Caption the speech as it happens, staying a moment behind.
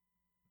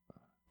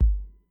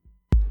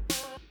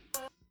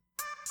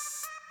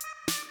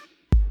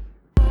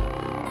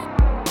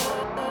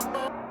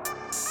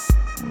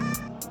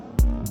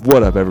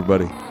What up,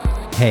 everybody?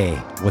 Hey,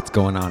 what's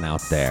going on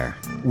out there?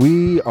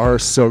 We are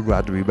so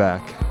glad to be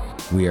back.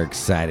 We are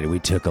excited. We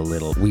took a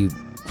little.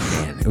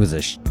 It was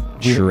a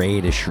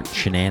charade of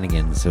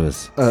shenanigans. It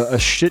was A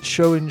shit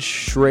show and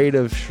charade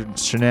of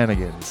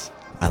shenanigans.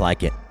 I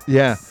like it.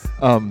 Yeah.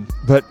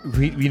 But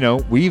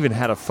we even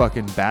had a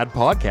fucking bad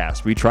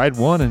podcast. We tried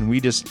one and we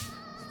just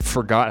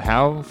forgot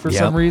how for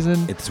some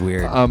reason. It's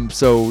weird.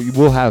 So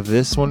we'll have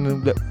this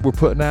one that we're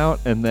putting out,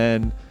 and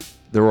then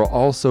there will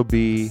also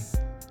be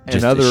Just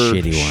another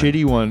a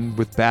shitty one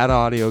with bad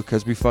audio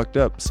because we fucked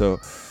up. So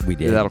We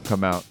did. that'll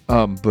come out.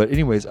 But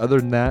anyways, other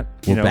than that,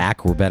 We're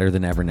back. We're better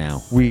than ever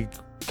now. we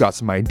got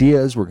some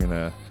ideas. We're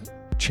gonna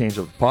change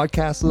up the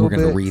podcast a little We're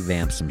gonna bit.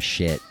 revamp some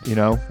shit.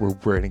 We're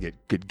gonna get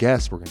good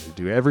guests. We're gonna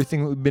do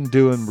everything that we've been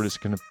doing. We're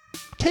just gonna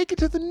take it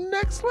to the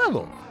next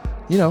level.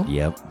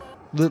 Yep.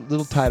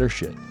 Little tighter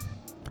shit.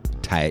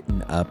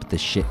 Tighten up the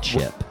shit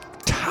chip.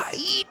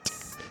 Tight.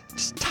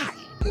 Just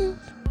tighten.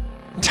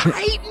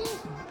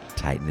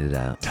 Tighten it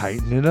up.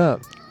 Tighten it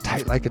up.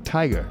 Tight like a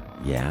tiger.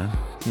 Yeah.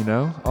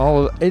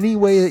 Any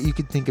way that you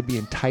could think of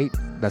being tight,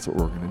 that's what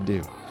we're gonna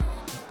do.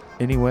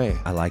 Any way.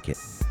 I like it.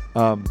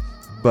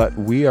 But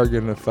we are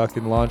gonna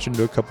fucking launch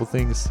into a couple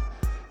things,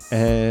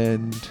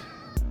 and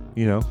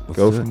go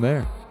do from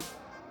there.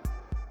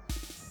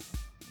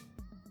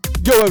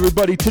 Yo,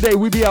 everybody! Today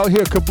we be out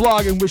here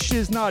kablogging with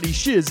Shiz Naughty.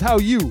 Shiz, how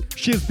you?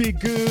 Shiz be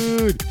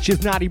good.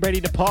 Shiz naughty,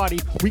 ready to party.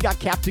 We got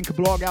Captain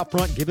Kablog out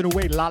front giving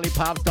away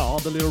lollipops to all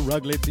the little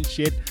ruglets and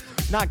shit.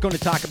 Not gonna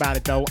talk about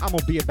it though. I'm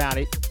gonna be about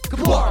it.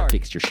 Kablog!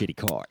 Fix your shitty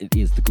car. It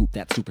is the goop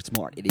that's super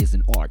smart. It is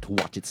an art to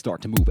watch it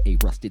start to move a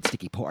rusted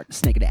sticky part.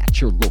 Snag it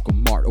at your local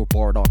mart or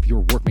bar it off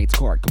your workmate's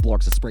cart.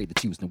 Kablog's a spray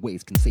that's used in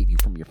ways can save you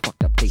from your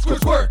fucked up taste.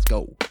 Let's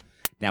go.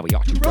 Now we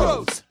are two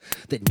bros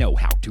that know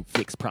how to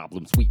fix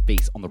problems we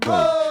face on the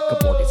road.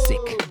 Kablog is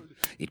sick.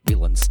 It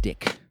will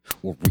unstick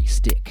or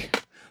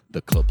re-stick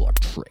the Kablog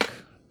trick.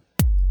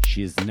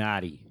 Shiz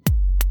naughty.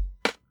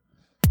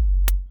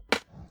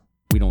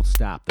 We don't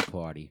stop the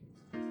party.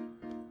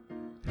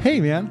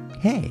 Hey, man.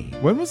 Hey.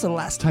 When was the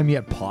last time you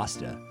had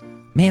pasta?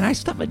 Man, I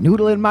stuff a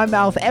noodle in my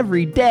mouth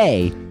every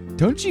day.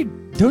 Don't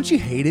you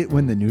hate it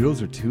when the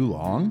noodles are too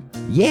long?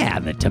 Yeah,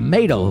 the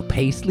tomato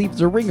paste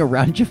leaves a ring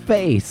around your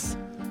face.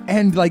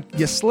 And like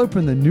you're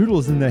slurping the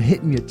noodles and they're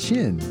hitting your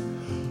chin.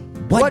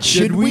 What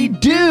should we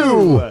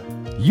do?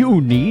 You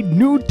need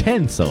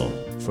Nutencil.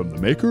 From the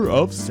maker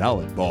of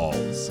salad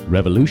balls.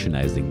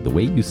 Revolutionizing the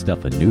way you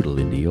stuff a noodle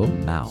into your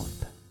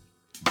mouth.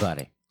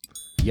 Buddy.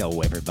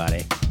 Yo,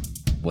 everybody.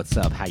 What's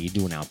up? How you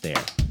doing out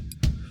there?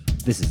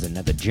 This is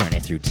another journey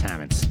through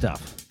time and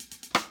stuff.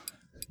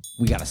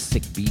 We got a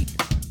sick beat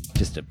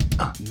just to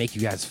make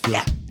you guys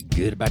feel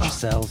good about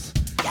yourselves.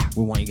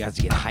 We want you guys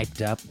to get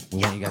hyped up. We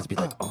want you guys to be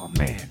like, oh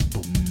man,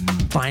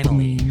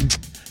 finally.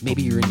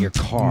 Maybe you're in your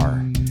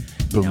car,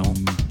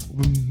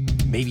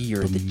 Maybe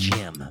you're at the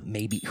gym.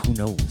 Maybe, who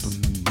knows?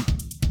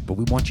 But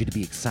we want you to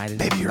be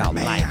excited about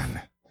life.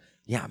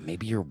 Yeah,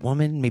 maybe you're a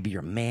woman, maybe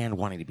you're a man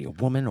wanting to be a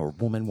woman, or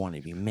a woman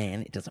wanting to be a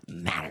man. It doesn't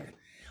matter.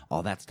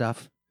 All that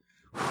stuff,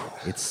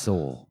 it's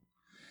soul.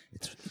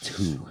 It's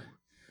who.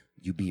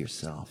 You be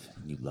yourself,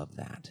 and you love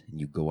that. And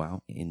you go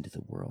out into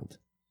the world,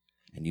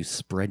 and you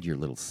spread your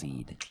little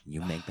seed.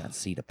 You make that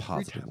seed a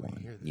positive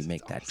one. You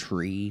make that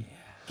tree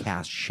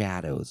cast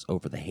shadows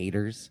over the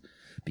haters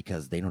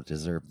because they don't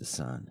deserve the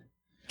sun.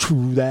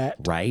 True that.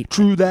 Right?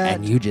 True that.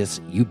 And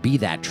you be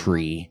that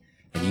tree,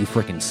 and you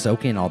freaking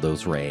soak in all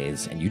those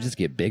rays, and you just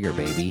get bigger,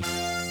 baby.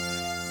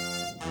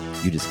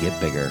 You just get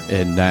bigger.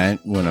 At night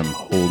when I'm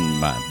holding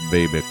my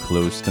baby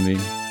close to me,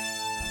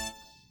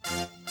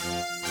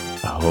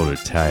 I hold her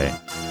tight.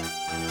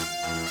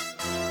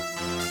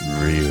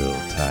 Real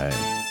tight.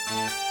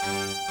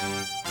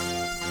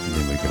 And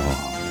then we go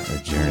on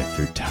a journey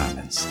through time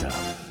and stuff.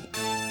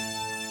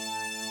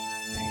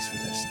 Thanks for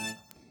listening.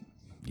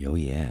 Oh,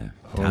 yeah.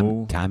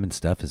 Oh. Time and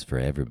stuff is for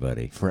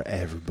everybody. For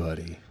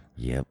everybody.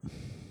 Yep.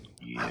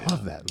 I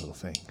love that little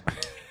thing.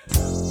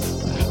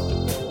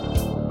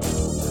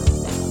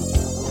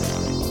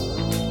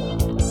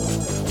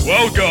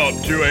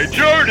 Welcome to a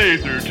journey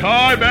through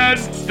time and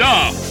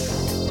stuff.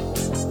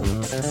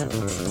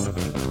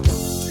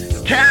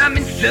 Time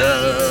and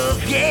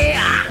stuff,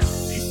 yeah.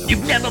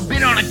 You've never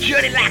been on a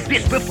journey like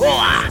this before.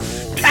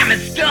 Time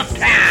and stuff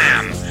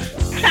time.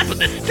 Time for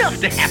the stuff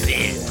to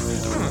happen.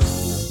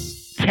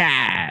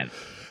 Time.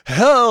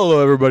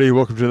 Hello, everybody.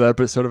 Welcome to that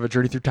episode of A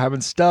Journey Through Time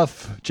and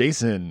Stuff.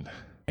 Jason.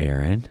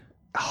 Aaron?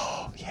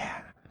 Oh,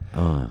 yeah.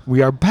 Uh,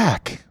 We are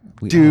back.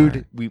 We Dude,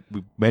 are. we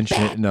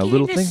mentioned it in a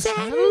little thing.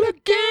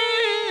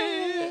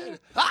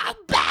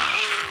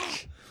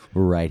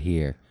 we're right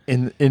here.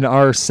 In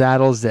our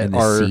saddles that In the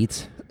are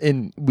seats.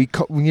 And you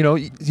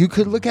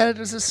could look at it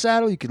as a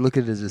saddle, you could look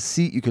at it as a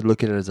seat, you could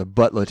look at it as a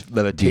butt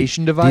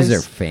levitation device. These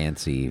are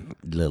fancy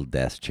little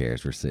desk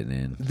chairs we're sitting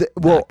in.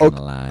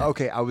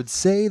 Okay, I would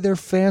say they're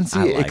fancy,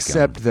 I like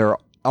except 'em.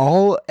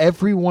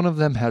 every one of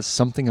them has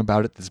something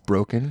about it that's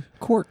broken.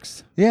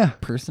 Quirks. Yeah.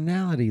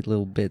 Personality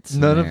little bits.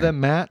 None of them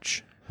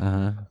match.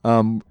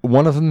 Uh-huh.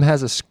 One of them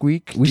has a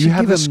squeak. We Do you should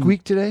have give a 'em-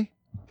 squeak today?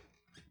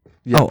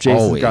 Yeah,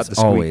 Jason's always, got the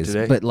squeak always.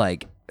 today. But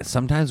like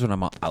sometimes when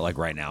I'm like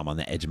right now, I'm on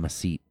the edge of my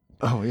seat,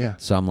 Oh yeah.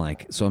 so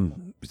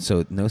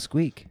so no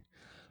squeak.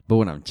 But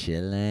when I'm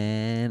chilling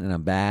and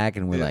I'm back,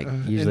 and we're like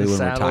usually in the when we're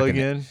saddle talking,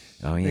 again,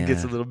 oh yeah, it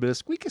gets a little bit of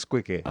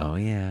squeaky. oh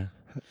yeah,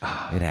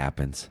 it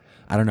happens.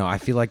 I don't know. I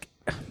feel like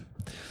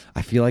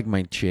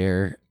my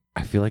chair.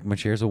 I feel like my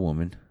chair's a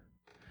woman.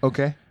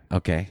 Okay.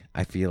 Okay,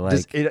 I feel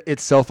like It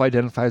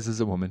self-identifies as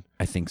a woman.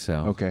 I think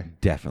so. Okay.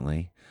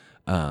 Definitely.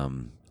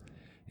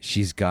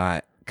 She's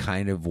got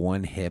kind of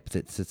one hip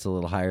that sits a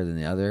little higher than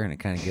the other, and it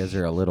kind of gives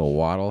her a little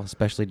waddle,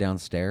 especially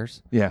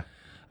downstairs. Yeah.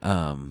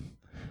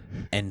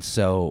 And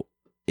so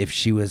if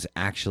she was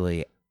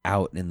actually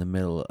out in the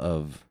middle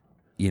of,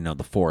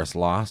 the forest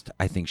lost,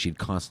 I think she'd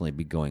constantly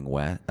be going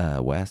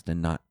west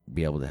and not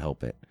be able to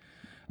help it.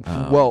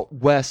 Well,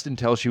 west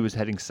until she was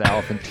heading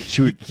south, and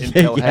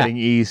until heading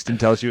east,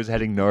 until she was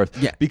heading north.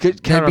 Yeah, because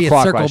there'd be a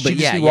circle, counterclockwise. but She'd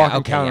just be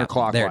walking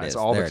counterclockwise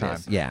all the time.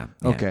 Yeah.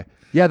 Okay.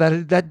 Yeah,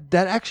 that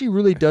actually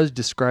really does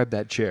describe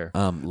that chair.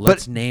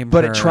 Let's name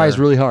but her. it tries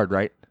really hard,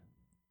 right?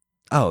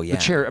 Oh yeah,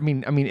 The chair. I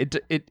mean,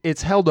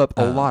 it's held up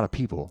a lot of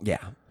people. Yeah,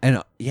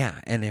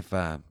 and if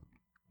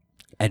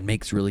it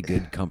makes really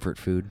good comfort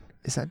food.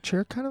 Is that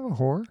chair kind of a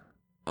whore?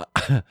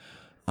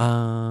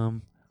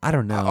 I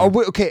don't know. Oh,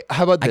 wait, okay.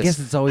 How about this? I guess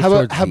it's always how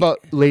towards about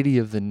Lady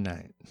of the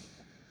Night?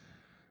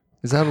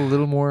 Is that a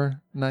little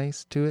more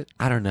nice to it?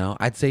 I don't know.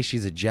 I'd say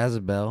she's a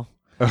Jezebel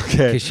Okay.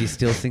 because she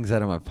still sings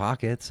out of my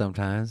pocket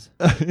sometimes.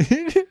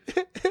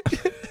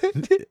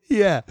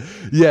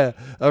 Yeah.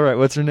 All right.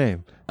 What's her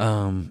name?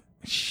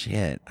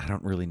 Shit, I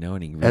don't really know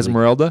any. Really.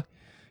 Esmeralda.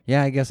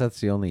 Yeah, I guess that's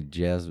the only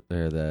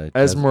Esmeralda.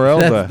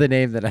 That's the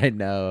name that I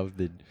know of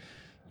the,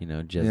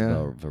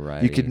 Jezebel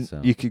variety.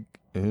 You could.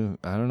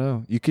 I don't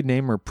know. You could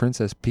name her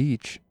Princess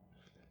Peach.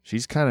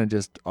 She's kind of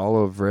just all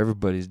over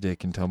everybody's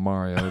dick until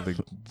Mario.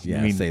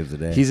 Saves the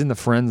day. He's in the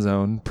friend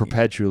zone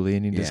perpetually,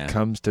 and he just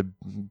comes to.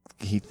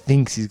 He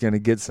thinks he's gonna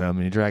get some,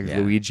 and he drags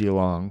Luigi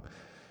along.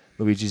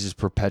 Luigi's his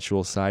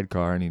perpetual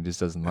sidecar, and he just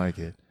doesn't like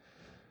it.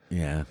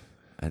 Yeah,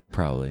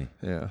 probably.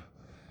 Yeah.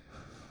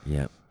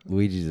 Yeah,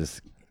 Luigi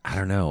just. I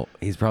don't know.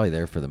 He's probably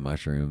there for the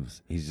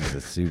mushrooms. He's just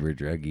a super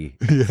druggie.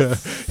 Yeah.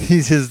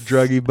 He's his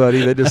druggie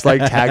buddy that just like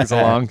tags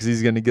along because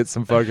he's gonna get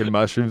some fucking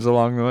mushrooms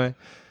along the way.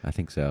 I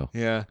think so.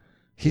 Yeah.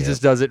 He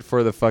just does it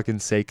for the fucking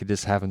sake of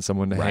just having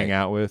someone to hang Right.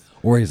 out with.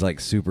 Or he's like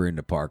super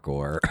into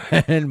parkour,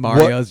 and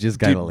Mario's just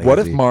kind of lazy. What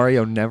if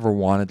Mario never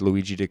wanted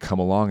Luigi to come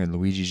along, and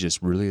Luigi's just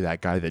really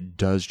that guy that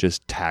does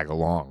just tag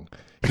along?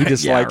 He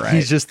just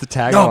he's just the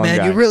tag along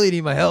guy. you really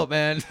need my help,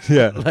 man.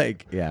 Yeah.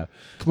 Yeah.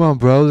 Come on,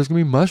 bro. There's gonna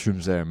be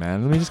mushrooms there,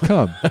 man. Let me just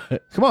come.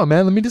 Come on,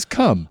 man. Let me just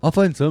come. I'll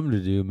find something to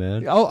do,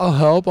 man. I'll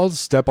help. I'll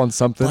just step on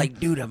something. Like,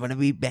 dude, I'm gonna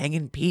be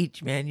banging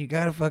Peach, man. You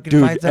gotta fucking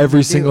Dude, find something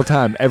every to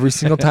do.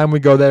 single time we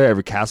go there,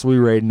 every castle we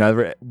raid,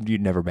 you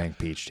never bang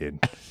Peach, dude.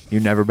 You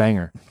never bang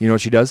her. You know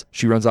what she does?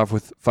 She runs off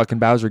with fucking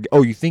Bowser.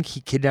 Oh, you think he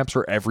kidnaps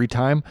her every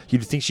time? You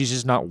think she's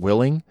just not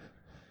willing?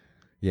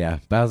 Yeah,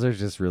 Bowser's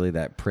just really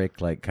that prick,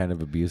 like kind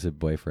of abusive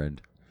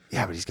boyfriend.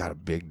 Yeah, but he's got a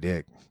big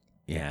dick.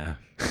 Yeah,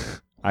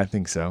 I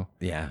think so.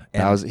 yeah.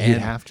 He'd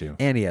have to.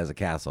 And he has a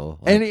castle.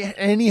 And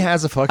he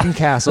has a fucking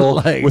castle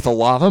Like- with a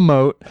lava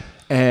moat,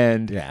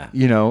 and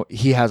Yeah.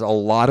 he has a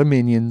lot of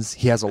minions.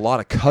 He has a lot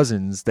of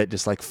cousins that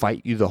just like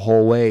fight you the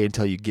whole way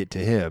until you get to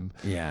him.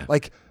 Yeah.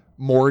 Like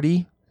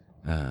Morty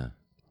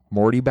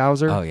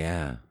Bowser. Oh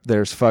yeah.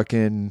 There's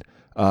fucking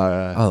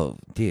Oh,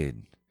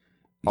 dude.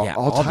 Yeah,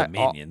 all the the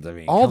minions. I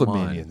mean, all come the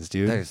on. minions,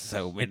 dude. There's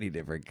so many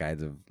different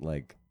kinds of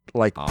like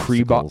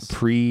Obstacles.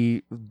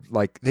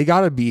 They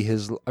gotta be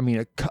his. I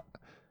mean,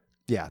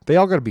 they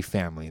all gotta be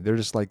family. They're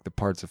just like the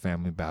parts of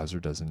family Bowser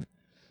doesn't.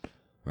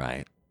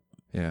 right.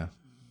 Yeah.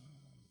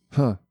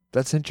 Huh.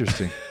 That's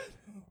interesting.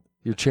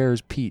 Your chair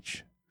is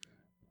Peach.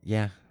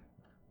 Yeah.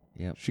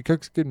 Yep. She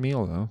cooks a good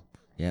meal though.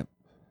 Yep.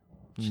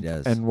 She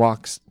does. And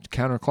walks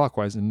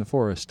counterclockwise in the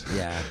forest.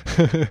 yeah.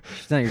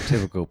 She's not your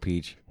typical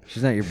Peach.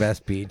 She's not your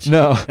best Peach.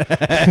 No.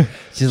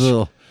 She's a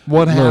little.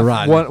 One Little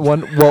half, rotten.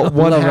 one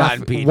Little half,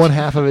 rotten peach. one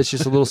half of it's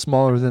just a little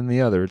smaller than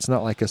the other. It's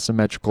not like a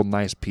symmetrical,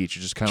 nice peach.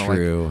 It's just kind of like,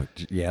 True.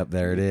 Yep.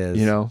 There it is.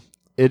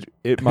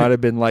 it might have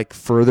been like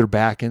further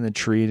back in the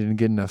tree, didn't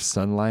get enough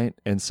sunlight,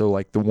 and so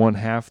like the one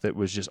half that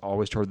was just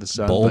always toward the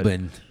sun,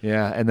 Bulbin.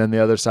 yeah, and then the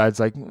other side's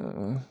like,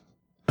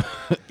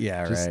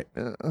 Yeah. just,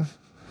 Right.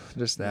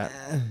 just that.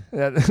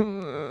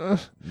 The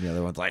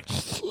other one's like.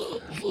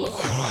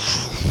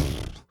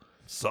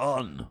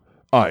 Son,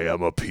 I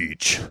am a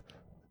peach.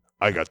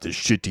 I got this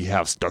shitty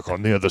half stuck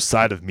on the other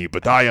side of me,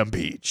 but I am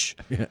Peach.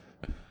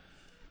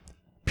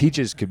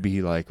 Peaches could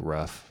be like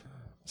rough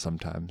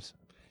sometimes.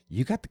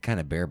 You got the kind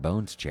of bare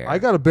bones chair. I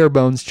got a bare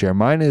bones chair.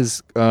 Mine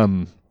is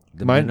the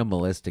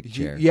minimalistic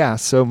chair. Yeah,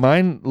 so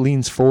mine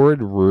leans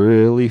forward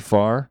really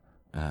far,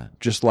 Uh,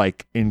 just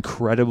like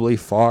incredibly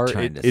far.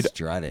 trying to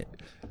strut it.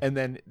 And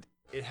then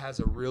it has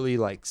a really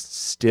like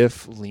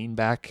stiff lean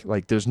back.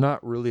 Like there's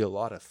not really a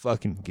lot of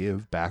fucking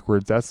give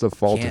backwards. That's the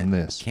fault in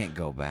this. Can't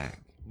go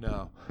back.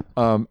 No.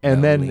 No,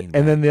 And lean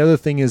then back. the other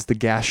thing is the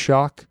gas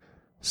shock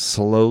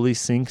slowly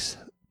sinks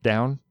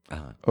down.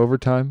 over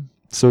time.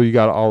 So you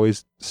got to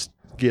always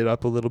get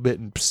up a little bit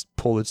and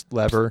pull its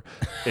lever.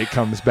 It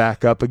comes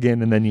back up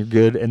again, and then you're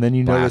good. And then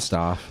you Blast notice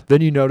off.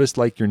 Then you notice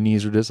like your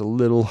knees are just a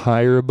little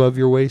higher above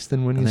your waist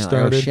than when you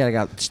started. Oh shit! I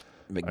got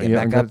get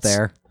Yeah, back I up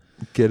there.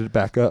 Get it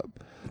back up.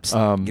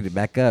 Get it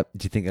back up.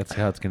 Do you think that's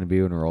how it's going to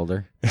be when we're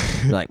older?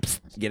 Be like,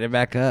 get it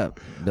back up.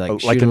 Be like,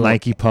 Like shoot a little,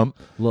 Nike pump.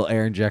 little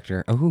air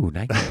injector. Oh,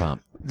 Nike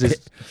pump.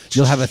 Just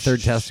You'll have a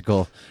third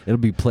testicle. It'll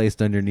be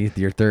placed underneath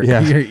your third.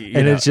 Yeah, your,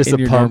 and it's just in a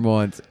your pump. normal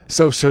ones.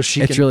 So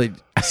she It's can really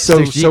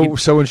so she so can-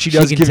 so when she she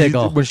does can give you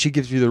tickle. when she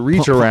gives you the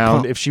reach Pump, pump, around,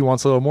 pump. if she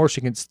wants a little more, she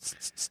can.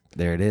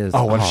 There it is.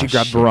 Oh, what if she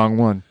grabbed shit. the wrong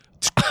one?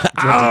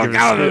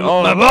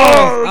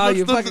 Oh,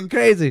 you fucking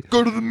crazy.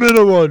 Go to the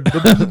middle one.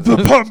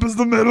 The pump is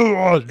the middle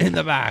one. In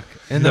the back.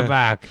 In the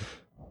back.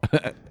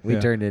 We Yeah.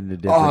 turned into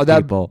different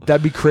Oh, people.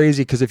 that'd be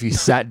crazy because if you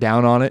sat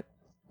down on it,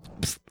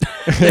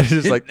 it's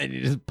just like and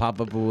you just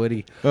pop up a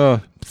Woody.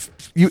 it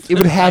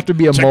would have to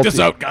be a Check this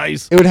out,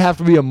 guys. It would have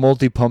to be a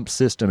multi-pump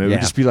system. It Yeah.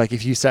 would just be like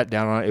if you sat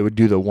down on it, it would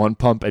do the one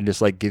pump and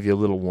just like give you a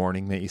little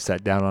warning that you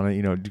sat down on it.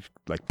 You know,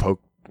 like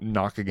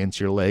knock against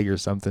your leg or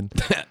something,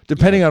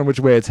 depending on which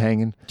way it's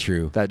hanging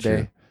True. that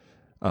true.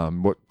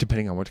 day.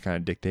 Depending on what kind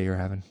of dick day you're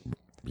having.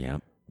 Yeah.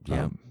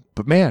 Yeah.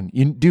 But man,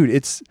 dude,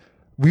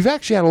 we've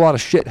actually had a lot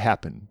of shit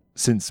happen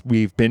since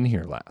we've been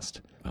here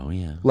last. Oh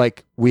yeah.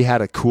 Like we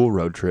had a cool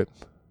road trip.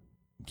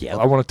 Yeah.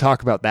 I want to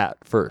talk about that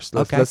first.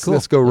 Okay, Let's cool.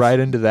 go right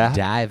into that.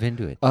 Dive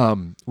into it.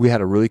 We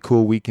had a really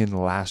cool weekend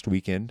last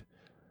weekend.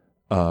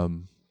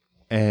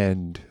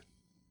 And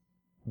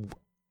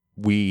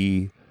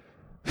we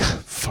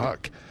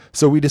fuck.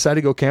 So we decided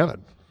to go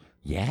camping.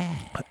 Yeah.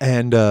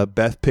 And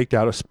Beth picked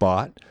out a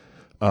spot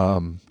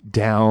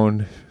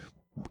down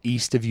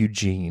east of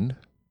Eugene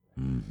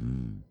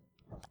in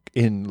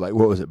like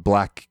what was it?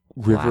 Black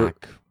River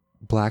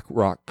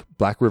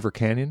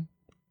Canyon?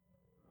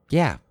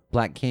 Yeah.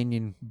 Black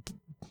Canyon.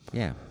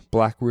 Yeah.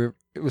 Black River.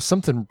 It was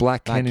something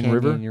Black Canyon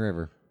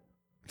River.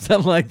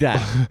 Something like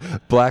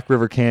that. Black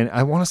River Canyon.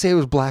 I want to say it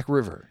was Black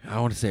River. I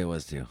want to say it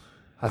was too.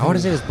 I thought want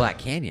to say it was Black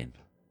Canyon.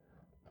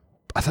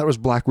 I thought it was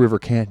Black River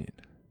Canyon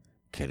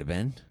Could have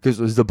been. because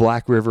it was the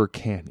Black River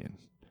Canyon.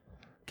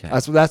 Okay.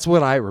 That's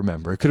what I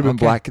remember. It could have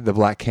been Okay. the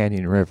Black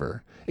Canyon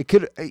River. It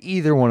could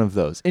either one of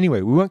those.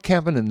 Anyway, we went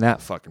camping in that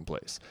fucking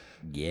place,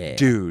 Yeah.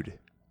 dude.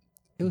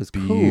 It was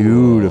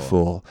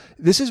Beautiful.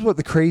 This is what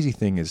the crazy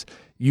thing is.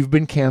 You've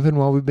been camping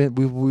while we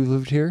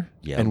lived here,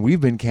 Yep. and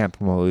we've been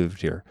camping while we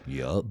lived here.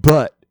 Yup.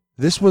 But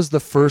this was the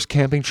first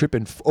camping trip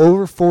in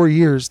over 4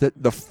 years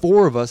that the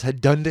four of us had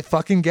done it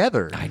fucking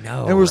together. I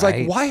know, And it was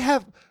right?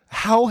 like,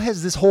 how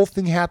has this whole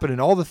thing happened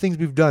and all the things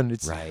we've done?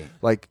 It's Right.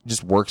 like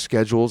just work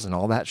schedules and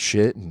all that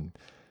shit, and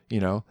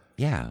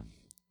Yeah.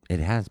 It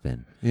has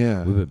been.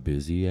 yeah, We've been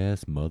busy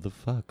ass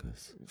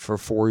motherfuckers. for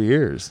 4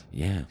 years.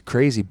 Yeah.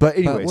 Crazy. But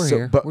anyway, we're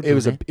here. but We're it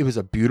was doing it was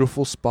a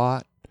beautiful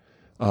spot.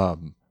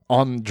 On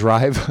the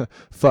drive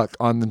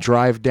on the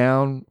drive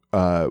down,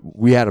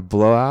 we had a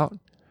blowout.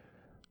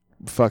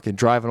 Fucking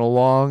driving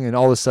along, and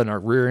all of a sudden our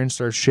rear end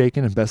starts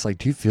shaking, and Beth's like,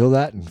 "Do you feel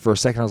that?" And for a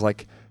second I was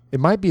like, it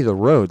might be the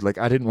road. Like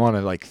I didn't want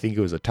to like think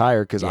it was a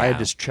tire because I had Yeah.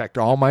 just checked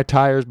all my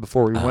tires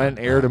before we went,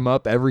 aired them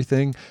up,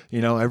 everything.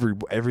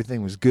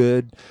 Everything was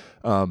good.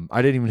 I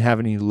didn't even have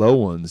any low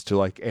ones to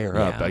like air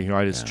up. Yeah,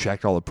 I just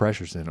checked all the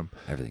pressures in them.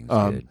 Everything's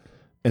good.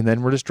 And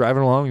then we're just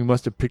driving along. We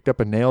must have picked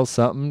up a nail,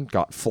 something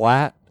got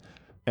flat,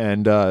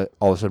 and all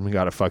of a sudden we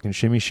got a fucking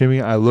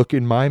shimmy. I look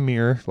in my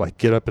mirror, like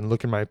get up and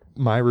look in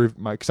my roof,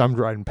 because I'm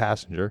driving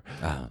passenger,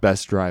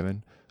 Best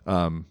driving,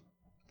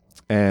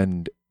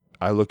 and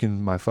I look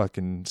in my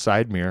fucking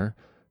side mirror,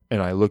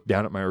 and I look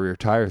down at my rear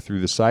tire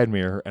through the side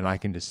mirror, and I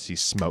can just see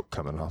smoke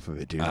coming off of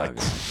it, dude.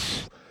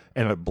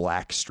 And a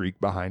black streak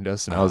behind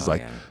us, and I was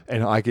like,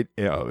 and I could,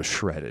 it was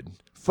shredded,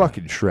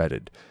 fucking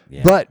shredded.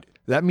 Yeah. But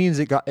that means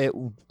it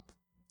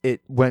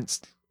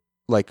went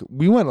like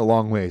we went a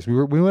long ways.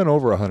 We went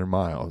over 100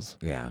 miles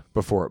Yeah.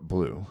 before it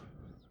blew.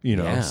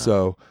 Yeah.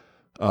 So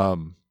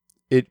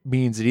it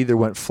means it either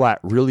went flat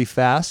really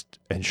fast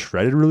and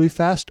shredded really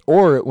fast,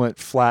 or it went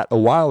flat a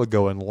while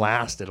ago and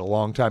lasted a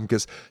long time.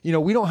 Because we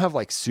don't have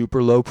like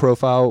super low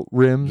profile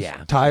rims,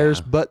 tires,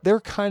 but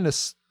they're kind of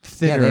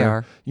thinner. Yeah, they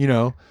are.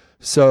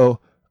 So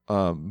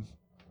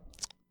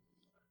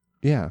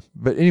yeah.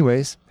 But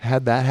anyways,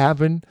 had that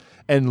happen.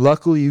 And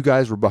luckily, you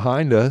guys were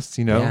behind us,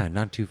 Yeah,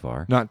 not too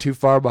far. Not too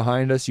far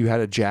behind us. You had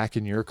a jack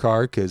in your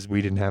car because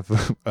we didn't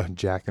have a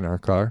jack in our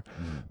car,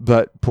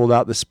 but pulled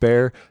out the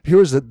spare. Here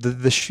was the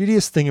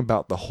shittiest thing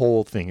about the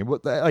whole thing. It was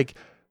like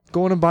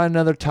going to buy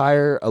another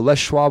tire. A Les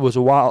Schwab was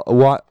 8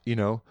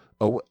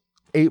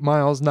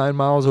 miles, 9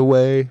 miles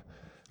away.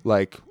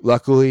 Like,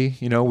 luckily,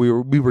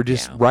 we were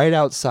just right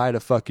outside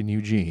of fucking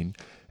Eugene.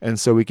 And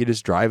so we could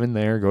just drive in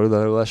there, go to the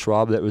other Les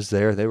Schwab that was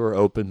there. They were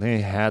open.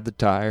 They had the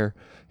tire.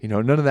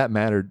 None of that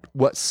mattered.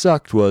 What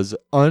sucked was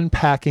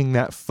unpacking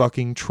that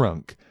fucking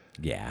trunk.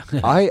 Yeah.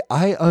 I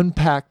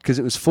unpacked because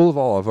it was full of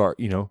all of our,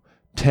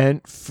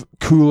 tent,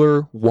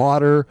 cooler,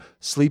 water,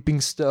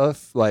 sleeping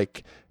stuff,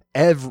 like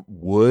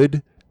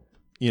wood,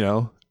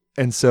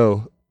 and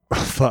so,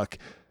 fuck.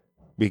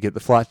 We get the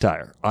flat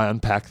tire. I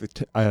unpack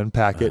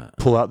it,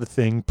 pull out the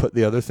thing, put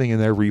the other thing in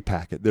there,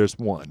 repack it. There's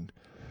one.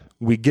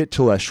 We get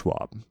to Les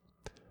Schwab.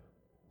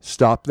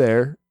 Stop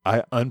there.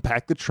 I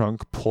unpack the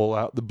trunk, pull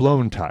out the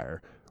blown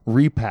tire,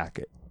 repack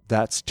it.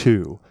 That's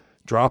 2.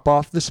 Drop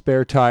off the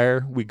spare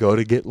tire. We go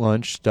to get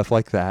lunch, stuff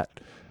like that.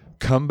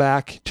 Come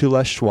back to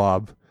Les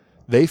Schwab.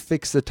 They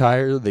fix the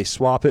tire. They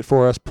swap it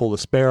for us, pull the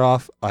spare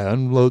off. I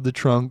unload the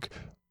trunk,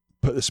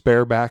 put the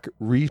spare back,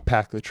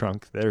 repack the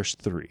trunk. There's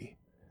 3.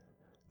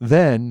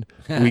 Then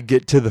we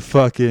get to the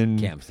fucking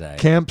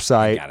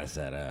campsite Gotta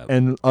set up.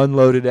 and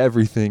unloaded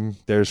everything.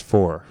 There's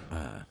 4.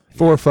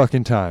 4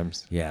 fucking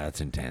times. Yeah,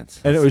 that's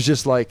intense. And it was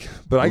just like,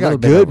 but I got little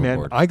bit good, man.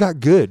 overboard. I got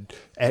good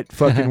at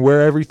fucking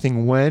where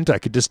everything went. I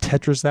could just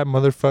Tetris that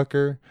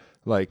motherfucker.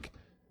 Like,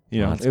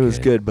 That's it was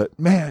good. good. But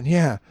man,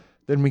 yeah.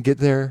 Then we get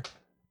there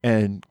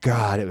and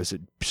God, it was a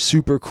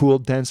super cool,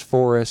 dense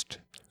forest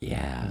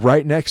Yeah.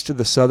 right next to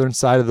the southern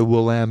side of the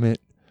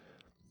Willamette.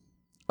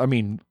 I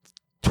mean,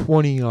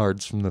 20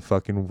 yards from the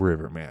fucking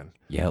river, man.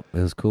 Yep, it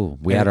was cool.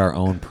 We had our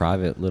own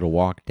private little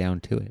walk down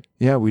to it.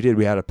 Yeah, we did.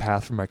 We had a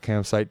path from my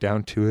campsite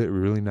down to it.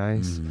 Really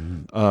nice.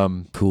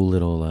 Cool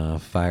little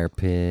fire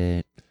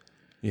pit.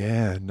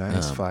 Yeah,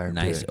 nice fire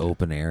Nice pit.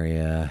 open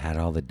area. Had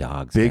all the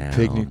dogs Big down.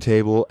 picnic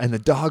table. And the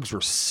dogs were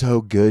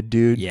so good,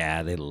 dude.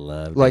 Yeah, they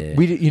loved Like it.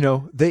 we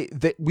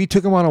did, we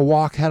took them on a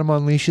walk, had them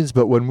on leashes,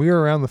 but when we were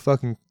around the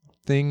fucking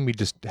thing, we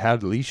just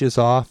had leashes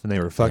off and they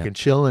were fucking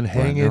chilling,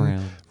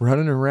 hanging,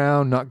 running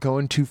around, not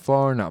going too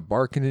far, not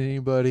barking at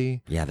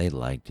anybody. Yeah, they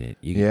liked it.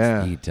 You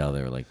could tell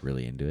they were like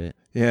really into it.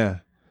 Yeah.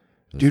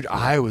 Dude,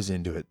 I was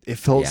into it. It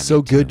felt Yeah, so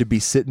me too. good to be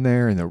sitting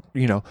there and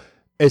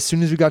as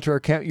soon as we got to our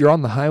camp, you're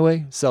on the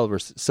highway, cell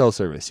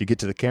service. You get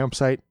to the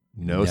campsite,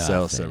 no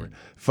cell Nothing. service.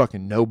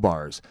 Fucking no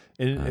bars.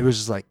 And it was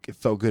just like, it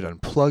felt good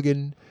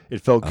unplugging. It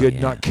felt good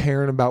yeah. not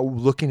caring about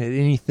looking at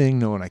anything,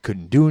 knowing I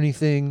couldn't do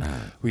anything.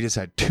 We just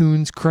had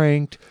tunes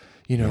cranked.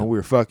 We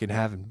were fucking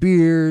having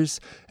beers.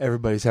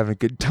 Everybody's having a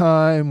good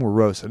time. We're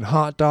roasting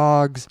hot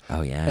dogs.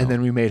 Oh, yeah. And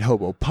then we made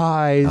hobo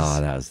pies.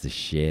 Oh, that was the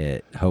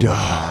shit. Hobo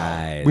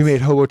pies. We made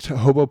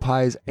hobo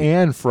pies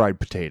and fried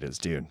potatoes,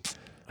 dude,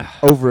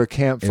 over a It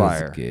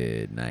campfire. was a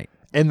good night.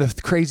 And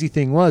the crazy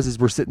thing is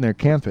we're sitting there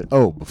camping.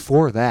 Oh,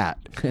 before that,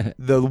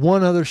 the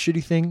one other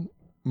shitty thing,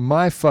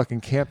 my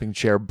fucking camping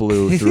chair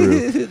blew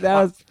through.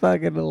 That was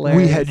fucking hilarious.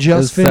 We had just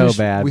It was finished.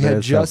 So bad, we but it had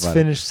was so just funny.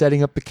 finished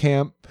setting up the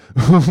camp.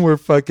 We're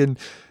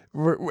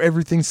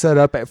everything's set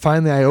up.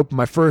 Finally, I opened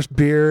my first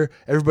beer.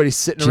 Everybody's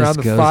sitting Just around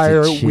the goes to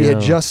fire. We had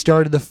chill. just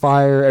started the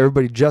fire.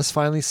 Everybody just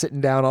finally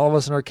sitting down. All of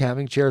us in our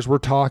camping chairs. We're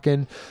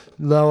talking.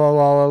 La la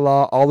la la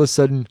la. All of a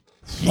sudden,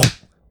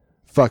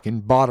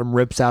 fucking bottom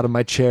rips out of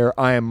my chair.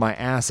 My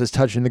ass is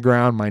touching the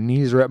ground. My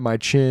knees are at my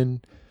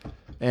chin.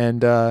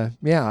 And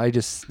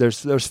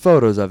there's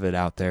photos of it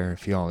out there.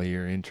 If y'all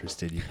are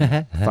interested, you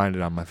can find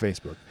it on my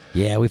Facebook.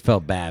 Yeah, we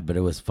felt bad, but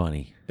it was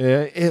funny.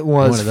 Yeah, it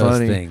was One of those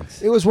funny.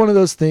 things. It was one of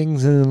those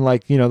things, and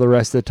then the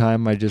rest of the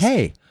time, I just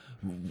Hey,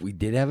 we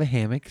did have a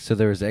hammock, so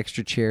there was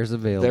extra chairs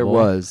available. there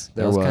was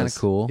That was kind of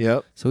cool.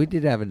 Yep. So we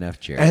did have enough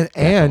chairs. And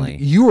definitely.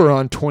 you were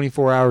on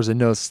 24 hours of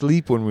no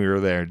sleep when we were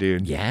there,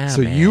 dude. Yeah,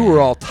 So you man. were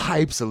all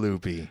types of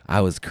loopy.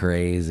 I was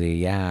crazy.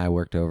 Yeah, I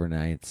worked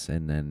overnights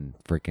and then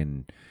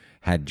freaking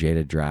had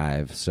Jada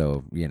drive,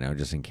 so,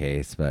 just in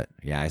case. But,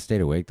 yeah, I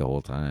stayed awake the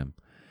whole time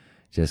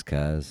just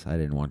because I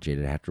didn't want Jada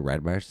to have to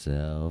ride by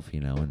herself,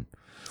 and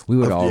we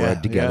would all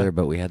ride together,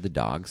 but we had the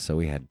dogs, so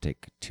we had to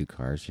take 2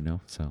 cars,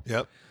 so.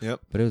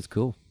 Yep. But it was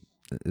cool.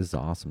 It was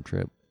an awesome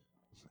trip.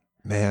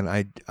 Man,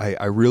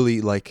 I really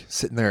like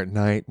sitting there at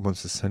night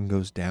once the sun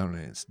goes down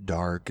and it's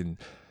dark and,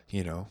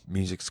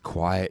 music's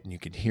quiet and you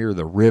can hear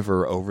the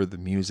river over the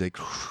music.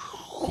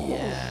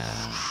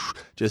 Yeah.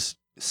 Just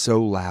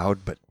so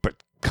loud, but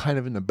kind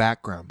of in the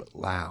background, but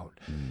loud,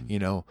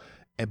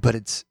 but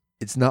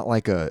it's not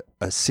like a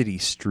city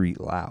street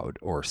loud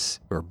or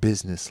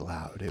business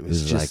loud. It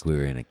was just like we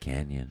were in a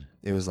canyon.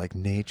 It was like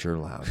nature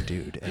loud,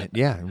 dude. And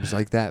it was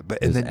like that. But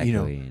It and was then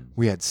echoey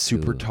we had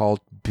super cool. tall,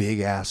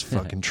 big ass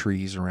fucking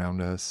trees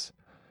around us,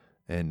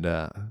 and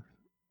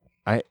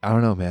I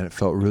don't know, man. It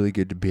felt really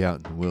good to be out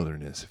in the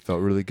wilderness. It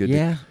felt really good.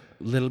 Yeah,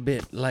 a little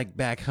bit like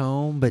back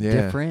home, but Yeah.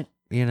 different,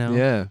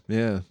 Yeah.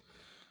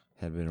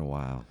 Had been a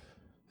while.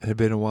 It had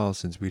been a while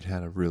since we'd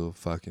had a real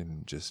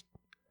fucking just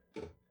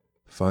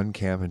fun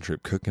camping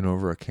trip, cooking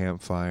over a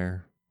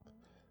campfire,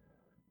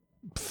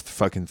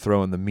 fucking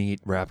throwing the meat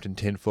wrapped in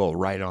tinfoil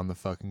right on the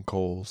fucking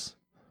coals.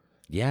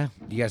 Yeah,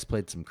 you guys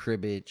played some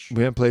cribbage.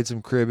 We had played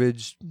some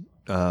cribbage.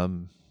 Yeah,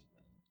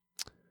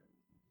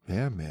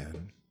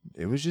 man.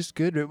 It was just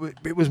good.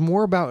 It was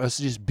more about us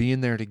just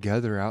being there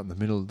together out in the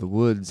middle of the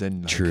woods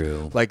and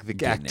like the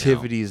Getting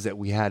activities that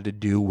we had to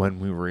do when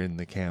we were in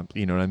the camp.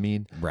 You know what I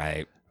mean?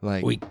 Right.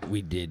 Like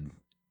We did.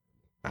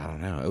 I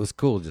don't know. It was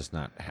cool just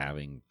not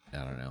having I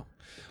don't know.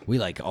 We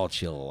like all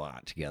chill a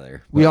lot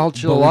together. We all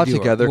chill a lot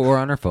together. We're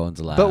on our phones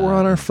a lot. But we're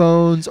on our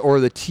phones, or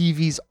the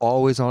TV's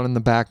always on in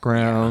the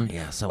background.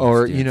 Yeah,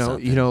 or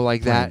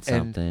like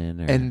playing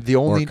that, and the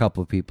only or a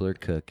couple of people are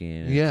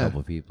cooking, or Yeah. a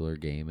couple of people are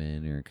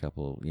gaming, or a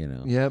couple,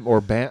 Yeah,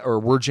 or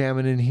we're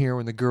jamming in here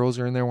when the girls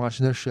are in there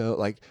watching their show.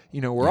 Like,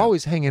 we're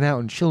always hanging out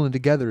and chilling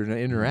together and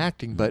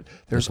interacting, but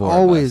there's four of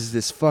always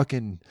this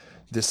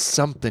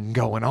something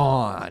going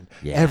on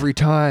every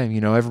time.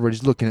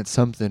 Everybody's looking at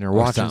something or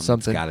watching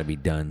something. Got to be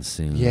done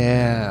soon.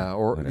 Yeah,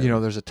 or whatever.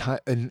 there's a time,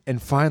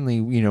 and finally,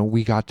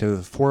 we got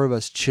to 4 of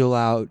us chill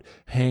out,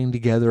 hang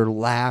together,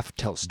 laugh,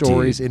 tell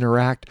stories,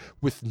 interact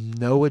with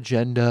no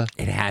agenda.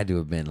 It had to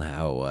have been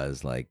how it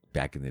was like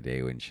back in the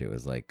day when shit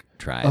was like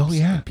tribes. Oh,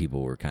 yeah. And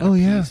people were kind of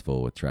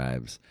peaceful with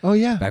tribes. Oh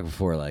yeah, Back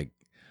before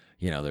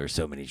there were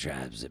so many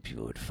tribes that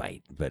people would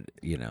fight, but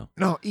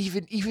no,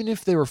 even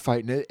if they were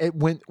fighting,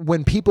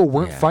 when people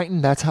weren't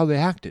fighting, that's how they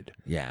acted.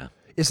 yeah.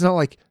 It's not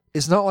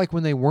like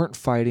when they weren't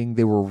fighting,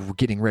 they were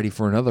getting ready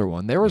for another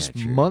one. There was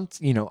true. months,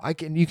 you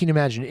can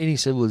imagine any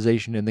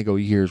civilization, and they go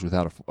years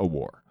without a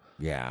war.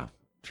 Yeah,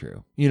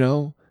 true.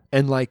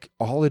 And like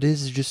all it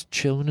is just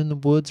chilling in the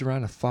woods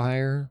around a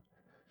fire.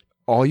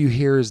 All you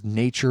hear is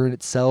nature in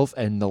itself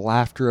and the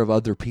laughter of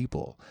other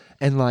people.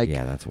 And like,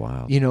 Yeah, that's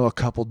wild. a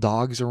couple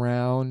dogs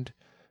around.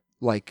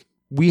 Like,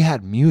 we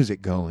had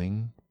music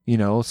going,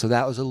 so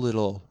that was a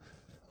little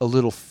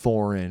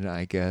foreign,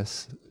 I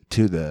guess,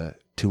 to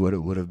what it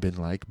would have been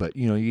like. But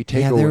you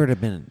take there would have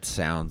been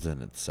sounds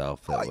in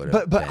itself that would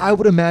have. but I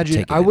would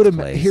imagine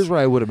here's what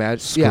I would imagine: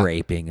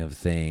 scraping of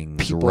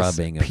things, people,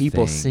 rubbing of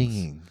people things.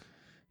 singing.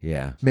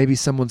 Yeah, Maybe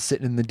someone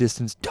sitting in the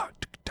distance,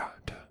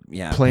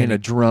 yeah, playing a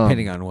drum.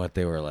 depending on what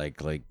they were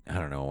like I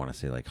don't know, I want to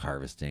say like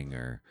harvesting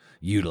or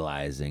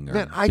utilizing or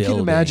Man, I can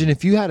building. imagine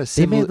if you had a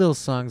They made little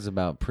songs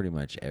about pretty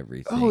much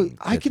everything. Oh,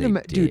 I that can they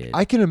imagine, dude. did.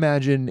 I can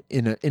imagine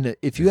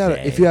if you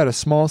had a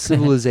small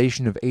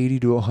civilization of 80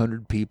 to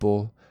 100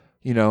 people,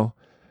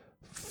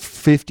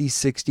 50,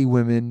 60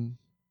 women,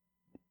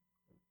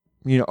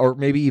 or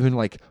maybe even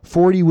like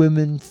 40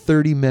 women,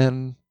 30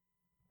 men,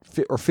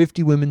 or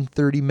 50 women,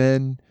 30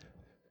 men,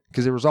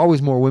 because there was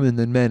always more women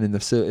than men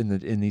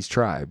in these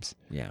tribes.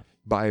 Yeah,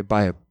 by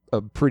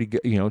a pretty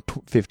good,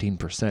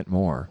 15%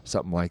 more,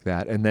 something like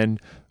that, and then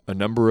a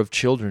number of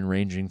children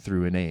ranging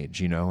through in age.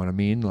 You know what I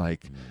mean?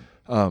 Like,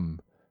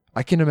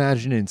 I can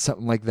imagine in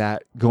something like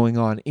that going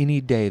on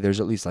any day. There's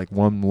at least like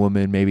one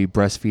woman maybe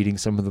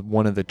breastfeeding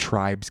one of the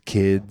tribe's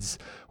kids,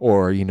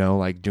 or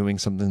like doing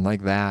something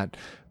like that,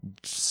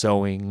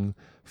 sewing,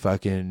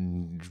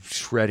 fucking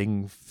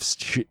shredding,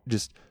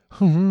 just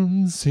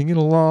singing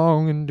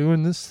along and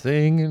doing this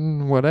thing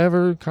and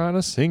whatever kind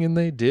of singing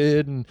they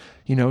did, and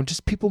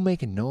just people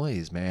making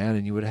noise, man.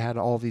 And you would have had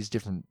all these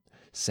different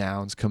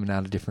sounds coming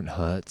out of different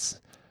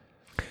huts.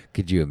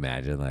 could you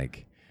imagine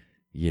like,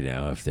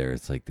 if there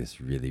was like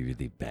this really,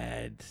 really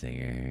bad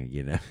singer,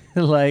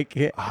 like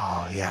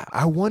Oh yeah,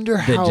 I wonder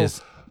that how.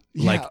 just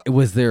like,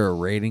 was there a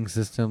rating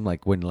system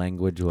like when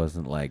language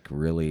wasn't like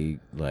really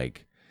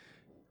like,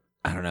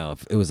 I don't know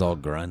if it was all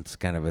grunts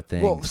kind of a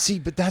thing. Well, see,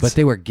 but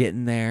they were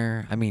getting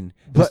there. I mean,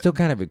 it was But- still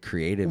kind of a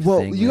creative well,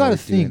 thing. you got to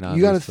think.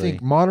 You got to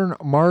think.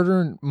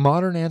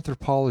 Modern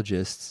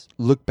anthropologists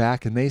look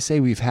back and they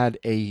say we've had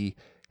a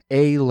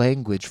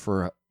language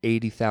for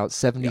 80,000,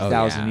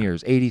 70,000 yeah.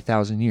 years,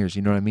 80,000 years.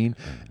 You know what I mean?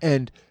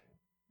 And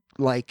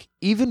like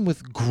even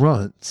with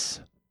grunts,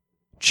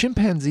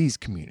 chimpanzees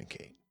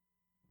communicate.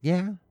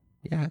 Yeah.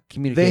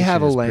 Communication. They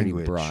have a is pretty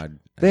language. broad.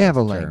 They have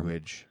a term.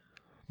 language.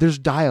 There's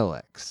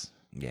dialects.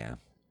 Yeah.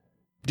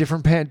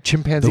 Different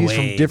chimpanzees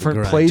from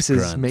different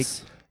places make.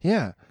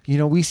 Yeah,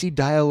 we see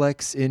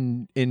dialects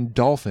in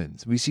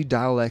dolphins. We see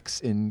dialects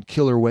in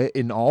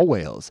in all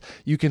whales.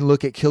 You can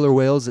look at killer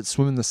whales that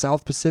swim in the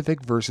South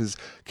Pacific versus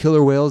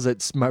killer whales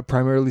that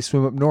primarily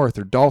swim up north,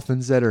 or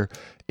dolphins that are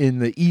in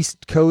the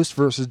East Coast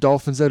versus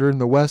dolphins that are in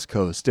the West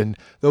Coast, and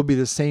they'll be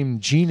the same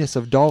genus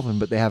of dolphin,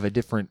 but they have a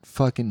different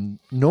fucking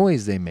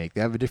noise they make.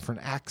 They have a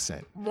different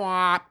accent.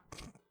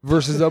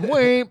 Versus a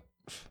wait.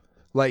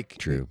 Like,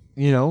 True.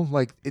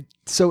 Like it.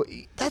 So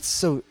that's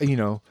so.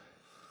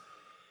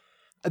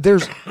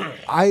 There's,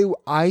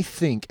 I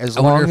think as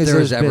I long wonder if as there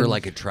was there's ever been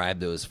like a tribe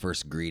that was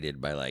first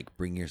greeted by like,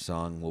 bring your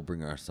song, we'll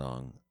bring our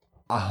song.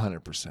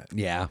 100%.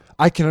 Yeah.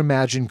 I can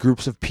imagine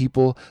groups of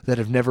people that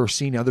have never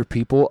seen other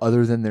people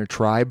other than their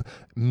tribe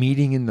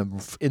meeting in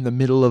the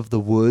middle of the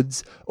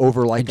woods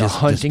over like a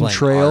hunting displaying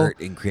trail art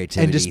and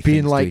creativity, and just being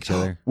things to like, each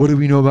other. "What do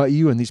we know about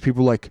you?" And these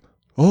people are like,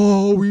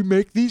 "Oh, we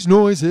make these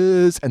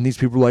noises," and these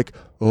people are like,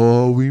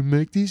 "Oh, we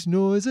make these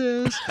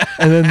noises,"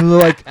 and then they're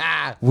like,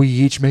 "We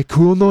each make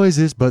cool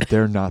noises, but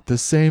they're not the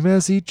same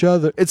as each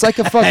other." It's like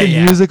a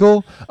fucking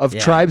musical of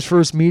tribes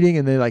first meeting,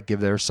 and they like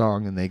give their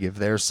song, and they give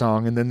their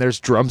song, and then there's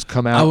drums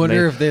come out. I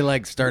wonder if they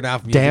like start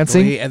off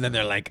dancing? musically, and then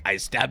they're like, I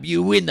stab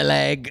you in the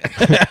leg.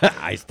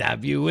 I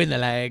stab you in the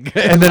leg.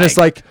 and then it's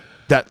like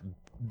that.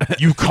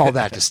 You call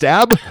that to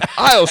stab?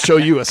 I'll show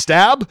you a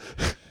stab.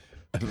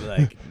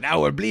 Like,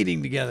 now we're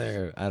bleeding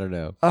together. I don't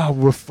know. Oh,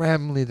 we're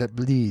family that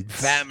bleeds.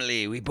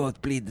 Family, we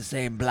both bleed the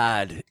same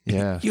blood.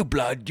 Yeah. You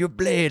blood, you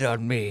blade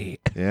on me.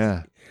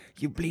 Yeah.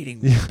 You bleeding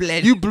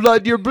blade. You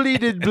blood your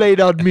bleeded blade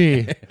on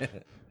me.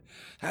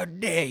 How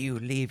dare you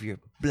leave your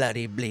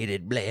bloody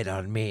bleeded blade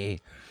on me?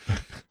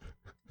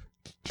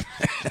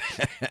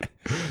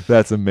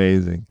 That's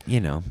amazing.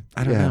 You know,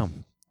 I don't Yeah. know.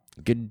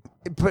 Good.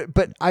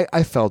 But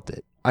I felt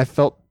it. I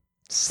felt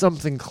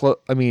something close.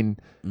 I mean,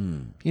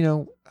 you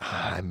know,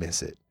 I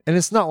miss it. And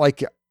it's not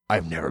like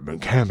I've never been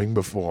camping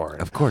before.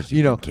 Of course,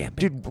 you know,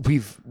 camping. dude,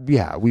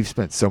 we've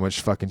spent so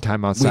much fucking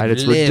time outside. We've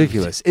It's lived.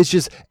 ridiculous. It's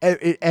just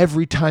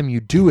every time you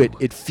do it,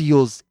 it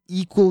feels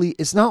equally.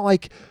 It's not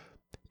like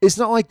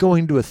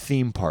going to a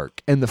theme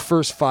park and the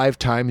first 5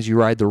 times you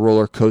ride the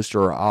roller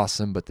coaster are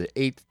awesome, but the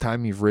 8th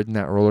time you've ridden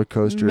that roller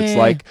coaster, it's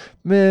like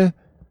meh.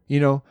 You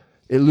know,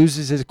 it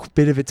loses a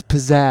bit of its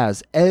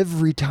pizzazz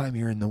every time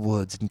you're in the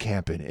woods and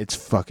camping. It's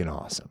fucking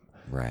awesome.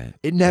 Right.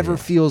 It never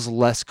feels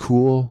less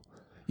cool.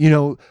 You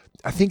know,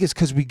 I think it's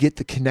because we get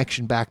the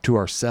connection back to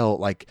ourselves,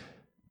 like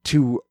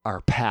to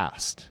our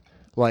past.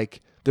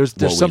 Like there's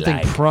What we something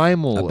like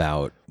primal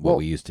about what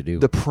we used to do.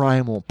 The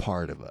primal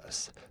part of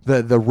us,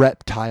 the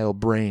reptile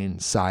brain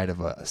side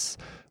of us,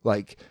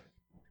 like.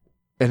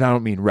 And I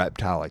don't mean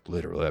reptile like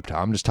literal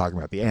reptile. I'm just talking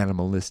about the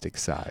animalistic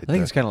side. I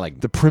think it's kind of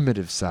like the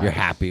primitive side. you're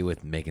happy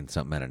with making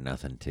something out of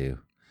nothing too,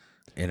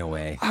 in a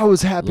way. I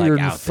was happier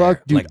than out fuck,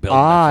 there, dude. like building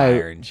a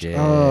fire and shit.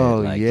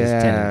 Oh, like just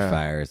tending yeah.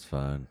 fire is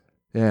fun.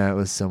 Yeah, it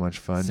was so much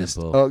fun. Just,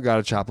 Simple.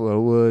 gotta chop a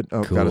little wood.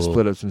 Oh, gotta Cool.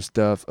 split up some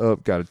stuff. Oh,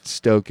 gotta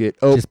stoke it.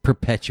 Oh, Just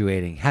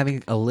perpetuating,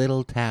 having a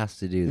little task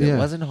to do that Yeah.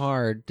 wasn't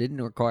hard, didn't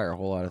require a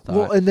whole lot of thought.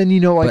 well, and then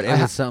like But it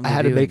was something I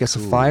had to to do make and us a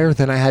cool. fire.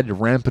 Then I had to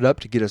ramp it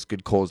up to get us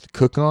good coals to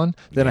cook on.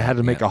 Then I Yeah, had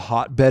to make yeah. a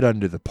hot bed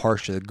under the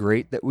partial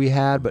grate that we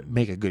had, but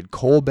make a good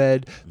coal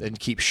bed. Then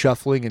keep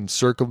shuffling and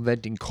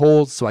circumventing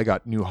coals. So I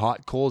got new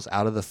hot coals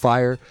out of the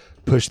fire.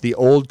 Push the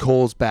old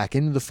coals back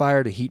into the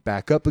fire to heat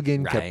back up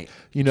again. Right. Kept,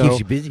 you know, Keeps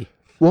you busy.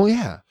 well,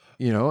 yeah,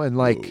 you know, and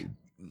like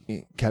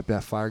kept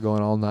that fire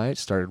going all night.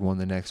 Started one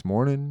the next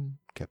morning.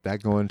 Kept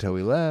that going until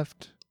we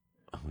left.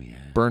 Oh yeah.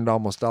 Burned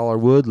almost all our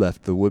wood.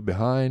 Left the wood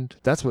behind.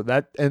 That's what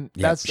that and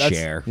Yep, that's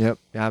share. Yep,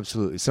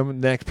 absolutely. Some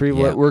of the next people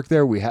Yep. that work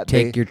there, we had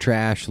Take your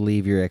trash,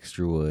 leave your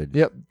extra wood.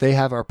 Yep, they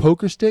have our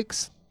poker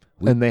sticks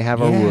and they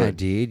have our Yeah, wood.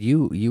 dude.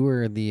 You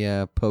were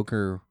the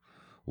poker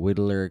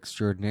whittler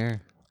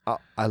extraordinaire.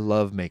 I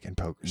love making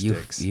poker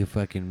sticks. You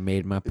fucking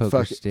made my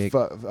poker stick.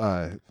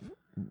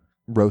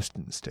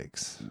 Roasting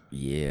sticks.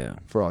 Yeah.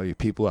 For all you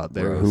people out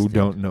there who Roasted.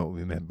 don't know what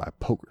we meant by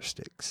poker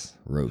sticks.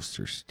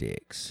 Roaster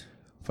sticks.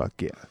 Fuck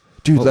yeah.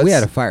 Dude, Well, we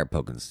had a fire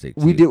poking stick.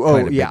 we too. do. Quite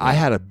Oh a yeah, big I one.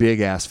 had a big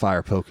ass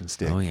fire poking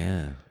stick. Oh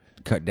yeah.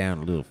 Cut down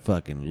a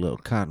little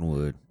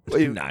cottonwood.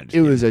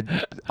 It was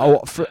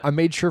I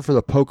made sure for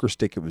the poker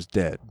stick it was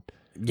dead.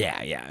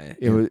 Yeah.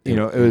 It was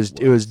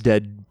it was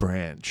dead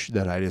branch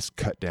that I just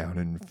cut down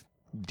and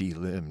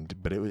delimbed,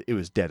 but it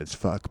was dead as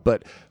fuck.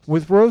 But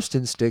with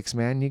roasting sticks,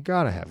 man, you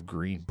gotta have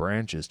green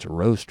branches to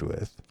roast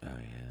with. Oh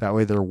yeah. That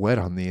way they're wet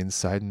on the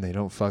inside and they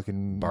don't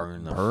fucking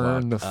Burn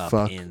the fuck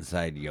up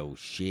inside your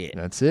shit.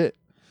 That's it.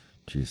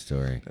 True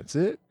story. That's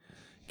it.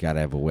 Gotta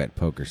have a wet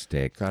poker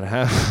stick. Gotta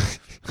have.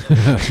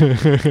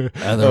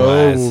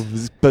 Otherwise,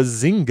 oh,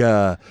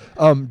 bazinga!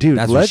 Dude,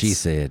 that's what she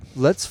said.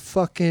 Let's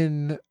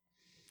fucking.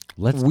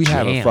 We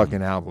have a jam.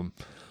 fucking album.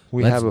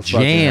 We Let's have a fucking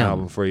jam.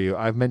 album for you.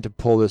 I meant to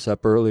pull this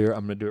up earlier.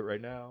 I'm gonna do it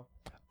right now.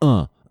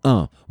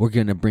 We're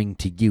gonna bring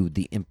to you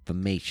the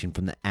information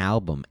from the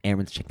album.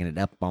 Aaron's checking it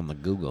up on the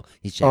Google.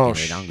 He's checking Oh,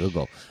 it on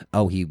Google.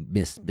 Oh, he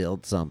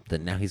misspelled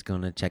something. Now he's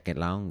gonna check it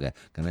longer.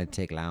 Gonna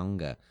take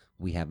longer.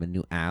 We have a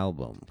new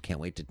album.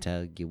 Can't wait to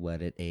tell you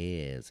what it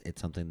is.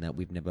 It's something that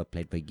we've never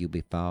played for you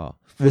before.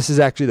 This is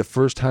actually the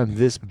first time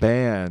this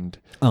band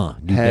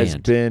New has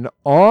band. been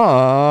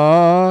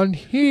on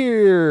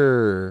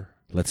here.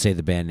 Let's say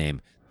the band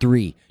name.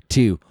 3,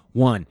 2,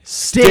 1.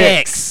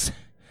 Styx.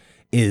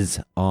 Is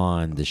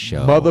on the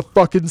show.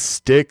 Motherfucking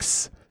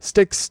Styx.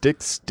 Styx.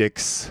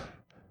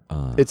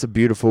 It's a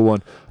beautiful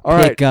one. All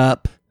right. Pick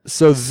up.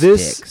 So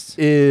this Styx.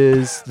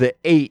 is the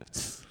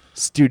 8th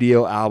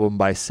studio album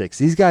by Styx.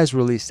 These guys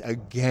released a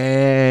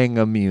gang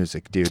of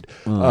music, dude.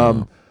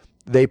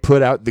 They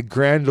put out The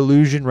Grand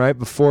Illusion right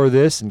before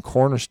this and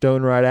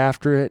Cornerstone right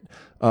after it.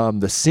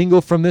 The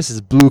single from this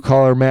is Blue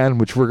Collar Man,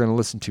 which we're going to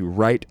listen to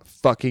right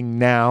fucking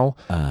now.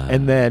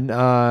 And then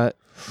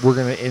we're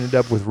going to end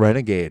up with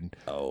Renegade.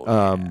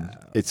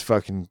 It's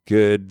fucking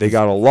good. They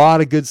got a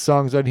lot of good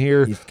songs on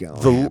here.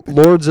 The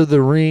Lords of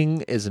the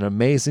Ring is an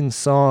amazing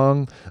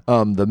song.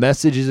 The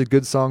Message is a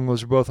good song.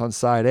 Those are both on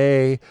side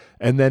A.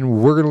 And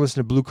then we're going to listen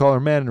to Blue Collar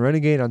Man and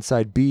Renegade on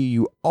side B.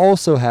 You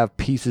also have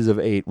Pieces of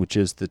 8, which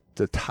is the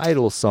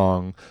title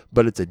song,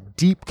 but it's a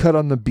deep cut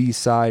on the B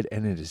side,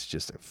 and it is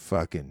just a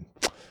fucking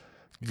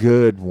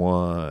good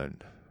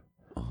one.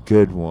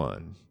 Good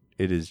one.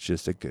 It is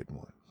just a good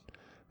one.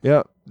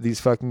 Yep, these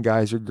fucking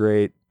guys are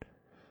great.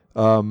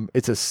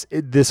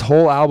 This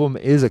whole album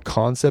is a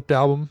concept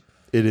album.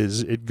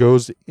 It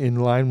goes in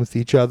line with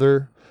each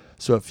other.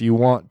 So if you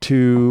want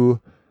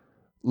to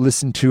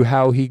listen to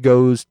how he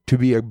goes to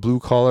be a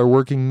blue-collar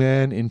working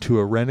man into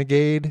a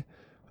renegade,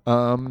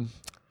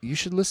 you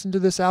should listen to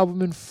this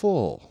album in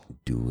full.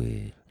 Do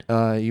it.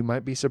 You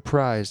might be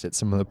surprised at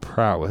some of the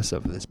prowess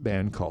of this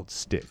band called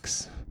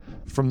Styx.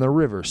 From the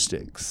river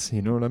Styx,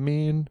 you know what I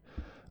mean?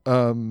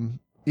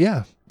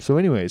 Yeah. So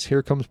anyways,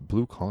 here comes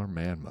Blue Collar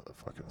Man,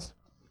 motherfuckers.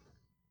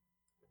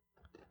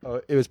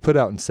 It was put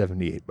out in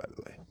 78, by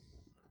the way.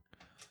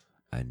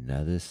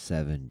 Another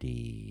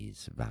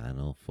 70s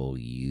vinyl for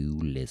you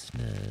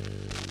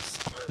listeners.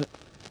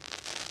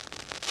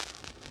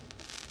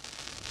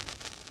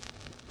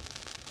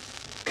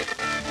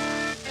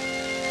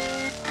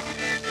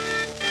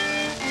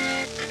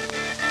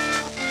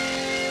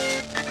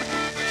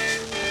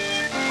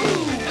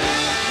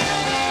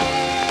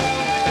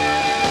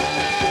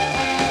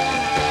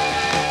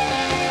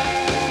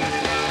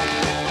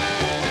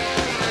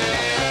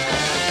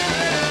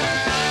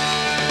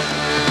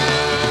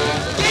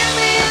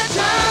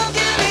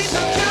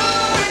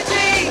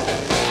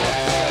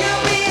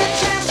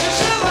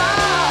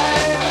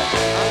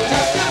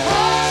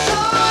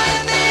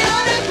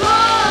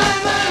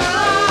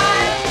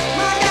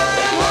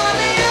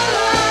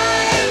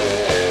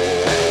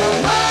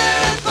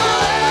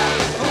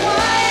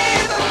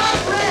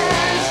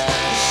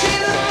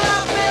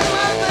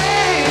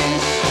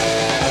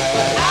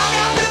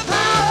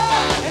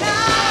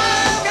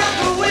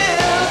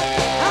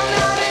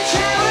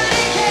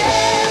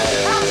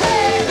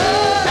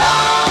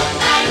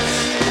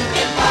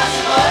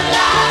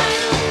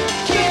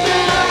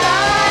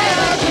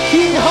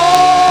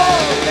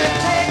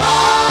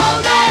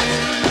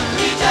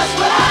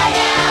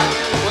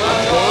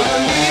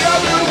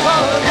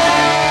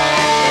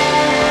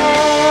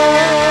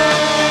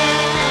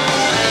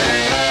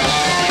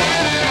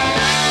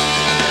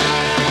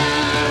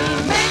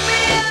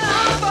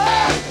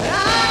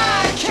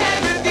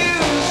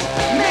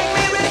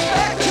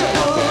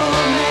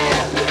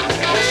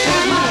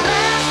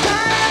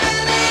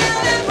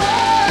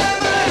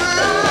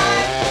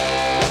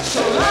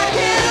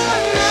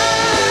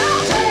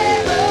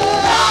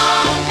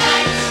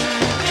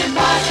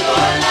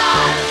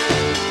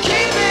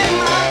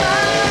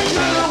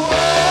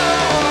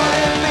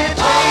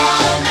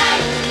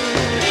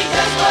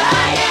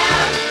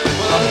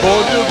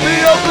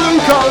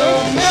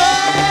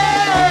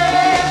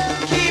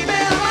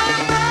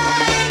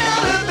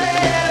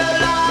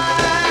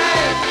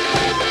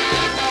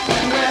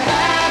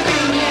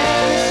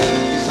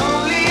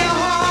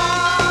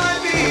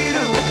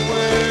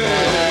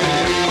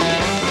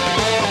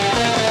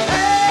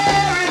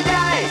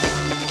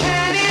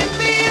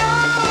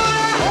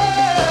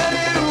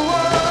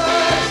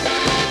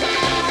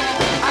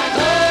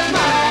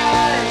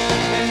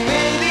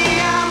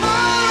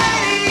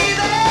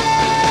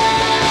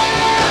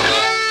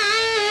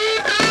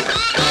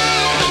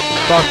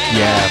 Fuck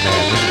yeah,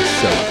 man. This is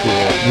so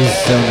cool. This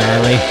is so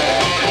gnarly.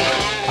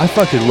 I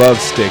fucking love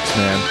Styx,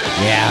 man.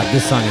 Yeah,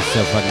 this song is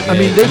so fucking good. I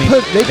mean,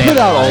 they put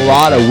out a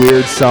lot of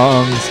weird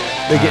songs.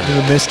 They get into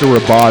the Mr.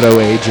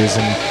 Roboto ages,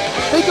 and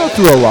they go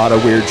through a lot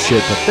of weird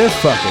shit, but they're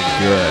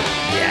fucking good.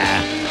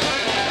 Yeah.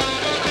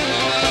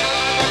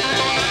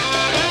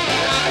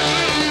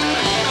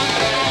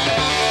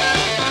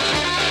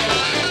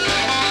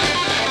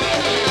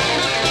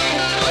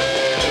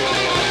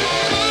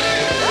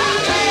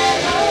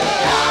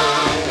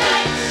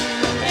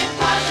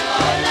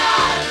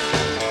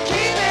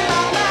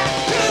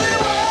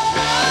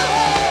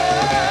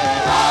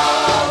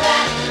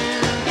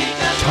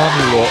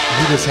 Tommy Lord,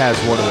 he just has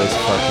one of those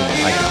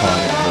fucking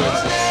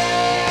iconic voices.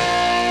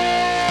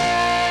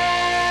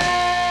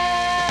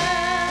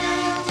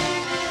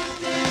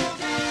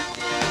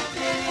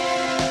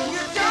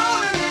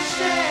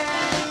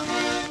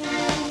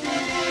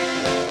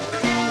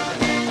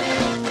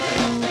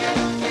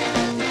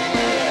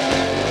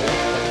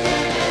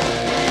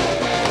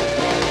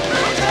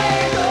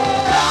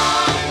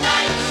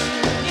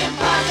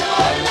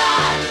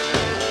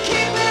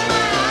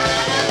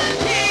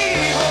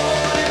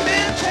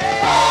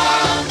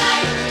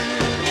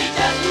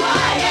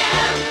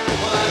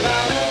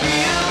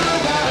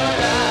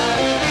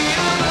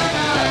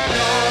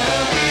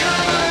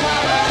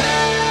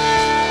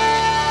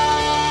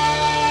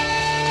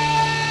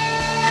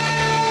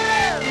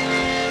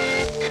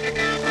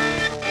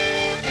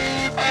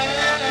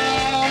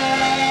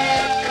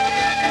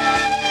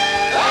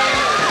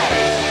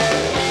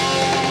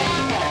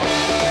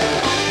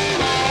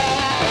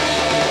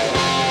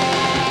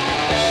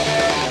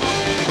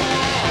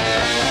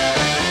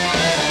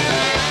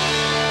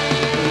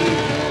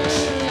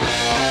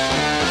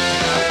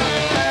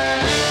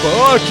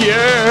 Fuck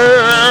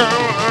yeah!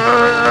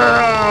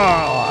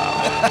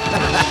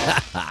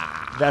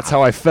 That's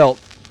how I felt.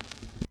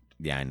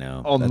 Yeah, I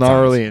know. All That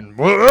gnarly sounds-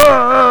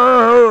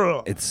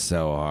 and. It's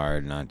so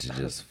hard not to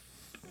just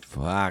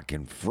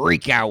fucking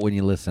freak out when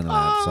you listen to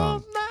that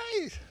song.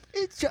 Nice.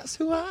 It's just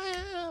who I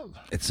am.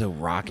 It's so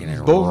rocking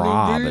and Born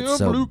raw, to be but a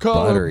so blue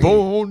collar, buttery.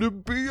 born to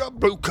be a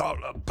blue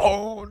collar,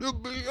 born to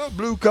be a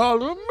blue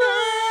collar man.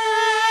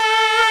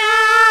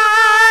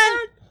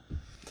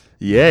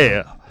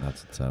 Yeah.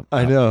 That's what's up.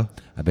 I know.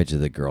 I bet you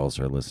the girls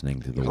are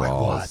listening to the Like,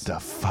 walls. what the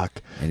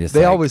fuck? And just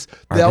They like, always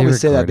are they always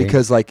say that recording?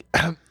 because like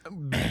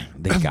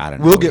They gotta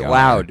know we'll get we are.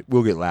 loud.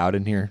 We'll get loud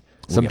in here.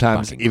 We'll get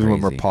Sometimes fucking even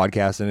when we're crazy.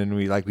 podcasting and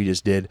we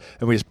just did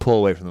and we just pull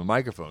away from the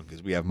microphone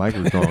because we have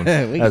microphones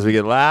as we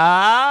get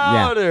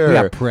louder. We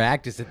got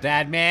practice at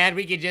that, man.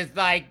 We could just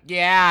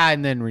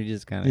and then we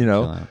just kind of You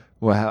know.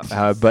 Well,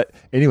 but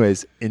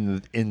anyways,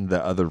 in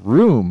the other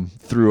room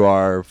through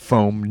our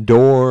foam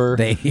door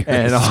They hear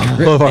and us all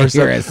scre- of our they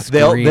hear us stuff,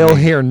 they'll screaming.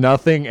 hear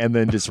nothing and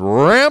then just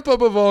ramp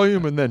up a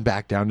volume and then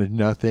back down to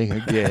nothing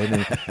again.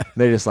 And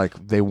they just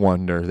they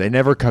wonder. They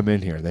never come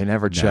in here. They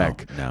never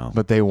check. no.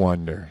 But they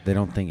wonder. They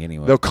don't think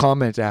anyone. They'll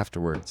comment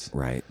afterwards.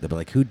 Right. They'll be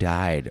like, "Who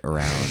died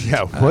around?"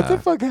 Yeah, what the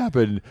fuck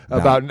happened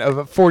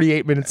about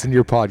 48 minutes in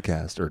your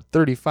podcast or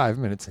 35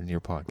 minutes in your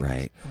podcast?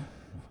 Right.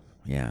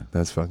 Yeah.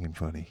 That's fucking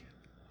funny.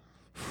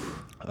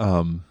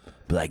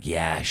 Be like,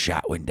 yeah,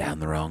 shot went down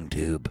the wrong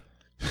tube.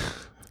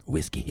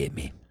 Whiskey hit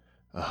me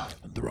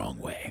the wrong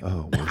way.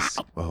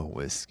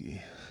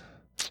 Whiskey.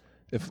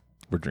 If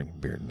we're drinking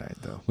beer tonight,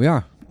 though. We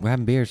are. We're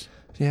having beers.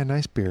 Yeah,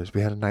 nice beers.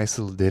 We had a nice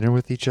little dinner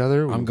with each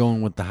other. I'm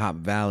going with the Hop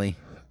Valley.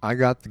 I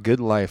got the Good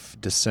Life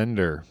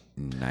Descender.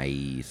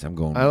 Nice. I'm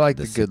going. I like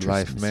with the Good Citrus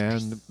Life,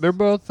 Mistress. man. They're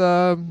both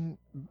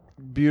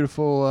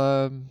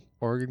beautiful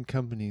Oregon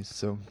companies,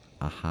 so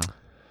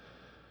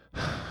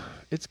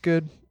it's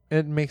good.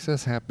 It makes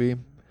us happy.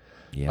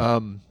 Yeah.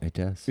 It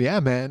does. Yeah,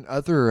 man.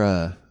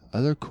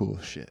 Other cool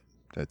shit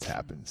that's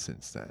happened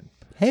since then.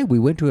 Hey, we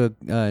went to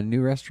a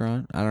new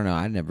restaurant. I don't know.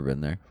 I'd never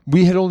been there.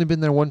 We had only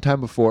been there one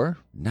time before.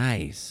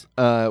 Nice.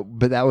 But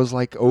that was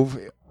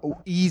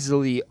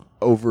easily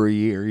over a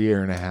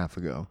year and a half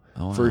ago,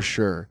 for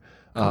sure.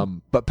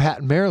 But Pat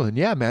and Marilyn,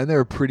 yeah, man,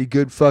 they're a pretty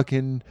good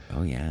fucking.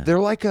 Oh yeah. They're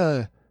like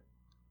a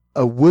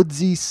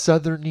woodsy,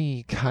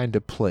 southerny kind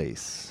of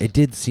place. It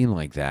did seem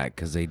like that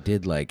because they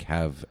did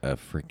have a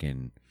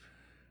freaking.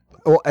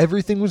 Well,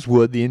 everything was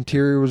wood. The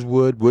interior was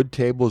wood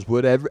tables,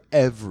 wood.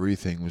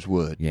 Everything was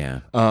wood.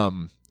 Yeah.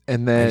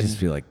 And then I just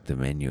feel like the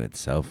menu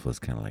itself was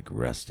kind of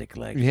rustic,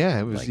 yeah,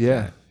 it was like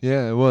yeah, that.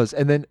 yeah, it was.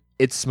 And then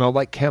it smelled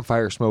like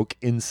campfire smoke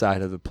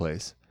inside of the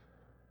place.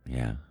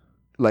 Yeah.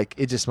 Like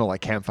it just smelled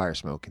like campfire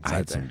smoke I inside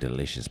had there. some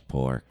delicious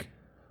pork.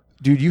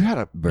 Dude, you had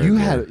a Burger.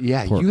 Pork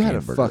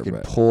hamburger, fucking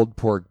but- pulled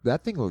pork.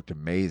 That thing looked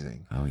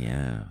amazing. Oh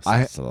yeah.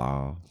 I-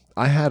 Slaw.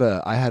 I had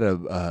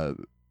a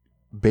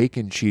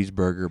bacon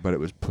cheeseburger, but it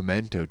was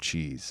pimento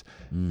cheese,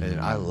 and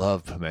I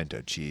love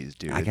pimento cheese,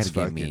 dude. I It's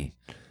gotta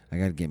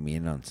get me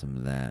in on some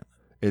of that.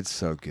 It's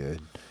so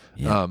good.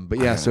 Yeah, But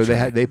I yeah, gotta so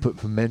try. they put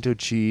pimento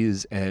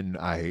cheese, and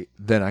I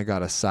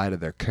got a side of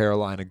their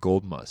Carolina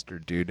gold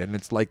mustard, dude, and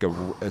it's like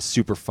a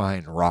super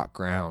fine rock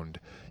ground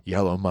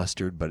yellow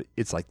mustard, but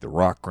it's like the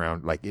rock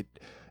ground,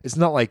 it's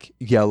not like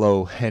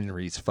yellow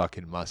Henry's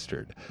fucking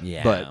mustard,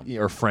 Yeah. but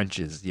or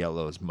French's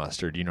yellow's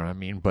mustard, you know what I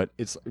mean? But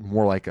it's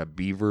more like a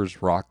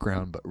Beaver's rock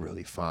ground, but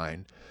really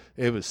fine.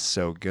 It was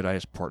so good. I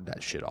just poured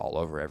that shit all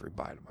over every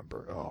bite of my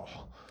burger.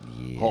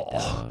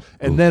 Yeah.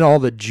 And then all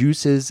the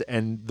juices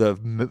and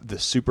the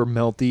super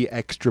melty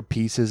extra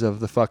pieces of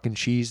the fucking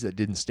cheese that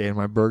didn't stay in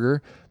my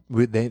burger,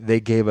 they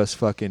gave us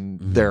fucking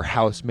their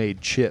house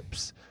made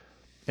chips,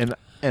 and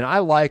I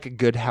like a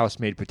good house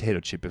made potato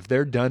chip if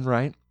they're done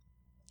right.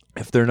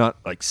 If they're not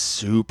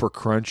super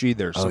crunchy,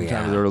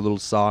 sometimes they're a little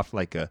soft,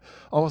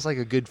 almost like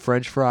a good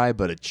French fry,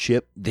 but a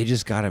chip. They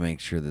just got to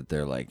make sure that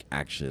they're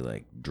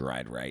actually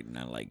dried right, and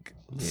not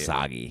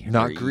soggy,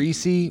 Not or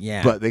greasy,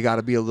 Yeah. but they got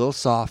to be a little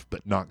soft,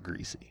 but not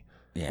greasy.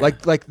 Yeah.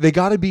 Like they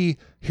got to be.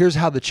 Here's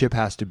how the chip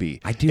has to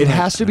be. It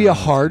has to be a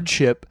hard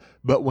chip,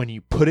 but when you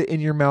put it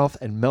in your mouth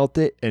and melt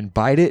it and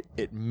bite it,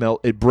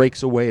 it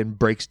breaks away and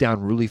breaks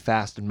down really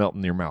fast and melt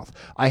in your mouth.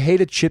 I hate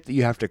a chip that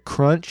you have to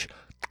crunch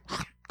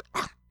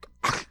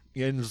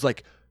and it's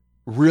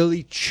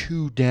really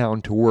chew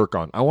down to work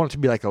on. I want it to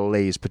be like a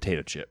Lay's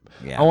potato chip.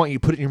 Yeah. I want you to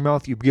put it in your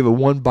mouth, you give it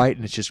one bite,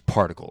 and it's just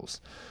particles.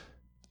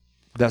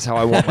 That's how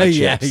I want my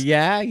chips.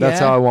 yeah.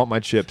 That's how I want my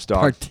chips,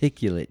 dog.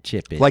 Particulate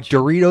chippage. Like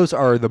Doritos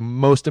are the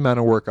most amount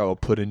of work I will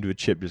put into a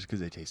chip just because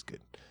they taste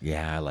good.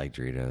 Yeah, I like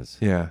Doritos.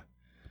 Yeah.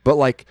 But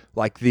like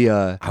the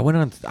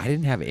I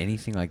didn't have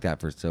anything like that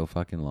for so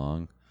fucking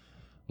long.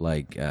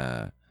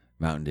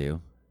 Mountain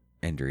Dew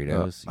and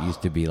Doritos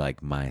used to be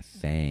my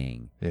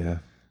thing. yeah.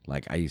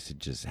 I used to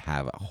just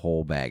have a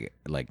whole bag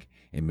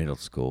in middle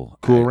school.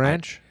 Cool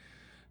Ranch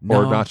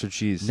or No. nacho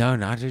cheese. No,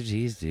 nacho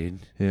cheese, dude.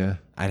 Yeah.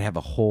 I'd have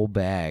a whole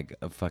bag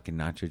of fucking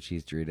nacho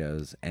cheese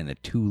Doritos and a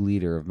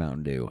 2-liter of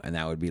Mountain Dew, and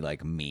that would be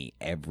me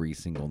every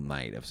single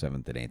night of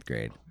 7th and 8th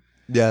grade.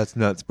 Yeah, that's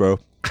nuts, bro.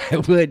 I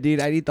would, dude.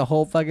 I'd eat the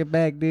whole fucking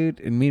bag, dude.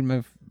 And me and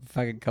my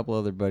fucking couple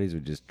other buddies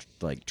would just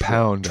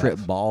Pound trip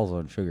that. balls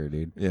on sugar,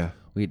 dude. Yeah.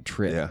 We'd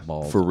trip Yeah.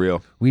 balls For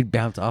real. We'd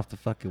bounce off the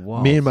fucking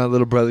wall. Me and my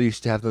little brother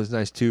used to have those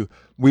nights too.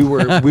 We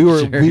were Sure, we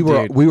were dude.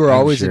 I'm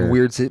always sure. in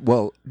weird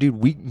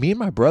me and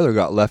my brother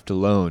got left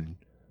alone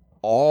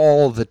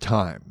all the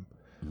time.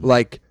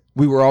 We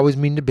we were always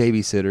mean to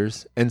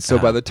babysitters, and so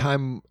by the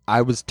time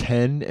I was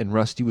 10 and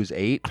Rusty was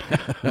 8,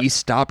 we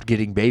stopped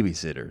getting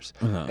babysitters.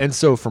 And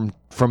so from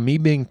me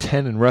being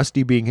 10 and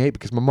Rusty being 8,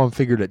 because my mom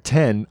figured at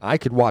 10 I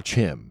could watch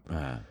him,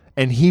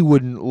 and he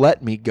wouldn't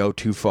let me go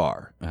too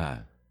far.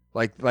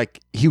 Like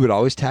he would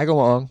always tag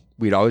along.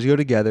 We'd always go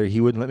together.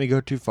 He wouldn't let me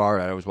go too far.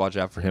 I'd always watch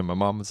out for him. My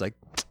mom was like,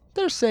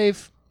 "They're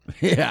safe."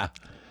 Yeah,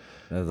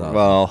 that's awesome.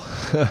 Well,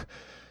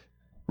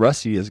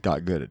 Rusty has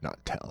got good at not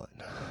telling.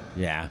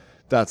 Yeah.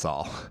 That's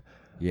all.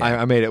 Yeah.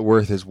 I made it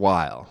worth his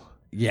while.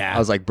 Yeah. I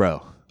was like,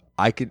 bro,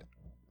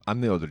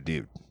 I'm the older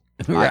dude.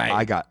 Right.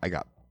 I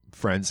got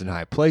friends in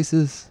high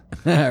places.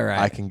 Right.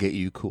 I can get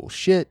you cool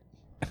shit.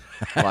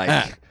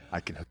 Like, I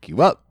can hook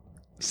you up.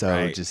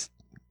 So just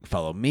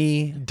follow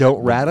me.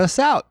 don't rat us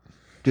out.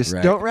 Just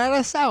Right. don't rat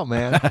us out,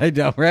 man.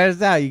 Don't rat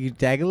us out. You can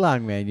tag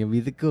along, man. You'll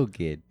be the cool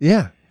kid.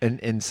 Yeah.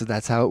 And so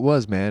that's how it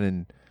was, man.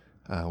 And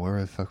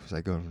where the fuck was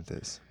I going with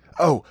this?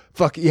 Oh,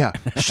 fuck yeah.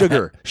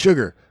 Sugar.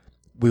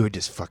 We would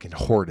just fucking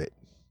hoard it.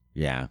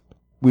 Yeah.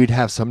 We'd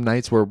have some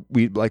nights where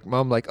we'd like,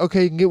 Mom, like,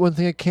 okay, you can get one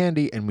thing of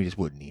candy, and we just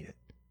wouldn't eat it.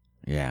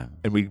 Yeah.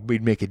 And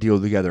we'd make a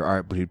deal together. All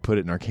right, but we'd put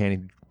it in our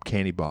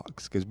candy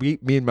box because me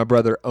and my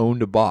brother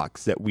owned a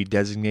box that we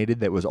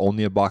designated that was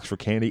only a box for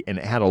candy, and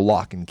it had a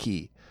lock and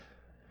key.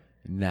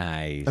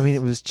 Nice. I mean,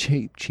 it was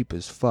cheap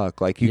as fuck.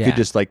 Like you Yeah. could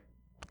just like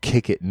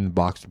kick it and the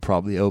box would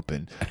probably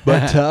open.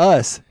 But to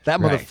us, that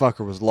Right.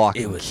 motherfucker was locked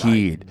It and was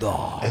keyed.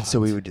 And so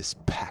we would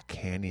just pack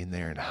candy in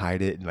there and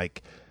hide it. And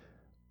like,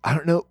 I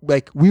don't know,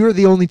 like we were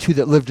the only two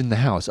that lived in the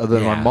house other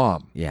than Yeah. my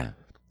mom. Yeah.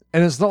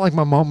 And it's not like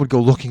my mom would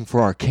go looking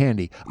for our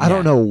candy. I don't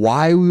Yeah. know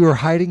why we were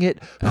hiding it,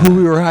 who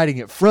we were hiding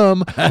it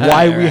from,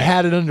 why we Right.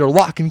 had it under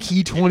lock and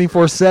key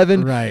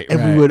 24/7. Right, And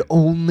right. we would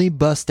only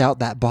bust out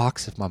that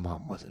box if my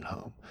mom wasn't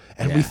home.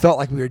 And we Yeah. felt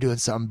like we were doing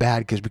something bad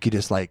because we could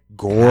just like Have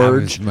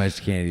gorge, as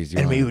much candy as you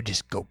and want. we would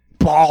just go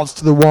balls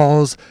to the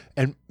walls.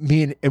 And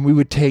and we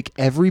would take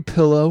every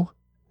pillow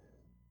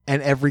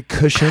and every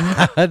cushion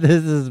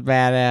This is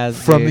badass.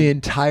 from dude. the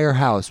entire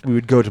house. We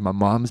would go to my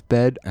mom's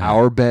bed,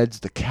 our beds,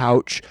 the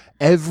couch,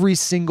 every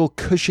single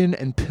cushion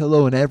and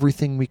pillow and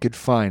everything we could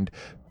find.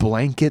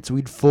 Blankets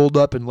we'd fold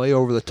up and lay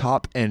over the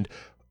top, and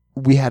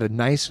we had a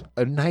nice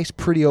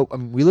pretty open.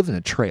 I mean, we lived in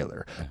a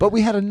trailer, but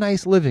we had a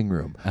nice living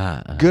room.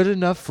 Good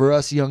enough for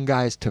us young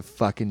guys to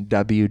fucking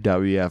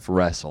WWF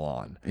wrestle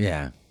on.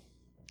 Yeah.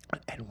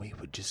 And we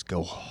would just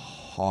go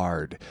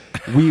hard.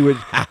 We would,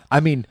 I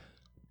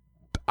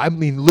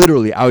mean,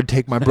 literally, I would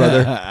take my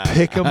brother,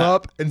 pick him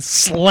up, and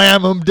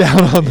slam him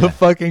down on the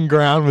fucking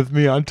ground with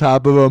me on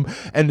top of him.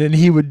 And then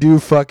he would do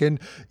fucking,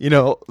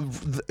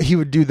 he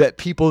would do that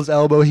people's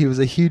elbow. He was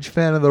a huge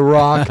fan of The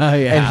Rock.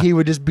 Yeah. And he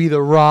would just be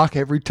The Rock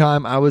every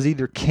time. I was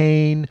either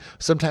Kane.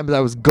 Sometimes I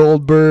was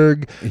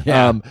Goldberg.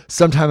 Yeah.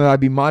 Sometimes I'd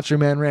be Macho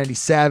Man Randy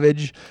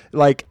Savage.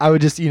 Like, I would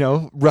just,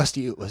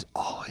 Rusty was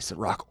always The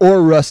Rock.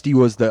 Or Rusty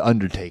was The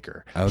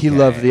Undertaker. He Okay,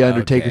 loved The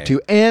Undertaker okay.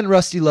 too. And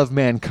Rusty loved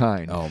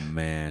Mankind. Oh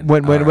man.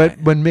 When All right.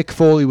 Mick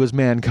Foley was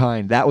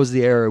Mankind, that was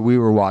the era we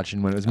were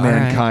watching when it was All right.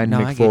 Mankind, No,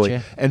 I Mick get Foley,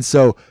 you. and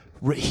so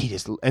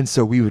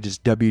we would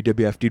just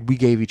WWF, dude. We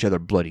gave each other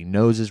bloody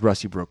noses.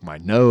 Rusty broke my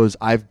nose.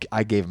 I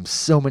gave him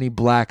so many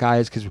black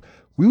eyes because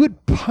we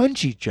would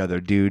punch each other,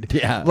 dude.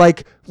 Yeah.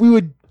 like we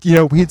would,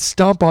 we'd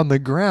stomp on the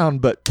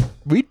ground, but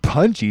we'd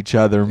punch each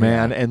other,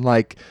 man, and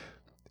like.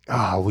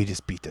 Oh, we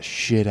just beat the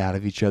shit out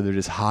of each other,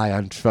 just high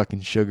on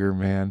fucking sugar,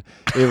 man.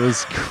 It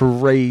was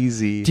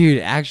crazy. Dude,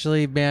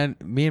 actually, man,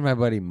 me and my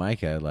buddy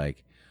Micah,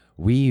 like,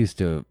 we used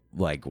to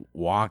like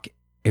walk.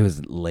 It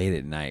was late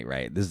at night,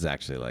 right? This is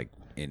actually like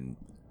in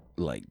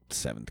like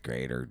 7th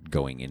grade or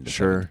going into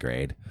Sure. 7th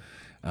grade.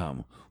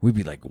 We'd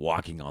be like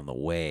walking on the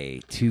way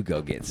to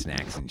go get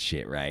snacks and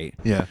shit, right?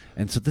 Yeah.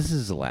 And so this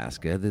is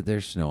Alaska.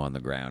 There's snow on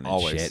the ground and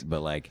Always. shit,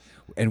 but like,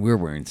 and we're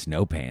wearing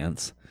snow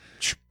pants.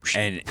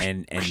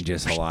 And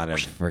just a lot of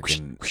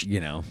freaking,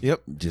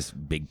 Yep.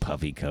 just big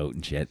puffy coat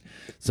and shit.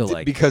 So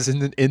like, Because in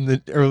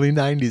the early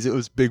 90s, it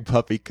was big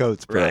puffy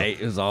coats, bro. right,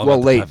 it was all Well,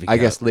 about the late, puffy I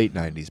coat. guess late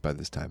 90s by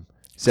this time.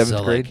 7th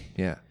So, grade? like-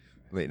 Yeah.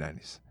 Late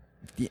 90s.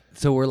 Yeah,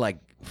 so we're like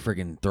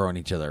friggin' throwing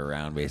each other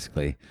around,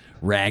 basically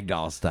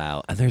ragdoll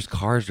style. And there's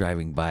cars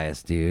driving by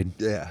us, dude.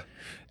 Yeah.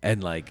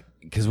 And like,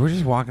 because we're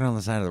just walking on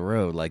the side of the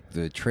road, like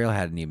the trail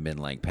hadn't even been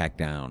like packed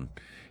down,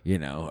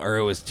 or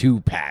it was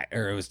too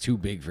or it was too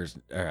big for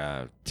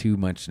too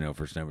much snow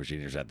for snow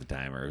machiners at the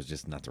time, or it was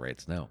just not the right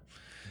snow.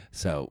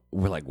 So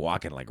we're like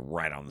walking like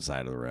right on the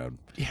side of the road.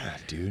 Yeah,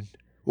 dude.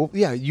 Well,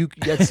 yeah,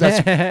 that's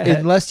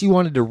unless you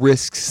wanted to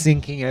risk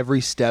sinking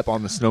every step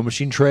on the snow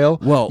machine trail,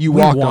 Well, you we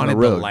walked on wanted the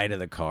road. light of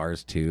the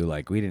cars too.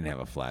 Like we didn't have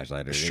a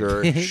flashlight or Sure,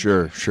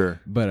 anything.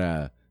 sure.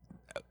 But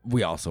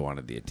we also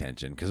wanted the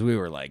attention because we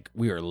were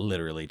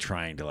literally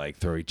trying to like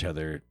throw each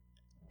other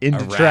Into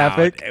around.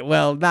 traffic.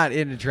 Well, not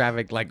into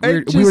traffic. Like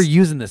And we were just-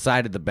 using the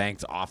side of the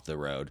banks off the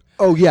road.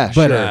 Oh, yeah,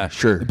 But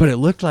sure. But it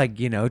looked like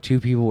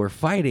two people were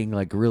fighting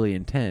like really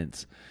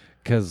intense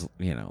because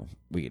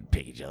we could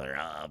pick each other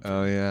up.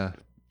 Oh, yeah.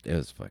 It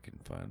was fucking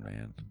fun,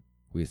 man.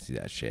 We used to see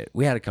that shit.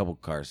 We had a couple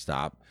cars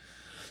stop.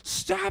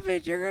 stop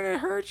it, you're gonna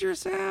hurt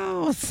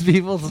yourselves.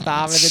 People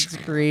stopping and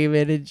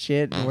screaming and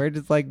shit, and we're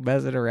just like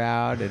messing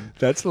around. And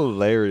That's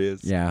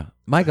hilarious. yeah,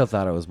 Michael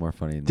thought it was more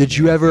funny than Did me,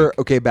 you I ever, think.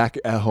 okay, back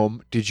at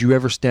home, did you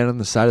ever stand on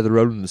the side of the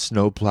road when the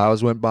snow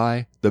plows went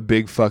by? The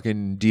big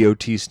fucking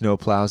DOT snow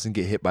plows and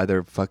get hit by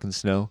their fucking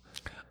snow?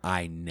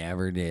 I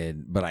never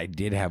did, but I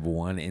did have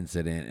one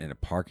incident in a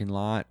parking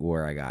lot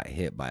where I got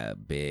hit by a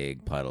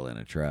big puddle in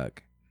a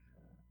truck.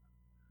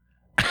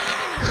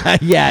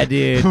 Yeah,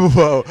 dude.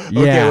 Whoa. Okay,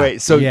 Yeah,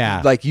 wait. So,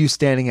 yeah. like you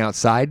standing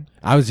outside?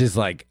 I was just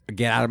like,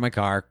 get out of my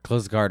car,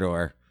 close the car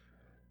door.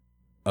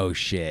 Oh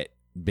shit,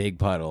 big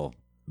puddle,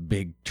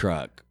 big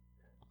truck.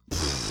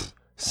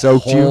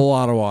 Soaked Whole you?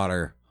 lot of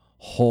water,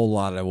 whole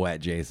lot of wet,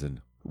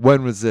 Jason.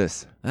 When was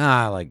this?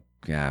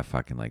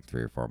 Fucking like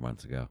 3 or 4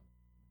 months ago.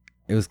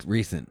 It was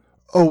recent.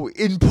 Oh,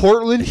 in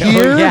Portland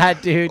here? Oh, yeah,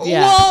 dude.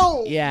 Yeah.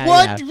 Whoa! Yeah.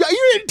 What? Yeah.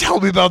 You didn't tell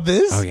me about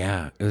this. Oh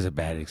yeah, it was a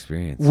bad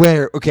experience.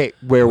 Where? Okay,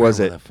 where was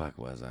Where it? the fuck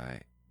was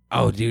I?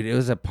 Oh, dude, it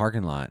was a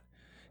parking lot.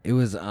 It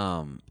was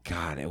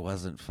God, it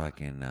wasn't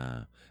fucking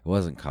it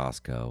wasn't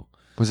Costco.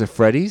 Was it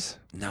Freddy's?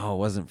 No, it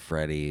wasn't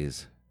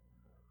Freddy's.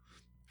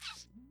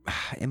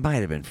 It might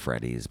have been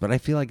Freddy's, but I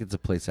feel like it's a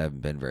place I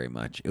haven't been very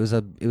much. It was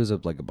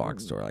like a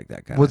box store like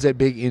that kind. Was it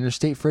big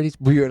interstate Freddy's?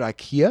 Were you at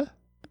IKEA?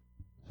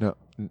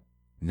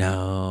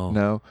 No.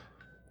 No.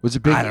 Was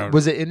it big? I don't-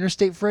 Was it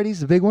interstate Freddy's,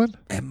 the big one?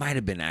 It might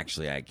have been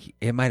actually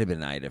it might have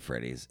been Ida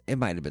Freddy's. It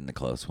might have been the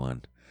close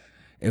one.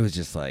 It was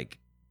just like,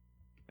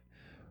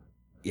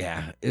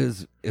 yeah,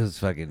 it was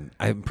fucking.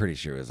 I'm pretty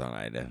sure it was on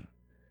Ida.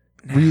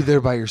 Were you there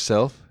by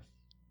yourself?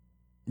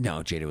 No,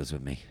 Jada was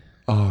with me.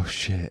 Oh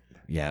shit!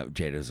 Yeah,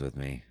 Jada was with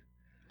me.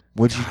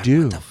 What'd you God,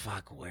 do? What the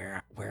fuck?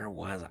 Where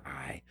was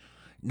I?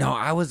 No,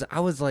 I was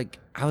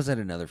at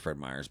another Fred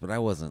Meyer's, but I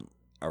wasn't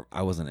at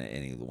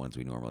any of the ones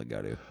we normally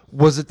go to.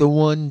 Was it the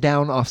one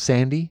down off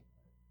Sandy,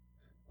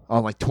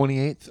 on like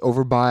 28th,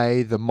 over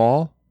by the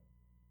mall?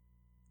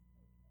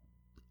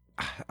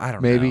 I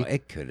don't Maybe. know.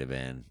 It could have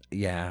been.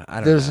 Yeah,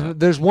 I don't know.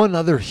 There's one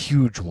other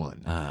huge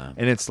one, Uh,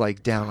 and it's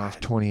like down off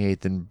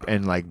 28th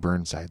and like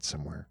Burnside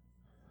somewhere.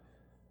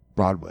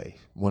 Broadway,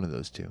 one of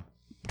those two.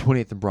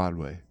 28th and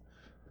Broadway,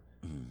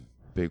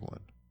 big one.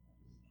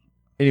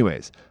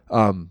 Anyways,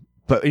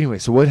 but anyway,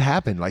 so what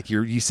happened? Like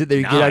you sit there,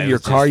 you get out of your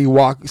car, you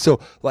walk. So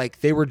like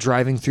they were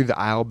driving through the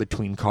aisle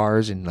between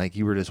cars, and like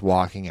you were just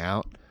walking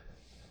out.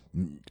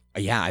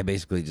 yeah, I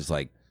basically just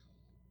like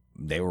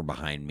they were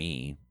behind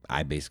me.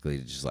 I basically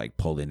just like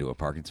pulled into a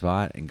parking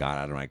spot and got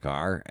out of my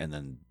car, and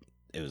then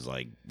it was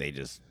like they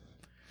just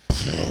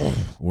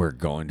we're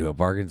going to a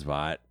parking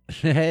spot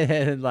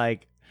and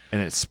like. And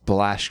it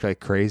splashed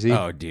like crazy.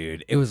 Oh,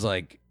 dude. It was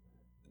like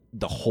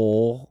the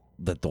hole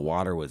that the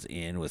water was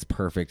in was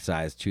perfect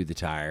size to the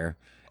tire.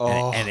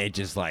 And it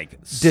just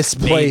like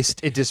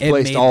displaced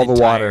made all the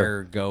water.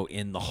 tire go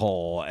in the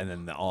hole, and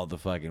then all the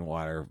fucking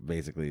water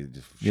basically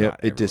just shot Yep, it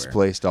everywhere.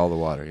 displaced all the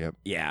water. Yep.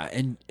 Yeah,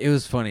 and it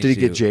was funny. Did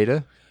it too. get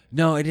Jada?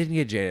 No, it didn't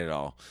get Jada at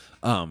all.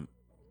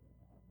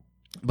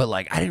 But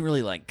like I didn't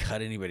really like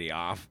cut anybody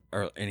off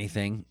or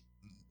anything.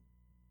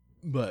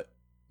 But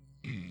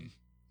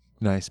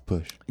Nice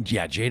push.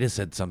 yeah, Jada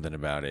said something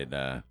about it.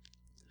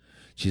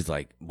 She's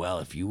like, well,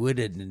 if you would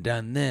have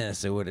done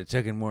this, it would have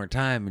taken more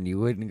time and you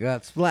wouldn't have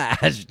got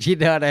splashed. You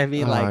know what I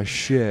mean? Oh, Like,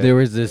 shit. there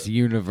was this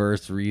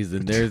universe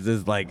reason. There's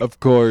this, like, Of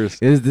course.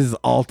 there's this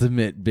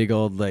ultimate big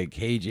old, like,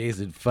 hey,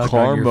 Jason, fuck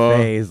on your Karma.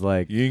 face.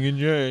 Like, Yin and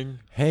yang.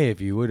 hey, if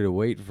you would have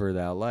waited for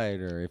that light,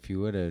 or if you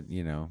would have,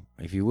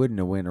 if you wouldn't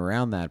have went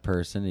around that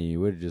person and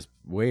you would have just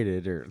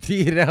waited, or, it's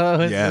Yeah,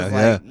 just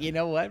yeah. like, you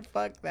know what?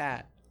 Fuck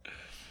that.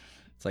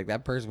 It's like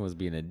that person was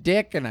being a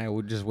dick and I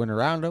would just went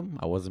around him.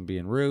 I wasn't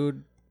being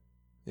rude.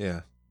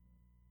 Yeah.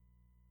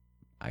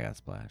 I got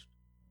splashed.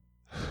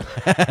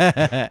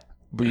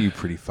 But you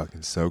pretty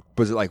fucking soaked.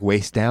 Was it like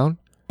waist down?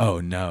 Oh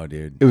no,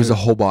 dude. It was a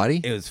whole body?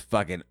 It was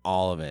fucking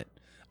all of it.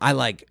 I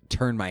like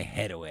turned my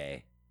head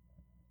away.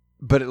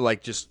 But it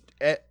like just...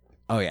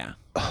 Oh yeah.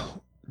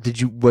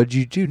 What'd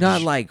you do?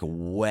 Not like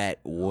wet,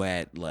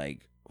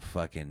 like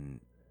fucking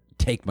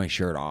take my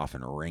shirt off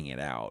and wring it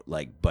out.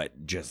 Like,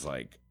 but just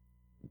like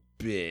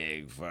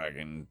big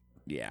fucking,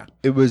 yeah.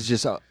 It was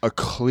just a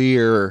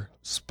clear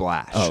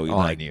splash on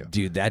like, you.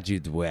 dude, that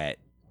dude's wet.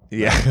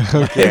 Yeah.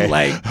 Okay.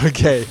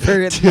 Okay.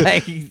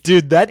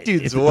 Dude, that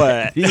dude's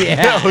wet.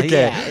 Yeah. Okay.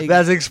 Yeah.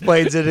 That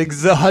explains it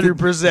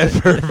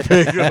 100%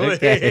 perfectly.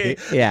 Okay.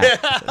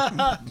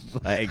 Yeah.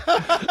 Like,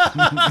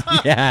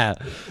 yeah.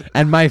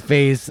 And my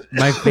face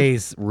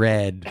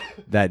red.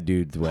 That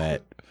dude's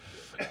wet.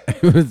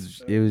 It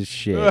was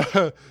shit.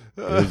 It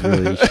was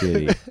really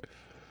shitty.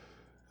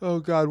 Oh,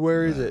 God,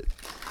 where is it?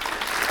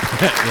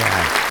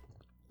 Yeah.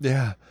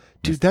 Yeah.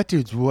 Dude, that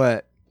dude's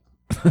wet.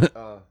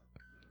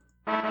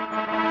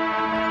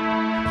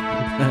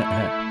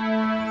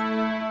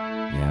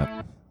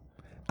 Yep.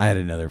 I had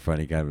another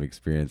funny kind of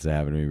experience that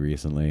happened to me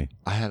recently.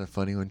 I had a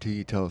funny one, too.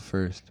 You tell it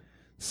first.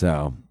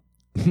 So,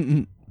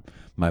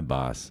 my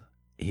boss,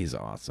 he's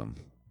awesome.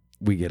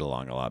 We get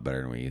along a lot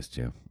better than we used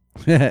to.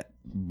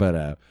 But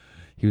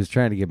he was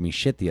trying to give me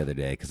shit the other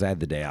day because I had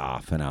the day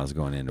off and I was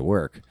going into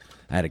work.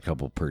 I had a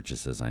couple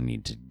purchases I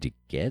need to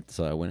get,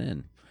 so I went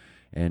in,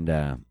 and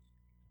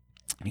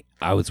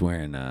I was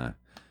wearing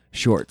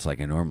shorts like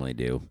I normally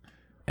do,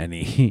 and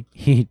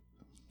he's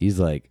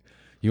like,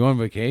 "You on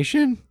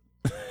vacation?"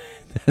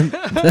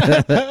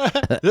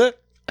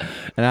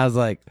 And I was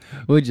like,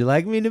 "Would you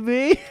like me to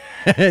be?"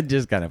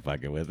 Just kind of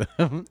fucking with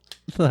him,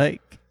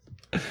 like,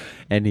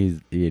 and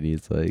he's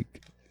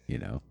like, you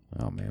know,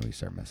 oh man, we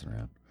start messing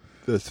around.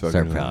 That's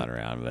fucking Start palling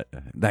around, but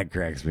that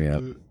cracks me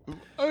up.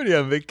 Oh, you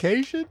on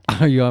vacation?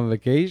 Are you on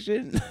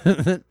vacation?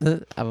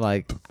 I'm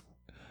like,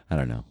 I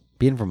don't know.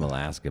 Being from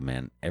Alaska,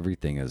 man,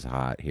 everything is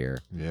hot here.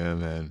 Yeah,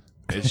 man.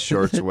 It's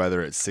shorts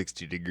weather at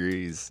 60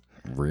 degrees.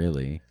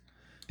 Really?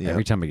 Yep.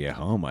 Every time I get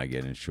home, I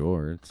get in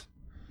shorts.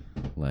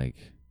 Like,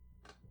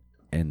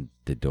 and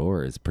the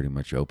door is pretty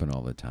much open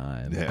all the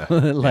time. Yeah.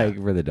 Like,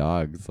 for the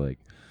dogs, like,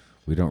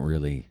 we don't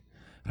really,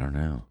 I don't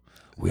know.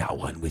 We are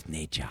one with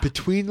nature.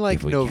 Between like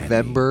If we can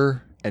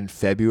November and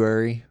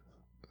February,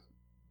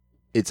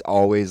 it's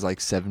always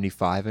like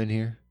 75 in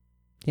here.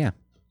 Yeah.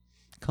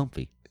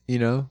 Comfy. You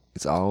know,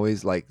 it's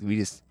always like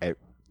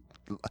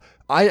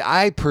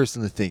I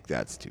personally think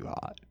that's too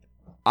hot.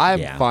 I'm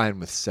Yeah. fine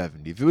with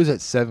 70. If it was at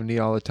 70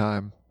 all the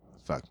time,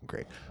 fucking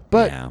great.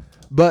 But Yeah.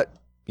 but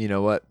you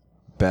know what?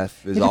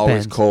 Beth is It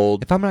always depends.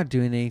 cold. If I'm not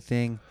doing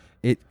anything,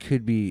 it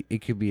could be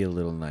a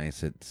little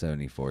nice at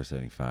 74,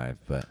 75,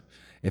 but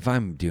if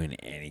I'm doing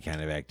any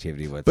kind of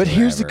activity whatsoever. But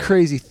here's the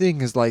crazy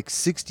thing: is like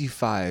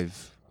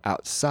 65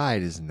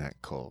 outside isn't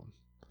that cold.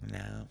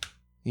 No.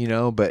 You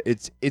know, but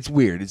it's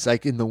weird. It's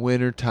like in the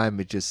winter time,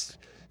 it just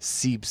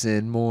seeps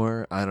in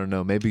more. I don't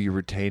know. Maybe you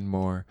retain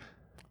more.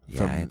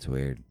 Yeah, it's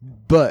weird.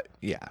 But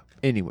yeah.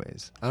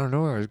 Anyways, I don't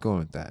know where I was going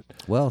with that.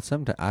 Well,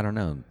 sometimes I don't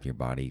know. Your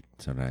body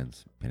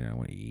sometimes, depending on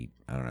what you eat,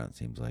 I don't know. It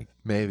seems like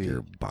Maybe.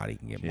 your body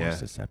can get more Yeah.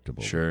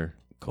 susceptible. Sure.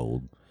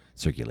 Cold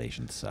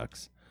circulation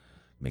sucks.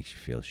 Makes you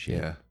feel shit.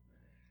 Yeah.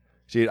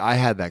 Dude, I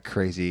had that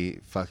crazy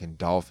fucking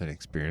dolphin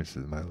experience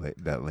with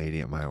that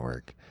lady at my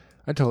work.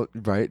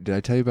 Right? Did I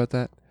tell you about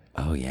that?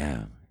 Oh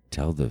yeah.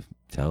 Tell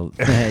tell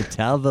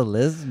the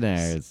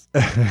listeners.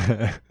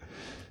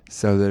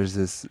 So there's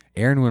this.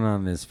 Aaron went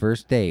on his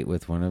first date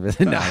with one of his.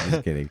 No, I'm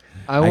just kidding.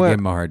 I went- give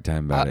him a hard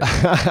time about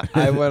it.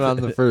 I went on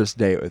the first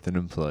date with an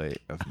employee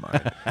of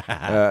mine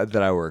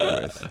that I work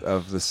with,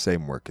 of the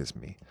same work as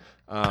me.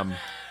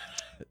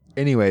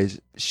 Anyways,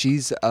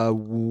 she's a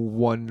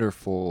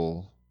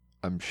wonderful,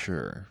 I'm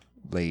sure,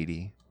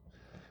 lady,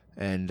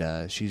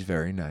 and she's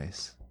very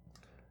nice.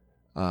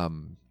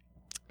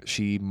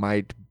 She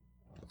might.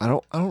 I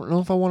don't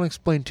know if I want to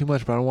explain too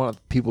much, but I don't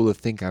want people to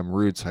think I'm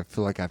rude, so I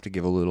feel like I have to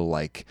give a little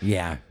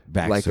Yeah,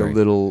 backstory. like a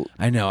little.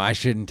 I know I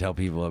shouldn't tell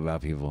people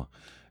about people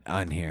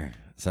on here.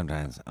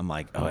 Sometimes I'm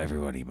like, oh,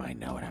 everybody might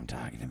know what I'm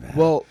talking about.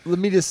 Well, let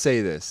me just say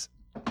this.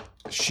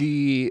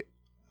 She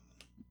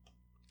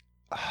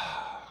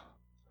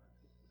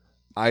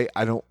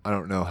I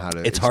don't know how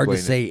to it's hard to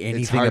explain say it. It's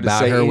anything hard to about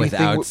say her anything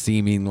without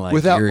seeming like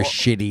without- you're a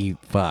shitty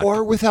fuck.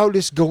 or without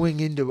just going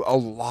into a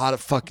lot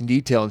of fucking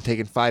detail and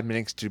taking 5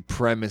 minutes to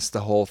premise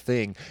the whole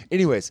thing.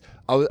 Anyways,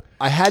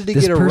 I had to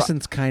this get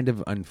person's kind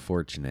of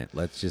unfortunate.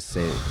 Let's just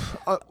say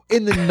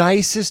in the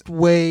nicest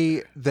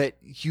way that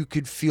you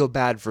could feel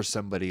bad for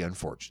somebody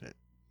unfortunate.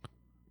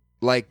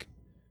 Like,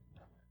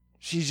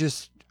 she's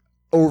just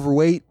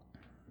overweight,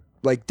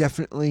 like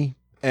definitely.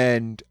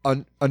 And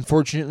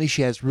unfortunately,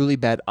 she has really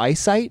bad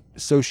eyesight,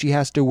 so she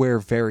has to wear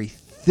very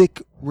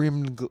thick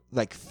rimmed,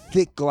 like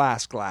thick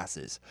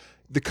glasses,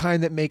 the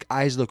kind that make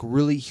eyes look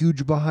really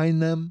huge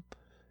behind them.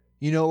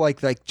 You know,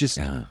 like just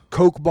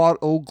Coke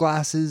bottle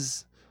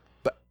glasses.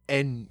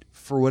 And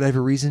for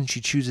whatever reason, she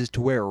chooses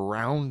to wear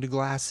round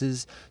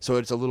glasses, so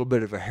it's a little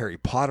bit of a Harry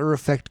Potter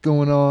effect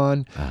going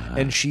on.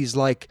 And she's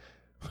like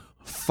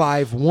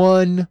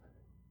 5'1",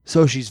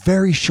 so she's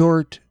very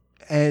short,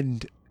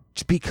 and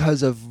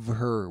because of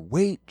her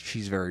weight,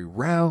 she's very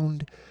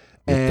round.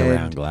 with the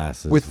round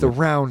glasses. With the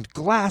round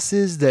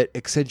glasses that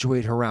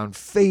accentuate her round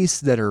face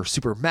that are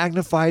super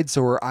magnified,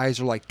 so her eyes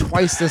are like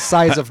twice the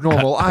size of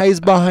normal eyes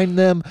behind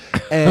them.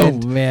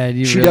 And oh man,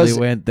 you she really doesn't-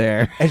 went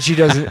there. and she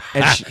doesn't.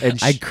 And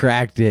I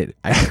cracked it.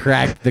 I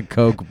cracked the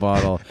Coke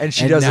bottle, And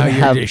she doesn't now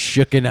have- You're just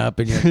shooken up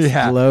and you're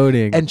Yeah.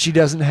 exploding. and she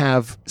doesn't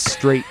have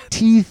straight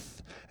teeth.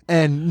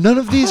 And none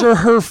of these are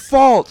her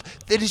fault.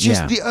 It is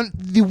just Yeah.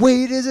 the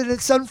way it is, and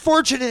it's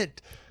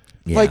unfortunate.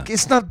 Yeah. Like,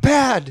 it's not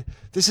bad.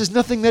 This is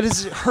nothing that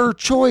is her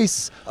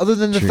choice, other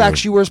than the True. fact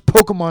she wears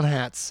Pokemon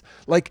hats,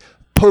 like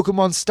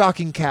Pokemon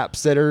stocking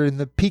caps that are in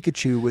the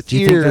Pikachu with Do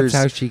you ears. think that's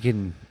how she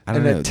can? I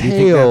don't and a know. Do you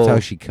think that's tail. how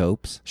she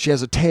copes? She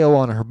has a tail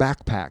on her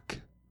backpack.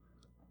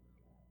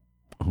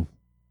 Oh.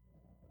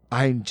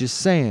 I'm just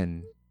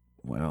saying.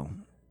 Well,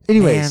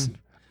 Anyways, man.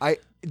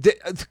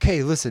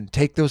 okay, listen,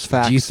 take those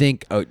facts. Do you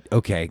think? Oh,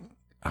 okay.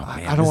 Oh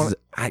man, I don't want.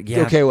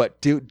 Yeah. Okay, what?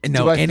 Do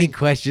I any think-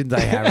 questions I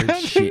have are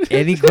shit.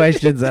 Any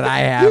questions that I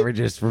have are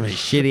just from a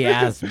shitty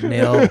ass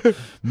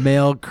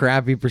male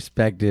crappy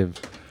perspective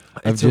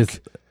of It's just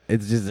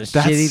It's just a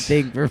shitty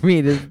thing for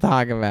me to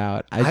talk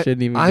about. I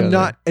shouldn't even. I'm go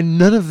not, and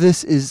none of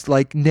this is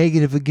like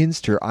negative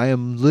against her. I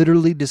am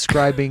literally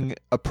describing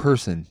a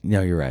person.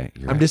 No, you're right.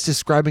 I'm just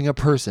describing a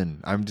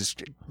person. I'm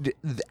just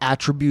the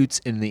attributes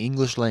in the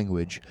English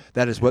language.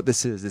 That is what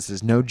this is. This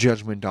is no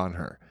judgment on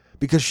her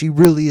because she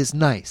really is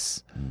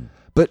nice,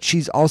 but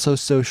she's also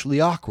socially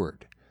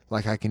awkward.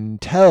 Like I can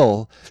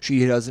tell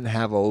she doesn't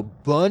have a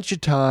bunch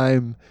of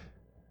time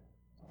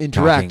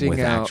interacting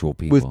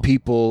with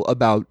people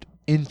about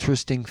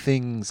interesting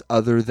things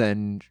other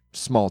than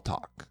small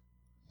talk,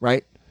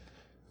 right?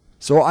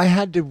 So I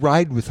had to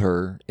ride with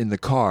her in the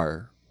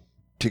car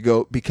to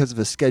go because of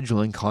a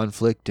scheduling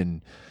conflict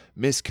and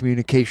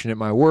miscommunication at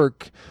my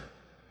work.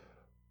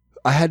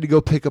 I had to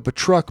go pick up a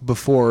truck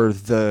before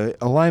the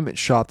alignment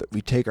shop that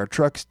we take our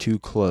trucks to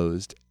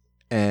closed.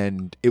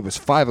 And it was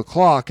 5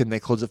 o'clock and they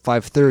close at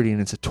 5:30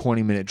 and it's a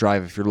 20-minute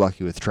drive if you're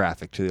lucky with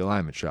traffic to the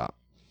alignment shop.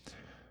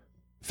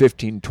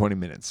 15, 20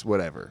 minutes,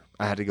 whatever.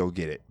 I had to go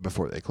get it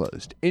before they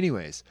closed.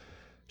 Anyways,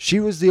 she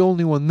was the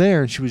only one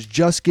there and she was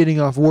just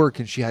getting off work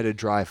and she had to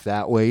drive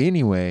that way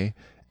anyway.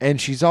 And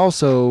she's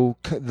also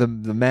the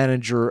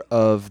manager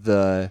of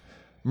the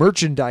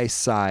merchandise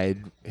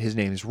side. His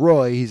name's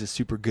Roy. He's a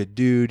super good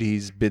dude.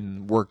 He's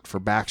been worked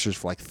for Baxter's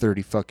for like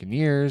 30 fucking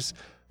years.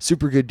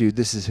 Super good dude.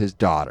 This is his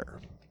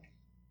daughter.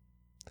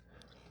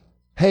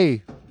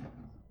 Hey,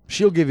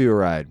 she'll give you a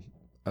ride.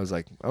 I was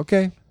like,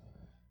 okay.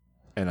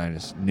 And I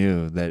just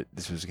knew that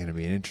this was going to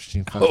be an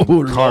interesting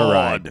fucking car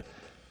ride.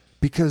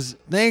 Because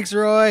thanks,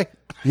 Roy.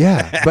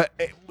 Yeah, but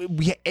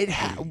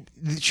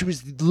she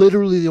was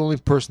literally the only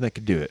person that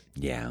could do it.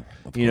 Yeah,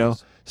 you know.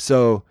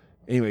 So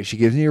anyway, she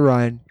gives me a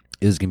ride.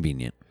 It was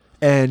convenient.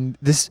 And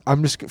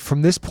I'm just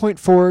from this point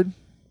forward,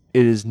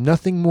 it is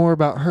nothing more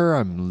about her.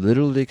 I'm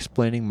literally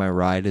explaining my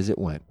ride as it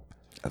went.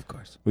 Of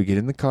course. We get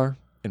in the car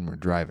and we're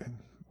driving.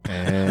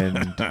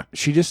 And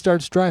she just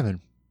starts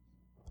driving.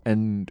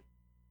 And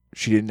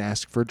she didn't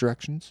ask for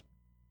directions.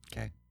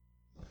 Okay.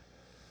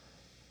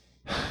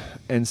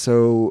 And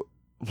so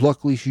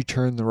luckily she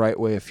turned the right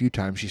way a few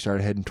times. She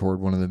started heading toward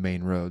one of the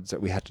main roads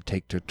that we had to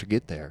take to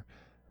get there.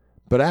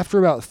 But after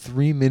about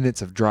 3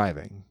 minutes of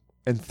driving,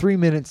 and 3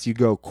 minutes you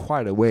go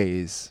quite a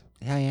ways.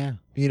 Yeah.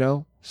 You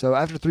know? So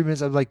after 3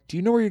 minutes, I was like, do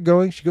you know where you're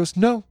going? She goes,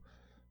 no.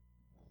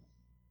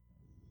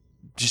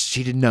 Just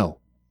she didn't know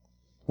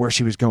where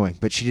she was going,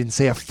 but she didn't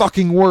say a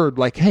fucking word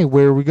like, hey,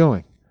 where are we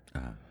going?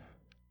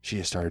 She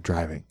just started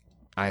driving.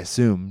 I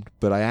assumed,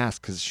 but I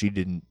asked because she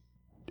didn't.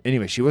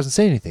 Anyway, she wasn't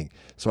saying anything.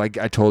 So I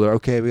told her,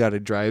 okay, we got to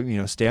drive,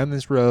 stay on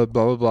this road,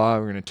 blah, blah, blah.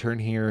 We're going to turn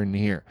here and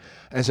here.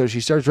 And so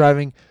she starts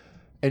driving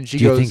and she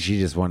goes. Do you think she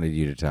just wanted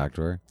you to talk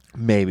to her?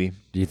 Maybe.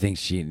 Do you think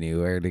she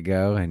knew where to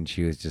go and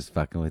she was just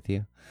fucking with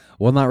you?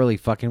 Well, not really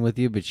fucking with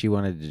you, but she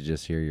wanted to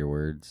just hear your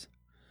words.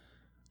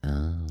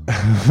 Oh.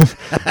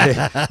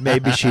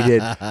 Maybe she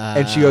did.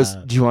 And she goes,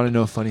 do you want to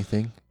know a funny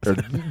thing? Or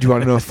do you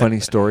want to know a funny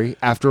story?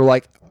 After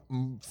like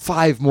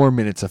 5 more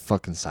minutes of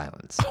fucking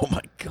silence. Oh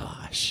my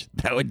gosh.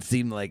 That would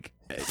seem like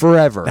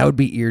forever. That would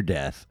be ear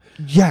death.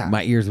 Yeah.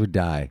 My ears would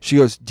die. She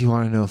goes, do you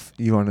want to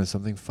know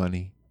something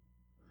funny?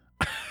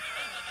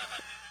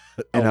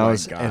 And I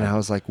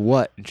was like,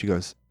 what? And she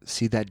goes,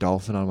 see that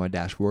dolphin on my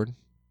dashboard?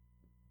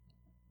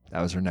 That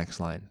was her next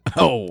line.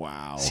 Oh,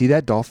 wow. See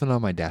that dolphin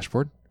on my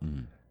dashboard?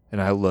 Mm.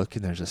 And I look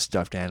and there's a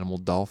stuffed animal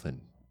dolphin.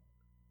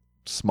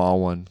 Small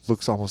one.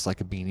 Looks almost like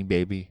a Beanie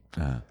Baby.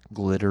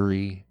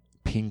 Glittery.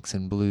 Pinks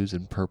and blues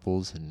and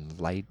purples and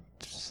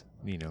lights,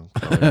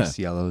 colors,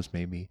 yellows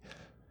maybe.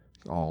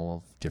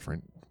 All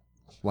different.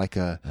 Like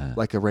a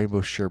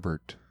rainbow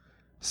sherbet.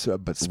 So,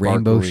 but sparkly.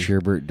 Rainbow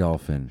sherbet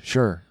dolphin.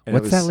 Sure. And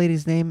what's that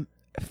lady's name?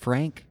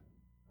 Frank?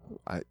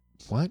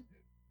 What?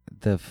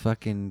 The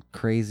fucking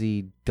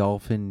crazy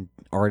dolphin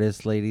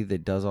artist lady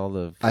that does all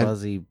the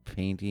fuzzy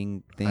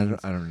painting things.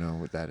 I don't know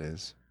what that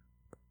is.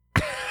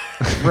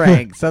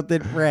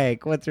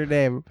 Frank. What's her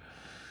name?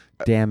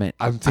 Damn it!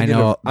 I'm thinking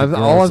all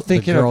I'm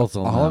thinking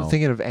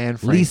of Anne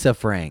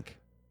Frank.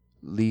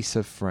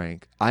 Lisa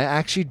Frank. I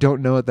actually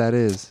don't know what that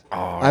is.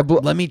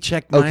 Let me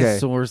check my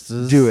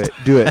sources. Do it.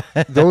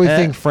 The only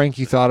thing Frank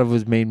you thought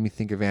of made me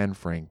think of Anne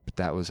Frank, but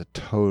that was a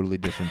totally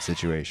different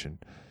situation.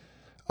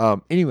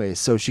 Anyway,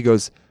 so she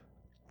goes,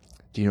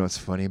 do you know what's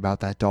funny about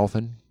that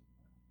dolphin?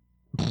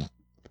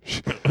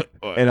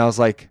 And I was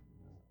like,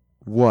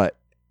 what?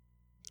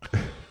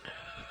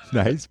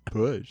 Nice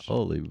push.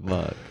 Holy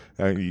fuck.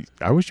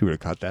 I wish you would have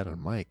caught that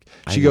on mic.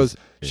 She goes,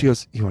 you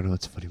want to know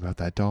what's funny about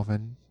that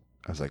dolphin?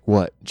 I was like,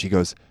 what? She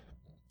goes,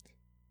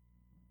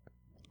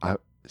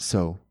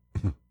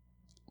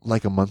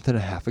 like a month and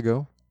a half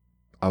ago,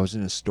 I was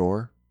in a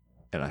store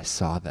and I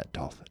saw that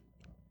dolphin.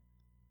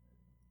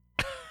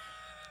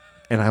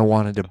 And I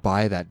wanted to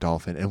buy that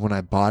dolphin. And when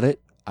I bought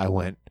it, I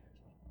went,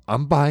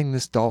 I'm buying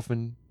this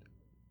dolphin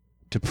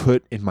to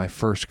put in my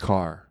first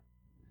car.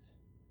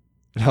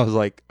 And I was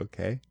like,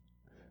 okay.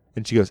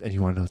 And she goes, and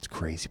you want to know what's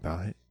crazy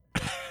about it?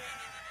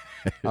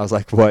 I was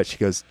like, what? She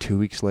goes, 2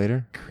 weeks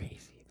later,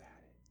 crazy about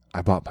it.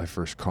 I bought my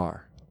first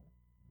car.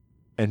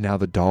 And now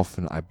the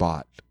dolphin I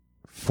bought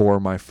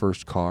for my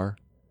first car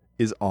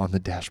is on the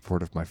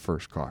dashboard of my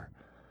first car.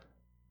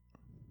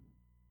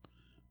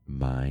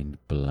 Mind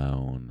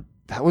blown.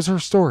 That was her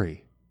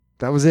story.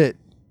 That was it.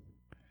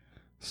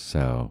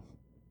 So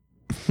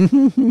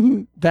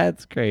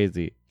that's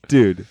crazy.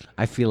 Dude.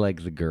 I feel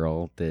like the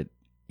girl that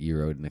you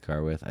rode in the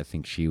car with, I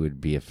think she would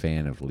be a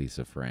fan of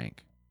Lisa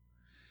Frank.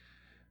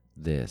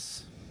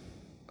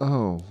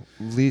 Oh,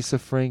 Lisa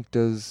Frank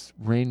does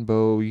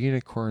rainbow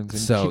unicorns and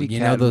So, kitty you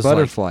cat know and those,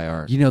 butterfly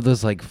art. You know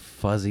those like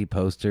fuzzy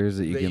posters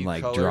that you That can you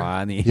like color? draw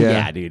on the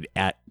Yeah. dude.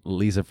 At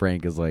Lisa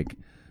Frank is like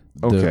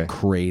the Okay.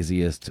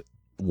 craziest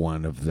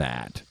one of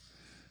that.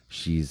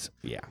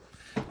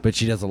 But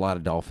she does a lot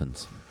of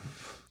dolphins.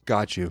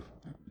 Got you.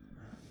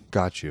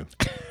 I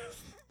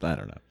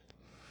don't know.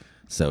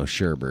 So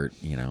Sherbert,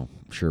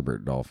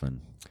 Sherbert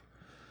dolphin.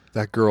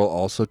 That girl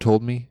also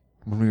told me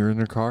when we were in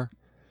her car,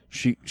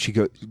 she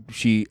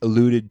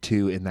alluded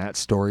to in that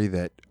story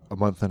that a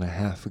month and a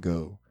half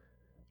ago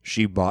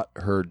she bought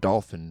her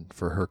dolphin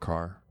for her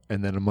car,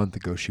 and then a month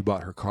ago she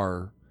bought her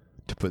car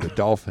to put the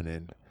dolphin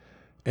in,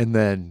 and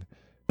then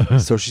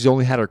so she's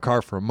only had her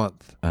car for a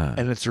month,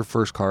 and it's her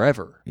first car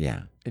ever.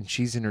 Yeah. And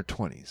she's in her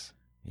 20s.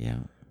 Yeah.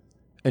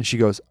 And she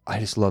goes, I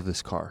just love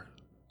this car.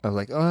 I was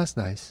like, oh, that's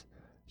nice.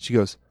 She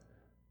goes,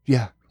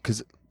 yeah,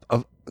 because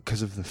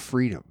of the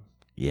freedom.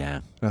 Yeah.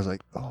 And I was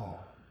like, oh.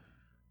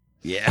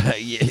 Yeah.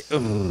 Yeah.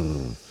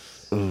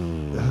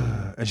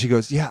 And she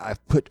goes, yeah,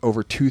 I've put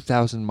over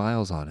 2,000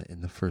 miles on it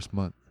in the first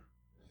month.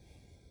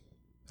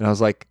 And I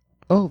was like,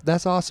 oh,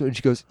 that's awesome. And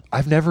she goes,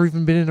 I've never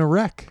even been in a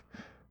wreck.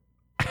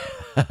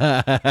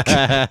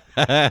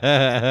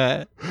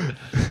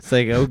 It's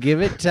like, oh,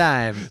 give it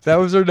time. That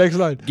was her next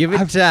line. Give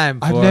it time.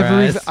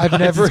 I've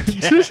never.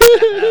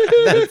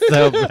 That's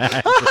so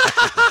bad.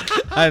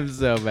 I'm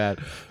so mad.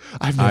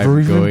 I've never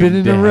even been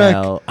in a wreck.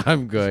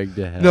 I'm going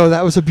to hell. No,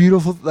 that was a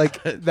beautiful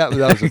that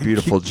was a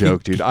beautiful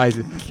joke, dude.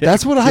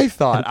 That's what I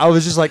thought. I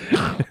was just like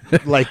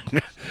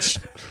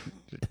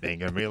ain't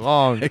gonna be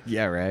long.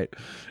 Yeah, right.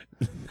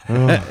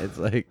 It's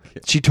like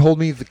She told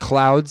me the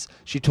clouds.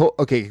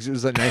 Okay, 'cause it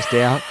was a nice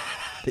day out.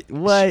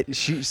 what?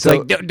 It's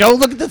like don't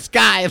look at the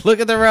sky. Look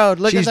at the road.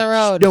 Look at the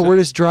road. No, we're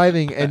just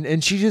driving,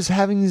 and she's just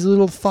having these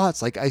little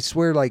thoughts. Like I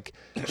swear, like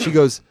she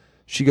goes.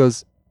 She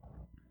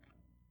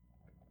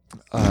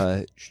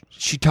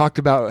talked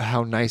about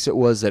how nice it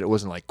was that it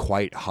wasn't like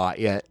quite hot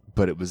yet,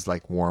 but it was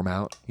like warm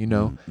out,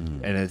 and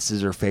this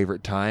is her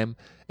favorite time.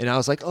 And I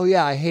was like, oh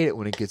yeah, I hate it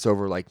when it gets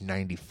over like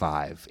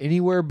 95.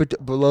 Anywhere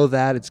but below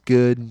that, it's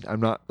good. I'm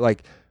not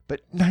like,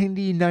 but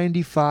 90,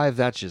 95,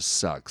 that just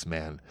sucks,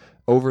 man.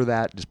 Over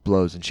that just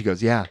blows. And she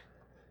goes, yeah.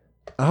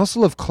 I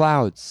also love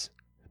clouds.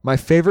 My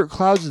favorite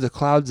clouds are the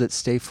clouds that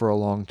stay for a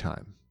long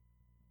time.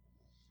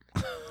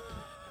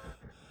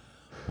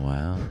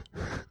 Wow.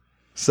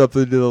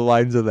 Something to the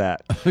lines of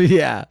that.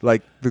 Yeah.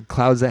 Like the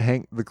clouds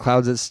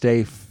that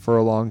stay for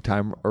a long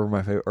time are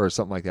my favorite, or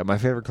something like that. My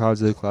favorite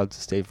clouds are the clouds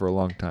that stay for a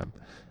long time.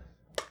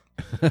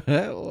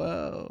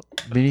 Whoa.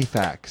 Mini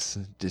facts.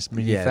 Just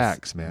mini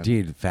facts, man.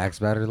 Dude, facts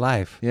about her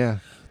life. Yeah.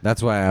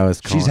 That's why I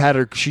was calling.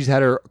 She's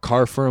had her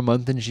car for a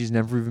month and she's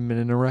never even been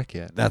in a wreck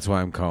yet. That's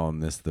why I'm calling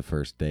this the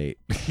first date.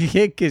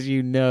 Because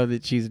you know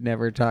that she's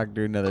never talked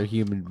to another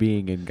human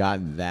being and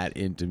gotten that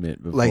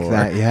intimate before. Like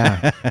that,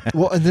 yeah.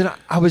 Well, and then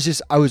I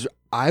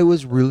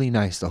was really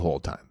nice the whole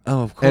time.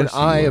 Oh, of course. And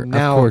I am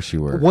now. Of course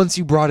you were. Once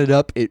you brought it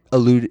up, it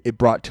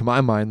brought to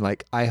my mind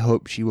like I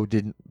hope she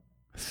didn't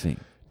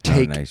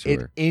take nice you it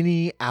were.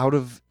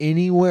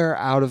 anywhere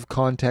out of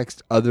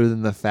context other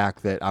than the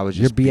fact that I was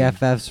Your just being-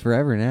 BFFs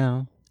forever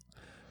now.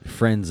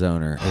 Friend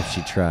zone her if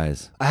she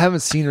tries. I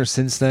haven't seen her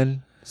since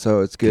then, so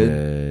it's good.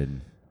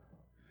 Good.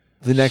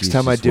 The next She's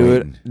time I just do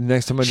waiting. it, the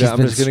next time I do She's it, I'm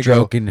been just gonna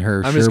stroking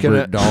her I'm just Sherbert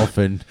gonna-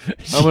 dolphin.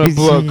 I'm gonna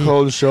blow a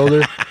cold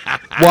shoulder.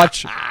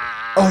 Watch.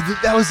 Oh,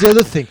 that was the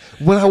other thing.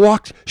 When I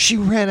walked, she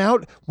ran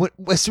out.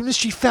 As soon as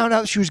she found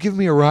out she was giving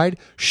me a ride,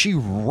 she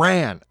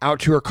ran out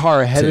to her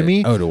car ahead of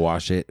me to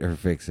wash it or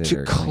fix it to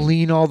or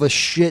clean all the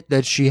shit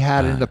that she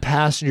had in the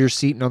passenger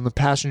seat and on the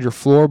passenger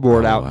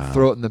floorboard out and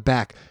throw it in the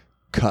back.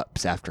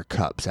 Cups after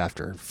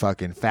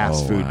fucking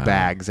fast food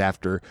bags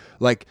after,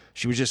 like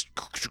she was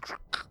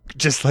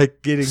just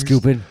like getting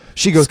scooping.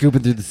 She goes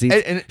scooping through the seats.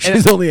 and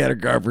she's only had her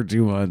car for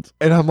 2 months.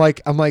 And I'm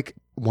like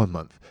 1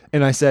 month.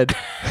 And I said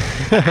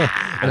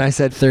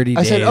 30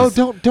 I said, days. oh,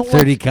 don't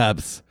 30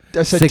 cups.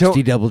 I said,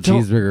 60 double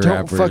cheeseburger don't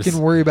wrappers. fucking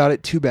worry about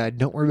it too bad.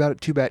 Don't worry about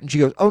it too bad. And she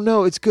goes, oh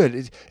no, it's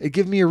good. It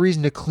gives me a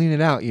reason to clean it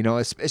out,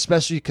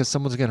 especially because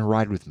someone's gonna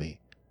ride with me.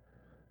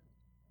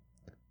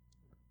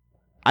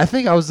 I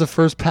think I was the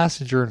first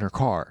passenger in her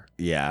car.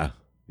 Yeah,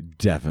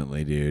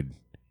 definitely, dude.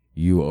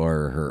 You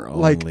are her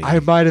only. Like I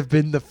might have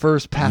been the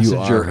first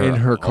passenger in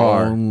her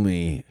car.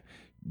 Only.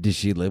 Does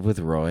she live with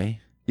Roy?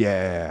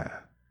 Yeah.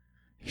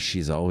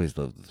 She's always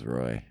lived with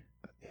Roy.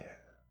 Yeah.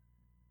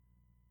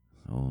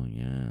 Oh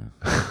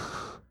yeah.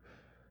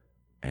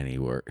 And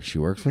she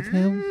works with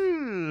him?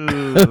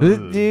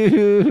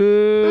 Dude.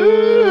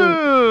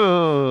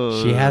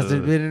 She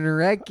hasn't been in a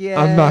wreck yet.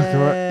 I'm not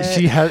gonna.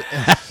 She has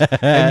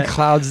and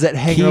clouds that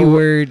hang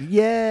Keyword,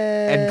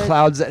 yeah. and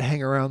clouds that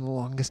hang around the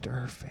longest are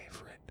her favorite.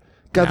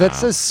 God, that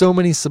says so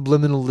many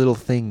subliminal little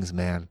things,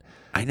 man.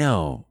 I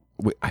know.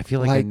 I feel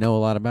like I know a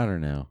lot about her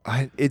now.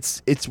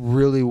 It's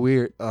really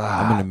weird.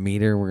 I'm gonna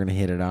meet her. We're gonna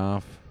hit it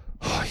off.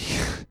 Oh,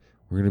 yeah.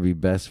 We're gonna be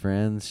best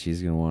friends.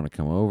 She's gonna want to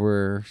come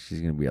over.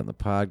 She's gonna be on the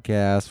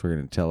podcast. We're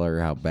gonna tell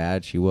her how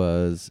bad she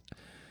was,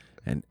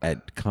 and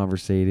at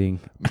conversating.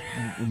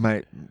 We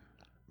might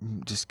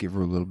just give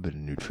her a little bit of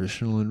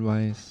nutritional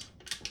advice,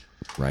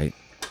 right?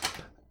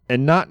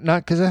 And not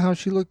because of how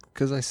she looked,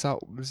 because I saw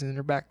what was in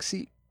her back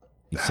seat.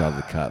 You saw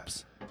the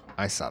cups.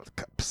 I saw the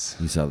cups.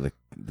 You saw the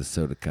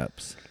soda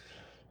cups.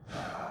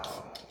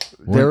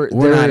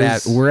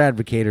 We're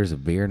advocates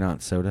of beer,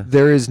 not soda.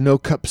 There is no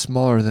cup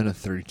smaller than a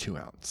 32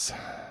 ounce.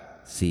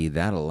 See,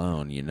 that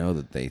alone, you know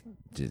that they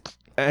just...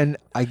 And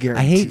I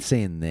guarantee... I hate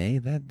saying they.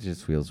 That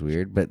just feels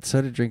weird. But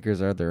soda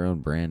drinkers are their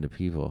own brand of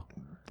people.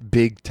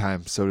 Big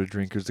time soda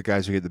drinkers, the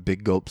guys who get the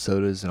big gulp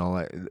sodas and all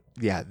that.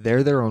 Yeah,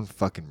 they're their own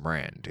fucking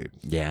brand, dude.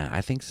 Yeah,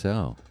 I think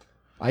so.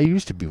 I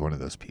used to be one of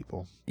those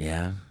people.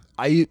 Yeah.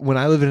 When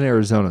I lived in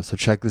Arizona, so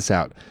check this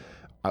out.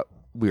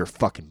 We were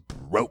fucking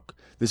broke.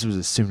 This was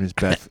as soon as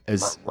Beth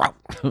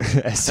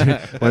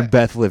when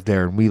Beth lived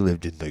there and we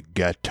lived in the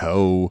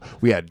ghetto.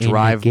 We had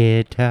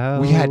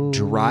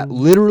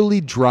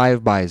literally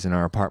drive-bys in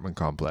our apartment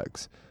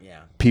complex.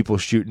 Yeah. People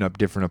shooting up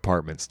different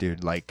apartments,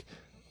 dude. Like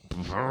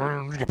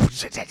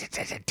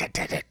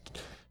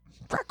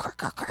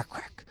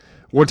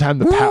one time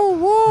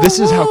this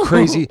is how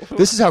crazy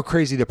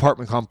the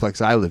apartment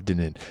complex I lived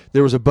in.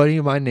 There was a buddy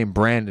of mine named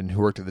Brandon who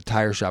worked at the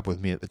tire shop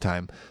with me at the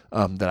time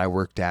that I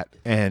worked at,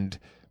 and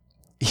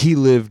he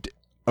lived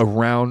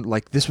around,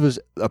 like, this was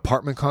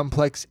apartment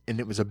complex, and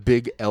it was a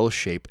big L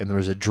shape, and there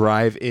was a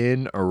drive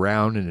in,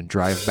 around, and a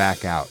drive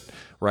back out,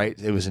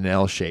 right? It was an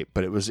L shape,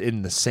 but it was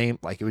in the same,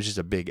 like, it was just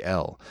a big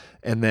L.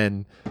 And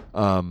then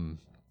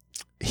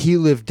he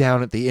lived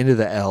down at the end of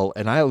the L,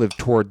 and I lived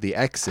toward the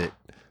exit.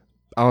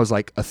 I was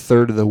like a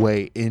third of the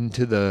way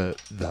into the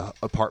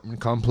apartment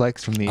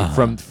complex from the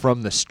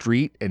from the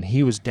street, and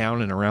he was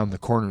down and around the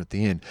corner at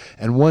the end.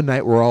 And one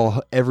night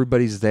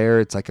everybody's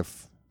there. It's like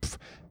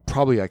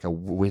probably like a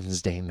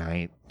Wednesday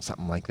night,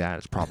 something like that.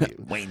 It's probably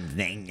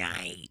Wednesday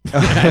night.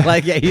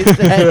 Like you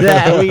said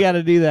that. We got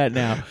to do that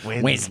now.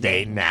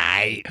 Wednesday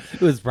night.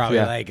 It was probably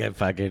like a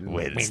fucking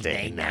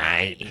Wednesday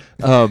night.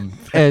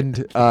 And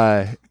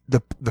the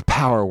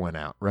power went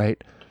out,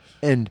 right?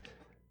 And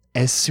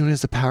as soon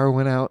as the power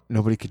went out,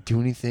 nobody could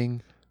do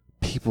anything.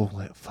 People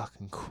went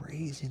fucking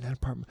crazy in that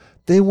apartment.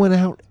 They went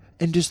out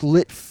and just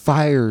lit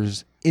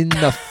fires in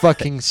the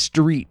fucking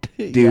street,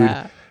 dude.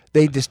 Yeah.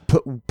 They just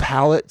put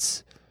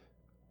pallets,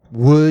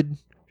 wood,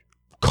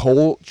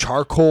 coal,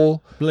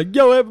 charcoal. Like,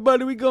 yo,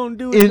 everybody, we gonna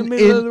do it in the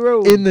middle of the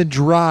road. In the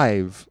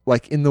drive,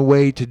 like in the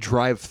way to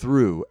drive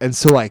through. And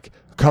so, like,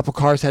 a couple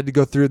cars had to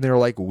go through, and they were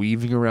like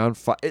weaving around.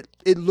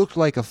 It looked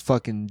like a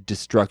fucking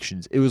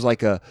destruction. It was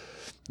like a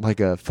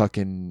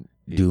fucking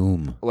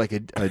doom, like a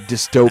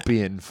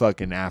dystopian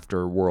fucking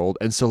afterworld.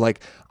 And so,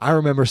 like, I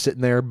remember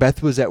sitting there.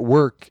 Beth was at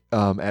work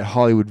at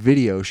Hollywood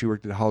Video. She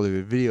worked at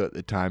Hollywood Video at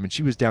the time, and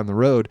she was down the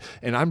road.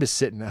 And I'm just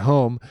sitting at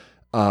home.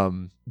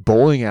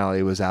 Bowling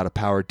alley was out of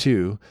power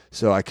too,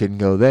 so I couldn't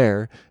go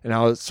there. And I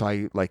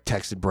like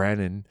texted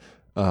Brandon.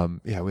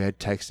 Yeah, we had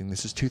texting.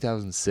 This is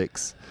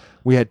 2006.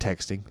 We had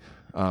texting.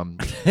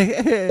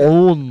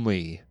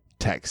 Only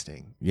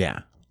texting. Yeah.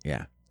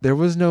 There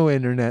was no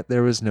internet.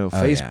 There was no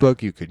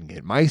Facebook. Yeah. You couldn't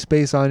get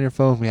MySpace on your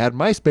phone. We had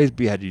MySpace,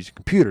 but you had to use a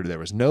computer. There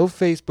was no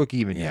Facebook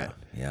even yet.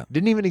 Yeah.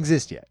 Didn't even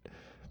exist yet.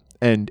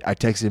 And I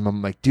texted him.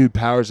 I'm like, dude,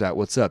 power's out.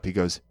 What's up? He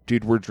goes,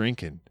 dude, we're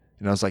drinking.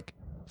 And I was like,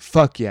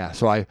 fuck yeah.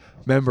 So I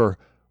remember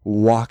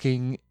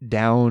walking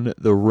down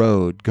the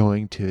road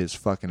going to his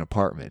fucking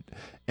apartment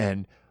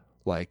and,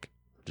 like,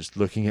 just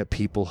looking at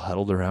people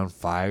huddled around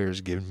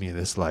fires, giving me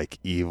this, like,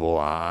 evil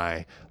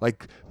eye.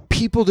 Like,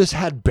 people just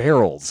had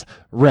barrels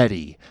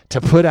ready to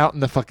put out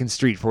in the fucking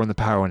street for when the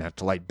power went out,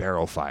 to light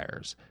barrel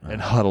fires and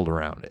huddled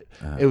around it.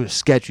 It was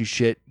sketchy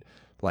shit.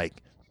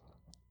 Like,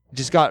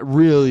 just got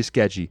really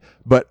sketchy.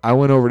 But I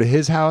went over to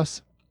his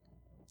house,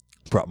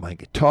 brought my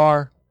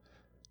guitar.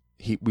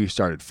 We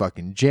started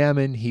fucking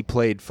jamming. He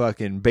played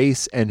fucking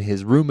bass, and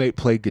his roommate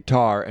played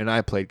guitar, and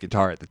I played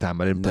guitar at the time.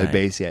 I didn't play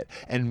bass yet.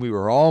 And we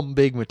were all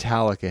big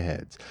Metallica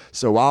heads.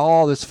 So while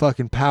all this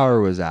fucking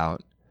power was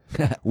out,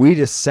 we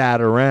just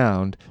sat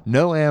around,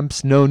 no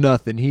amps, no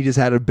nothing. He just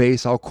had a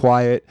bass all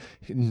quiet,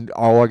 and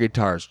all our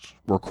guitars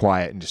were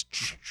quiet,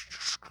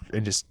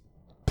 and just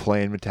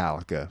playing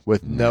Metallica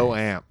with no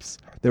amps.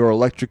 They were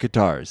electric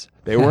guitars.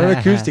 They weren't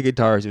acoustic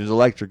guitars. It was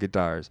electric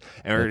guitars.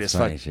 And we were just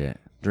fucking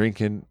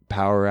drinking,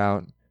 power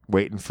out,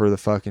 waiting for the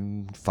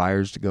fucking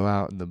fires to go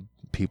out, and the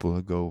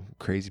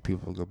crazy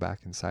people would go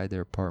back inside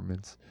their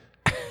apartments.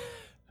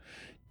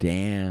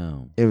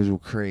 Damn. It was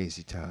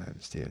crazy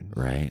times, dude.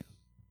 Right.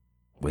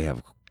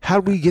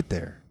 How'd we get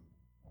there?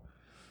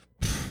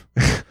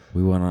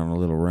 We went on a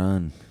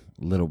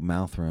little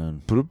mouth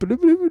run.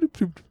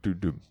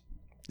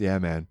 Yeah,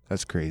 man.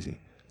 That's crazy.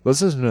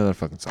 Let's listen to another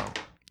fucking song.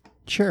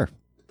 Sure.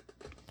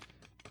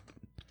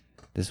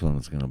 This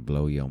one's gonna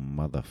blow your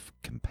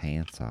motherfucking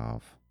pants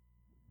off.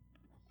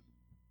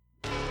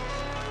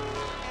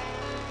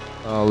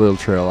 A little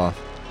trail off.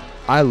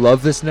 I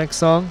love this next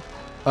song.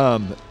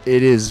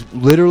 It is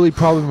literally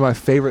probably my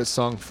favorite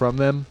song from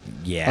them.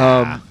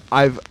 Yeah.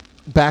 I've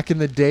back in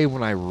the day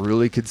when I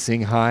really could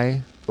sing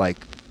high, like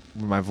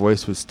when my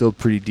voice was still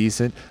pretty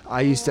decent,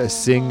 I used to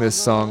sing this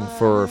song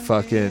for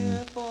fucking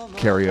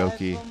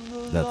karaoke.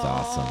 That's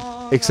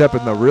awesome. Except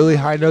in the really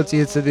high notes he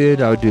hits at the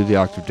end, I would do the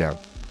octave down.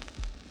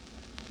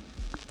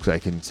 Because I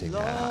couldn't sing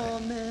that high.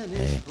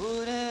 Hey.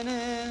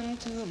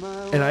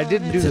 And I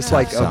didn't do It's a this tough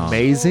like song.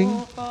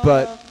 amazing,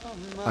 but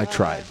I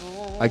tried.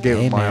 I gave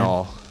Hey, it my man.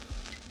 all.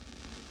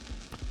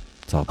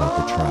 It's all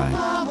about the try.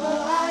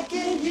 I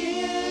can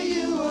hear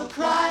you are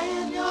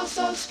crying, you're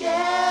so scared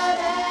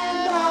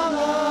and all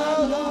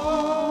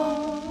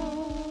alone.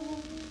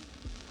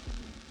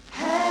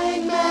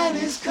 Hangman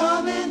is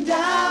coming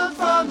down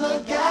from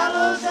the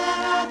gallows and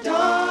I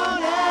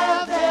don't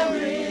have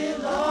very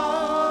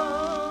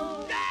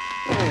long.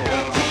 The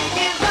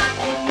tickets up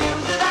and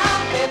news it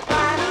out, they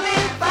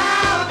finally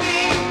found me.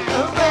 A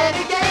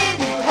renegade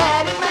who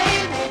had it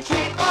made, they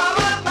treat all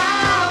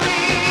about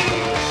me.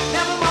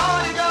 Never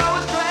want to go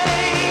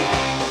astray,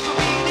 this will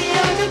be the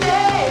end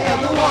today of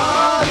the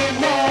wanted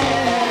man.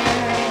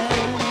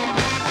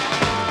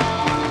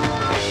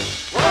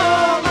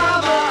 Oh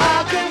mama,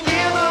 I can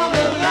give them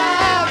a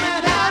laugh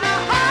without a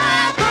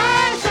high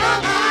price on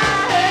my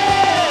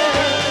head.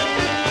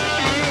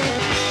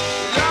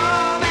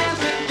 Long as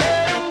they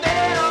get him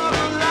dead or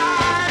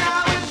alive,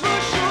 I was for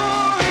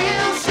sure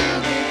he'll still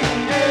be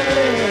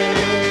dead.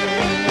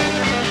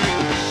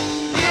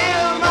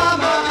 Yeah,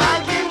 mama, I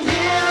can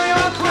hear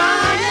you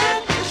crying,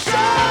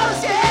 so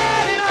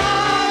scared and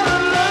all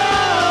alone.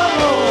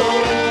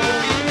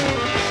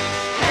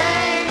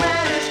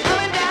 Hangman is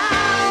coming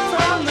down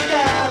from the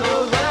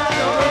gallows, and I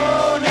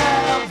don't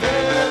have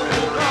very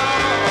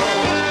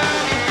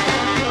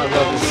I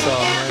love this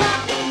song,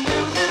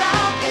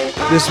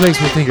 man. This makes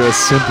me think of a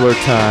simpler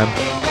time.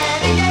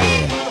 Oh,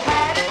 yeah.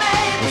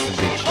 That's some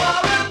good shit.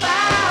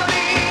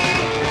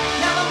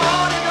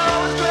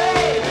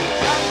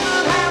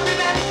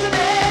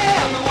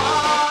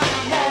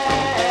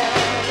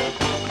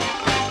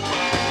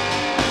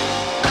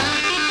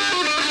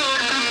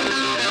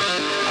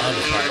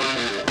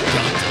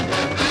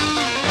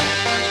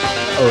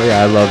 Oh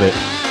yeah, I love it.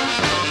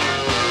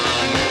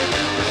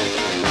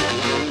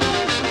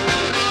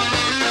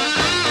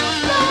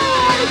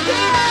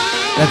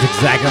 That's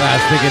exactly what I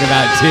was thinking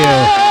about, too.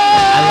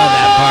 I love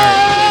that part.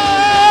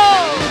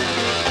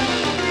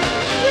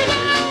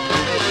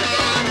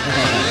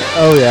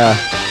 Oh yeah.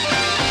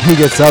 He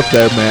gets up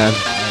there, man.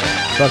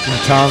 Fucking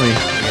Tommy.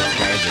 It's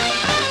crazy.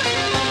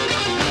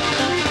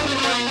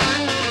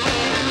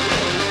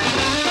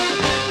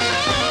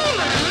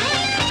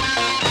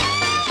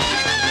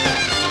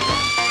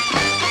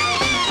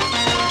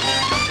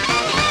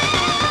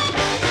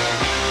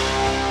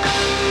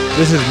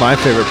 This is my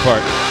favorite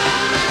part.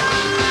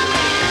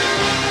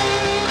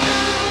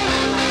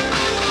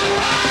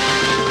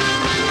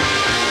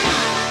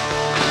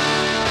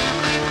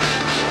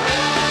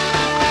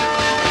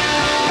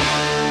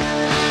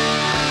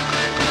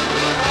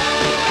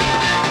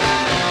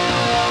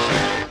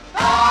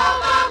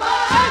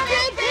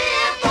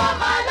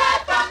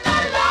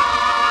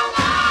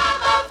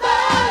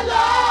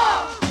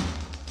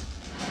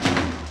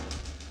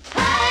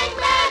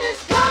 Hangman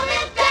is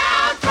coming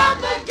down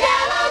from the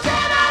gallows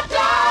and I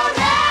don't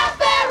have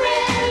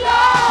very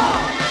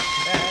long.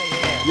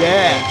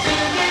 Yeah.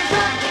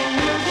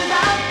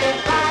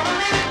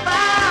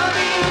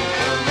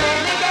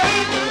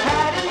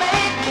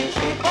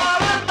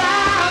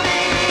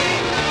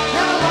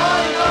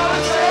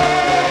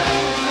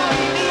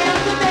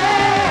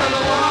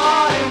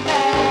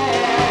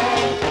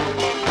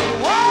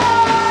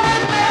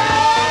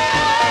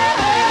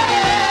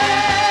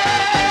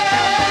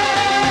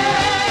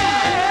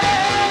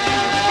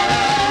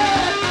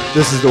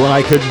 This is the one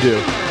I couldn't do.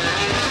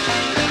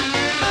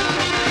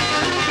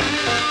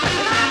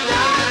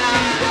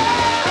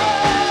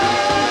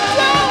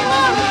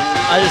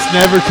 I just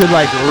never could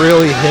like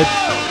really hit.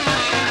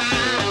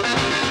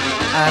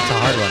 That's a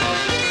hard one.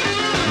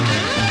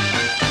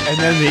 And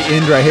then the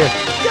end right here.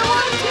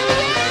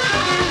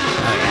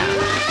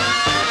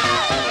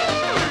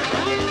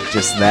 Oh,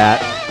 Just that.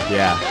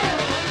 Yeah.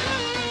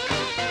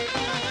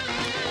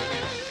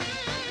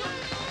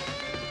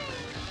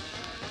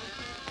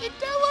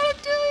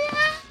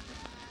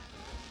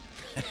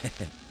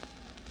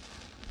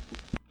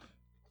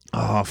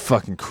 Oh,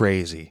 fucking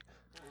crazy.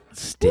 yeah.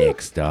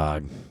 Styx,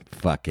 dog.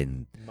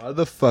 Fucking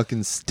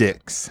Motherfucking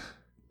Styx.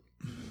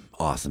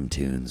 awesome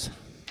tunes.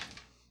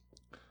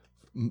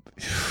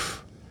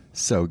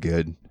 So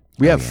good.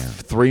 We have yeah.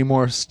 3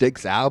 more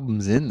Styx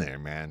albums in there,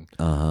 man.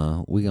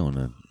 We're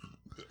gonna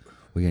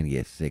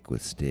get thick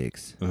with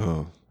Styx.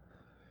 Oh.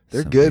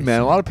 They're Someday good,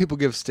 man. A soon. lot of people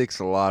give Styx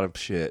a lot of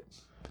shit.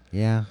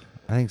 Yeah,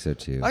 I think so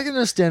too. I can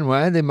understand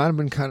why. They might have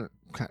been kind of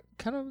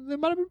they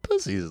might have been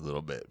pussies a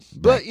little bit.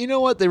 But you know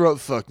what? They wrote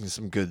fucking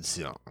some good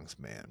songs,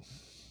 man.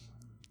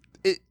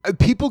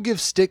 People give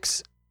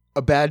Styx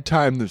a bad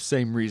time the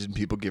same reason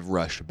people give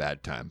Rush a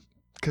bad time.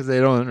 because they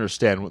don't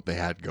understand what they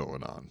had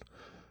going on.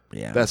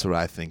 Yeah. That's what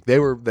I think. They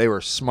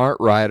were smart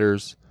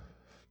writers.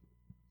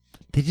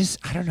 They just,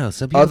 I don't know.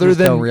 Some people Other just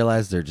than- don't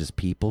realize they're just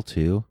people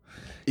too.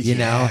 You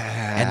know?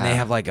 And they Yeah.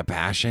 have like a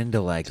passion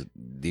to like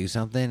do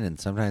something. And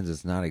sometimes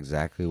it's not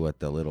exactly what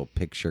the little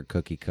picture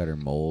cookie cutter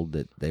mold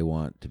that they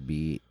want to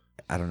be.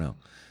 I don't know.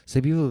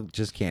 Some people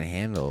just can't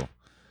handle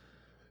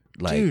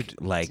Dude,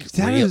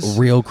 that real, is-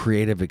 real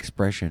creative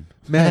expression.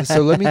 Man,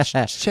 so let me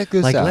check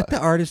this Like, out. let the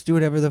artist do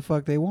whatever the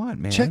fuck they want,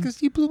 man. Check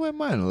this. You blew my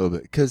mind a little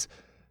bit because,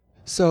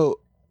 so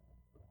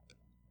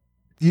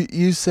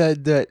you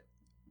said that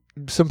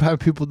sometimes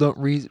people don't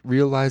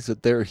realize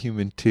that they're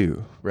human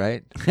too,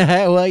 right?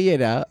 Well, you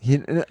know,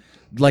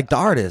 like the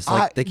artist,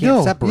 like they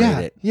can't separate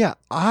it. Yeah,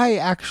 I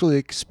actually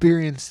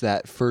experienced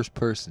that first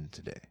person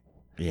today.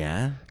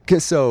 Yeah.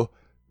 Cause so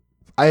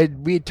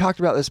we had talked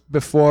about this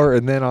before,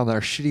 and then on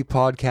our shitty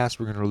podcast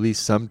we're gonna release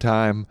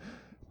sometime.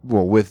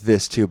 Well, with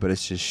this too, but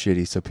it's just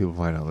shitty, so people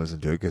might not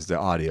listen to it because the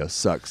audio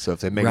sucks. So if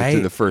they make it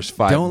through the first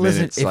 5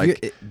 minutes,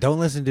 don't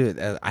listen to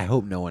it. I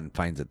hope no one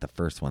finds it the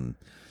first one.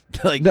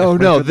 Like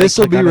no, this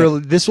will be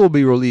this will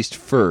be released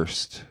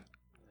first.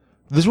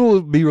 This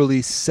will be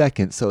released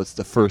second, so it's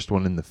the first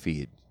one in the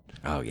feed.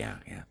 Oh yeah,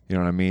 yeah. You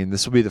know what I mean?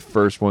 This will be the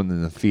first one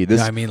in the feed. This,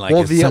 No, I mean, like,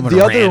 well, it's someone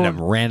other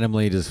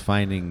randomly just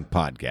finding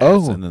podcasts,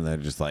 Oh. and then they're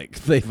just like,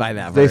 they find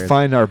that they first,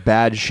 find our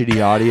bad,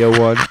 shitty audio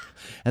one,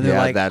 and they're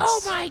like, that's,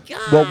 oh my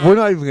god. Well, we're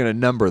not even going to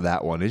number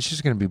that one. It's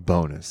just going to be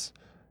bonus.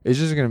 It's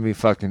just going to be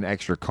fucking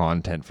extra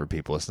content for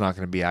people. It's not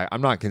going to be.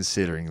 I'm not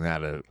considering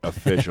that an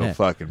official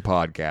fucking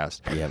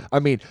podcast. Yeah. I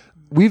mean,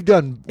 we've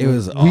done. It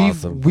was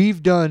awesome.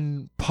 We've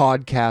done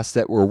podcasts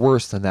that were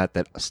worse than that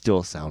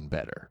still sound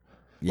better.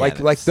 Yeah, like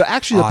that's the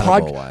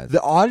audible-wise. the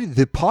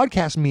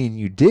podcast me and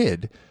you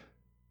did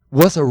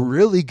was a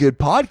really good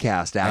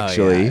podcast.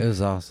 Actually, Oh, yeah, it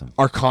was awesome.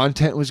 our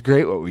content was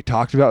great. What we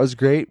talked about was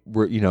great.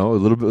 We're a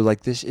little bit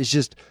like this. It's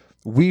just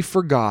we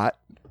forgot.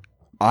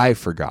 I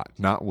forgot,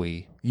 not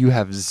we. You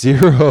have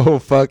zero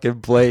fucking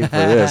play for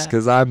this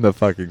because I'm the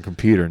fucking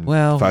computer. And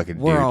Well, fucking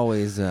we're dude.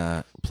 always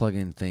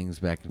plugging things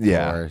back and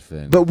forth.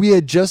 And But we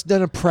had just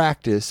done a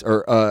practice,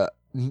 or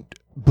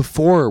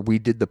before we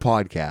did the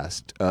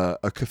podcast,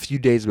 a few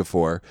days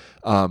before,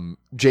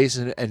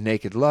 Jason and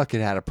Naked Luck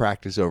had a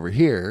practice over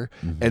here,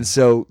 and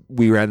so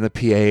we ran the PA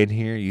in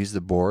here, used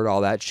the board,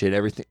 all that shit,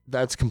 everything.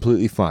 That's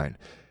completely fine.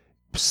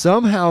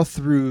 Somehow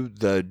through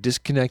the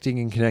disconnecting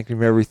and connecting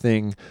of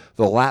everything,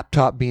 the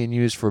laptop being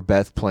used for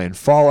Beth playing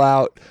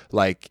Fallout,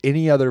 like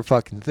any other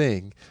fucking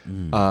thing,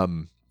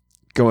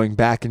 going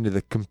back into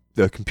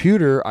the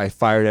computer, I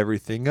fired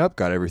everything up,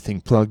 got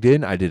everything plugged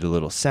in. I did a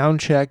little sound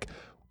check.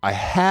 I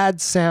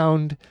had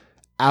sound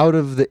out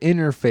of the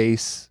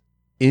interface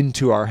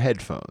into our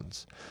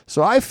headphones.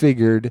 So I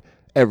figured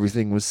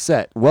everything was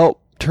set. Well,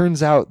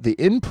 turns out the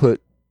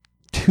input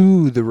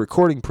to the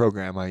recording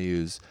program I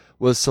use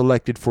was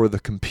selected for the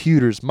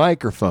computer's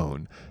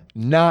microphone,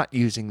 not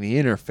using the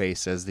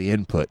interface as the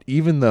input,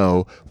 even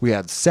though we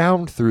had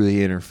sound through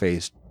the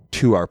interface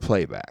to our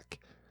playback.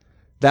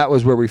 That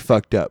was where we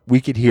fucked up. We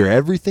could hear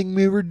everything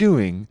we were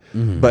doing,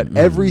 but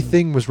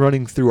everything was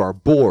running through our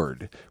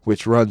board,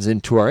 which runs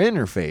into our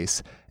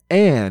interface,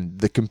 and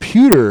the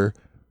computer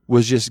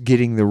was just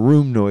getting the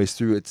room noise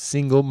through its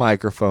single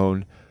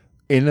microphone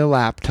in a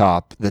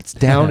laptop that's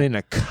down in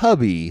a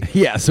cubby.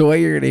 yeah, so what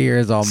you're gonna hear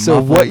is all So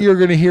muffled. what you're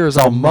going to hear is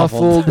all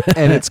muffled. muffled,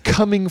 and it's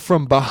coming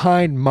from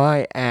behind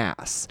my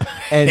ass.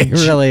 And It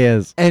really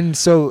is. And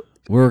so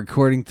We're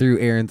recording through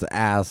Aaron's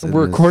ass.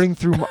 we're recording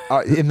through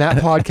in that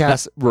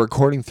podcast. We're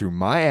recording through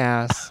my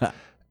ass,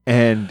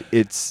 and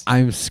it's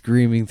I'm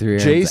screaming through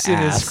Aaron's Jason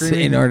ass is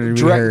screaming in order to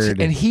be direct-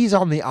 heard. and he's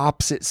on the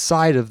opposite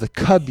side of the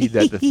cubby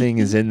that the thing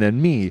is in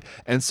than me,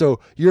 and so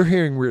you're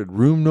hearing weird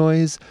room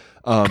noise.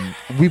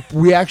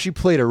 We actually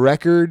played a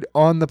record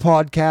on the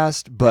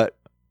podcast, but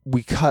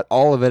we cut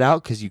all of it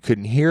out because you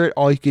couldn't hear it.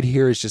 All you could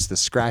hear is just the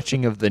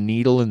scratching of the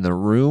needle in the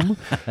room.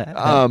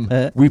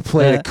 We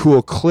played a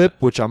cool clip,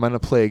 which I'm going to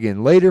play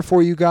again later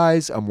for you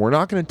guys. We're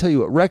not going to tell you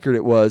what record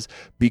it was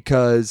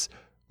because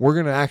we're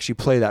going to actually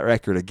play that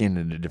record again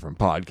in a different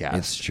podcast.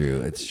 It's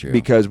true. It's true.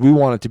 Because we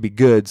want it to be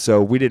good,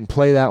 so we didn't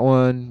play that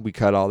one. We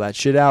cut all that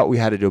shit out. We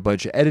had to do a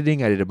bunch of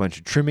editing. I did a bunch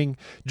of trimming.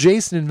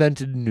 Jason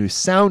invented a new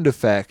sound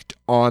effect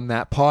on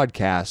that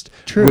podcast,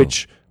 True.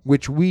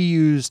 which we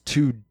use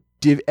to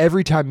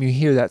every time you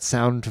hear that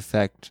sound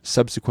effect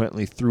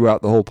subsequently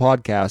throughout the whole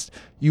podcast,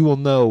 you will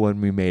know when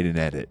we made an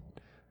edit,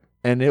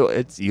 and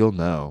you'll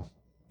know.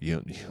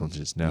 You'll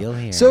just know. You'll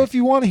hear So it. if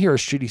you want to hear a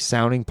shitty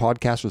sounding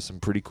podcast with some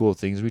pretty cool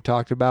things we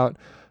talked about,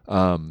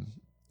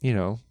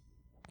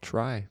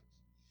 try.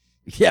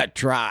 yeah,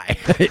 try.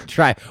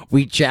 Try.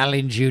 We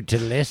challenge you to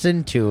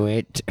listen to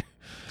it.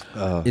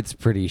 It's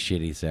pretty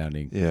shitty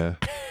sounding. Yeah.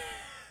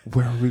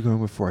 Where are we going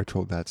before I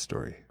told that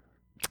story?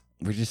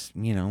 We're just,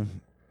 No,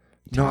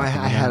 I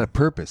had a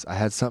purpose. I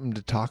had something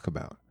to talk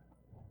about.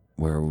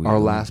 Where are we Our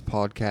going? last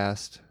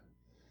podcast.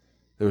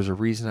 There was a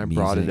reason I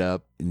brought it Music.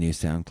 up. New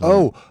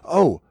SoundCloud.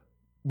 Oh,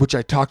 which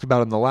I talked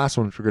about in the last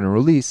one, which we're going to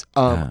release.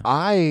 I'm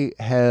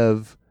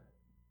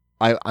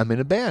in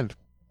a band.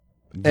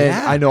 And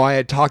I know I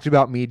had talked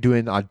about me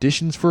doing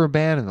auditions for a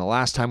band, and the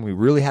last time we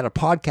really had a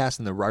podcast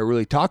and I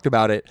really talked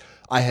about it,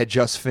 I had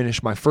just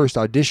finished my first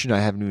audition. I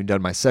haven't even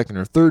done my second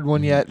or third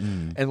one yet.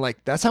 And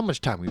like, that's how much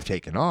time we've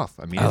taken off.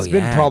 I mean, it's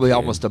been probably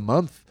almost a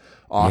month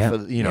off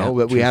of,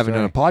 that we haven't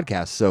done a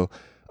podcast. So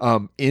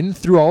in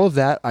through all of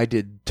that, I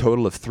did a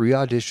total of 3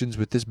 auditions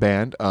with this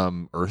band,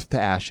 Earth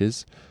to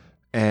Ashes,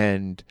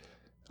 and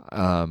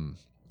I'm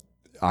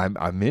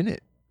in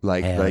it.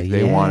 Like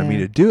they wanted me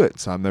to do it,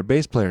 so I'm their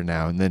bass player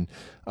now. And then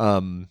I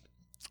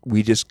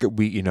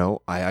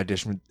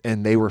auditioned,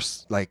 and they were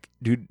like,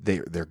 dude,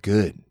 they're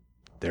good.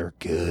 They're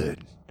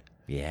good.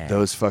 Yeah,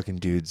 those fucking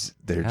dudes.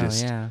 They're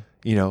just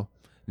no,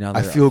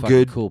 I feel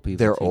good. Cool people.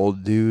 They're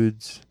old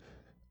dudes.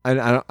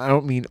 I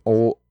don't mean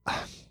old.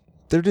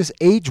 They're just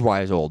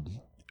age-wise old.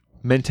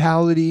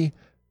 Mentality,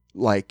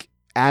 like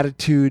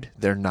attitude,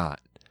 they're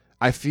not.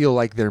 I feel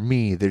like they're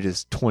me. They're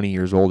just 20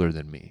 years older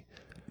than me.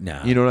 No.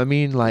 You know what I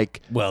mean?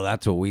 Like, well,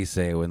 that's what we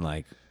say when,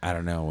 like, I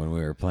don't know, when we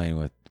were playing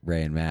with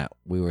Ray and Matt,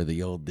 we were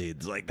the old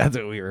dudes. Like, that's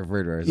what we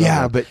refer to ourselves.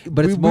 Yeah,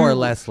 but it's more or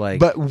less like.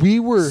 But we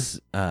were.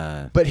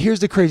 But here's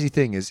the crazy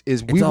thing: is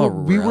we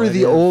were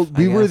the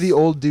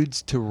old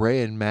dudes to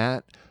Ray and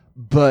Matt,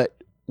 but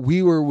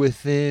we were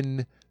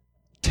within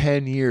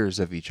 10 years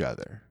of each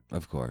other.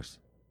 Of course,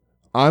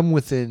 I'm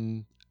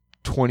within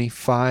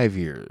 25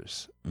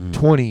 years,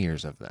 20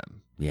 years of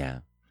them. Yeah.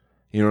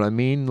 You know what I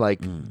mean? Like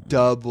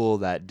double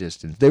that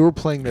distance. They were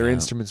playing their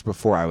instruments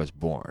before I was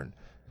born.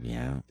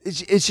 Yeah.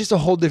 It's just a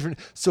whole different.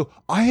 So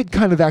I had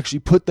kind of actually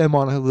put them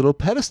on a little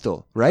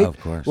pedestal, right? Of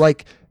course.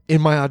 Like in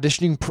my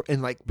auditioning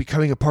and like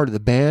becoming a part of the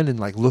band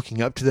and like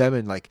looking up to them,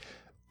 and like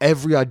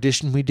every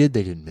audition we did,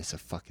 they didn't miss a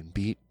fucking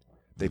beat.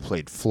 They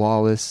played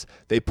flawless.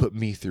 They put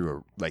me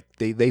through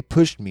they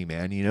pushed me,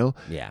 man,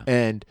 Yeah.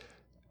 And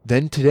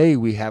then today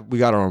we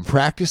got our own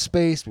practice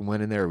space. We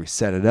went in there, we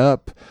set it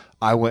up.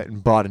 I went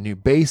and bought a new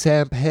bass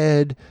amp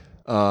head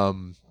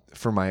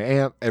for my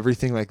amp,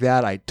 everything like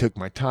that. I took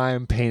my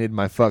time, painted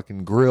my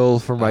fucking grill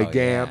for my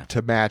amp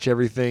to match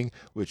everything,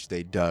 which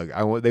they dug.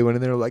 They went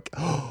in there like,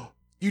 oh,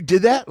 you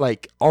did that?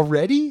 Like,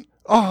 already?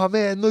 Oh,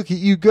 man, look at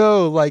you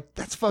go. Like,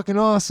 that's fucking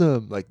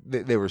awesome. Like,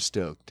 they were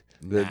stoked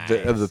of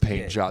the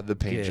paint job. The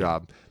paint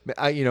job.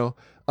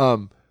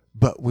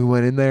 But we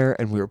went in there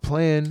and we were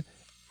playing,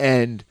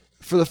 and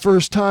for the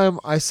first time,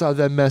 I saw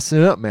them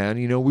messing up, man.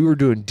 We were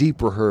doing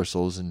deep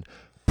rehearsals and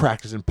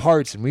practicing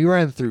parts, and we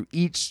ran through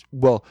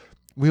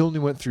we only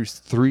went through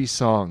 3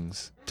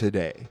 songs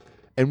today,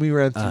 and we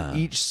ran through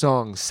each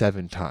song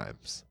 7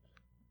 times.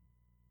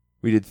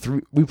 We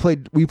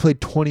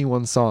played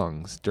 21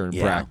 songs during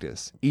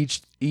practice.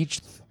 Each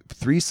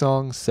 3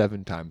 songs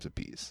 7 times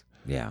apiece.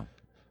 Yeah.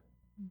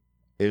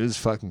 It was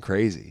fucking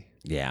crazy.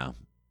 Yeah.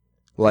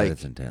 Like,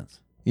 it's intense.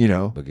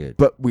 But good.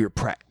 But we were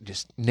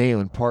just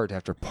nailing part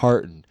after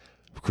part and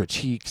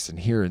critiques and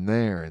here and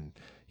there, and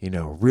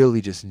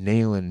really just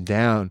nailing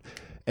down.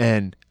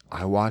 And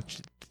I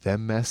watched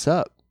them mess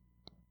up,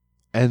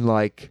 and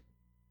like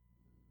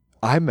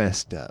I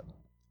messed up,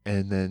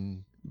 and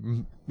then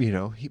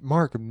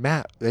Mark and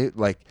Matt, they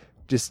like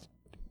just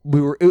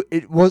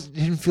it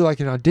didn't feel like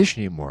an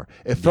audition anymore.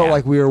 It felt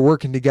like we were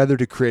working together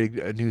to create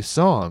a new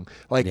song.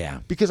 Like,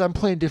 because I'm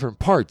playing different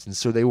parts, and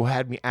so they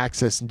had me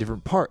accenting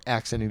different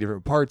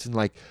parts, and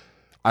like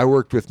I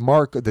worked with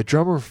Mark, the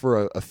drummer,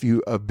 for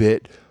a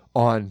bit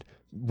on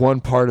one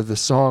part of the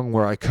song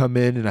where I come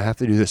in and I have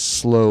to do this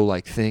slow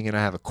like thing, and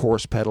I have a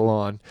chorus pedal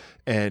on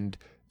and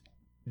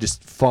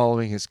just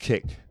following his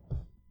kick.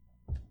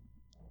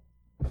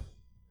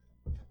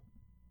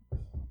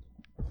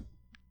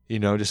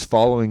 Just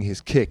following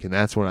his kick, and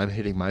that's when I'm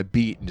hitting my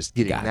beat and just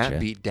getting that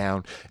beat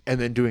down, and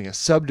then doing a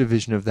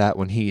subdivision of that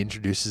when he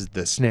introduces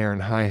the snare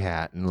and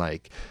hi-hat and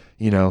like,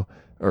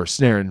 or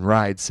snare and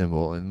ride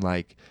cymbal, and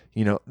like,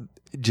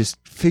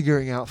 just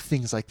figuring out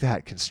things like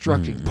that,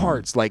 constructing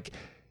parts. Like,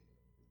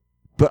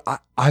 but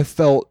I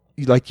felt,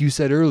 like you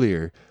said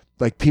earlier,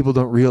 like people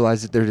don't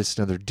realize that they're just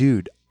another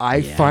dude.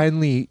 I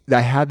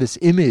had this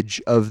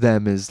image of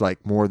them as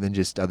like more than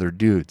just other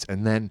dudes,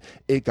 and then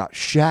it got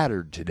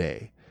shattered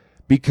today.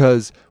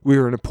 Because we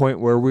were in a point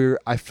where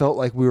I felt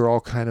like we were all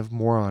kind of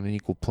more on an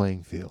equal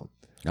playing field.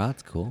 Oh,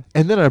 that's cool.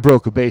 And then I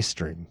broke a bass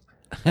string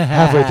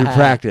halfway through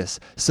practice.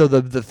 So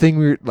the thing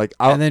we were like,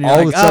 and then all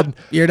of a sudden,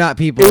 you're not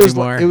people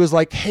anymore. It was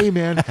like, hey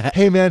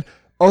man,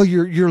 oh,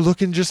 you're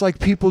looking just like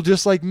people,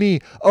 just like me.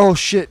 Oh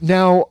shit,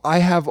 now I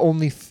have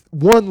only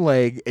one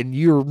leg, and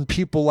you're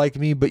people like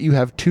me, but you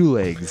have 2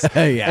 legs.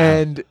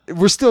 And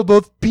we're still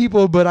both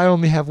people, but I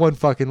only have one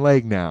fucking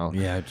leg now.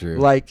 Yeah, true.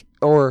 Like,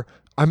 or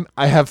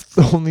I have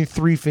only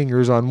 3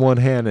 fingers on one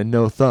hand and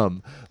no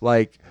thumb.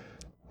 Like,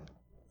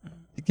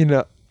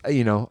 it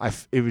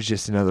was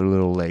just another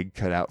little leg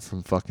cut out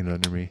from fucking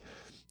under me.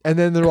 And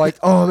then they're like,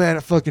 oh man,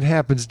 it fucking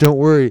happens. Don't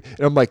worry. And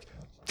I'm like,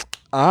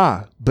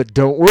 but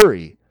don't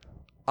worry.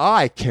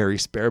 I carry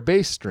spare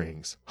bass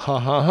strings. Ha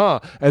ha ha.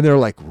 And they're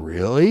like,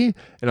 really?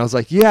 And I was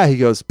like, yeah. He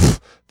goes,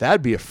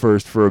 that'd be a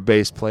first for a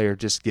bass player.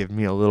 Just give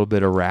me a little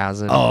bit of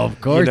razzing. Oh, of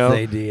course you know,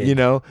 they did. You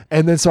know?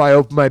 And then so I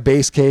open my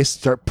bass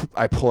case,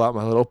 I pull out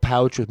my little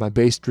pouch with my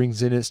bass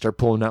strings in it, start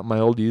pulling out my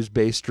old used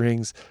bass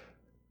strings.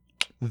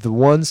 The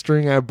one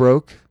string I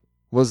broke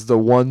was the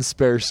one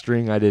spare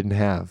string I didn't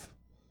have.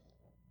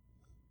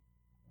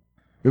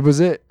 It was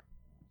it.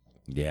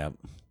 Yeah.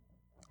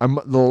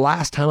 The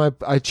last time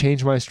I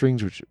changed my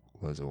strings, which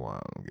was a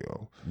while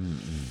ago,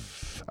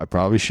 I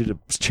probably should have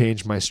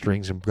changed my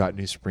strings and got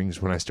new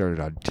strings when I started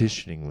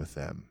auditioning with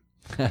them.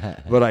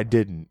 But I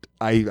didn't.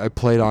 I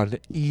played on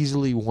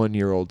easily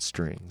 1-year-old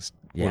strings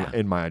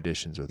in my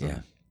auditions with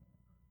them.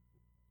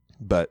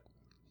 But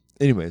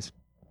anyways,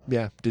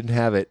 didn't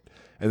have it.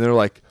 And they're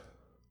like,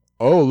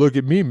 oh, look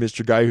at me,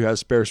 Mr. Guy who has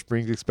spare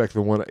springs, except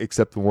the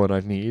one I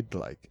need.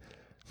 Like,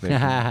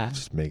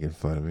 just making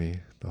fun of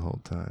me the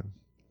whole time.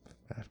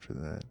 After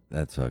that,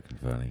 that's fucking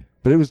funny.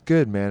 But it was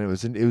good, man. It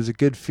was a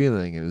good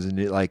feeling. It was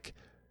like,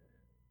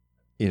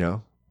 you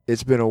know,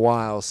 it's been a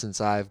while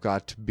since I've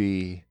got to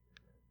be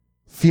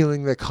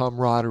feeling the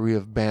camaraderie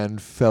of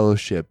band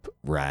fellowship.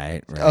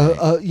 Right.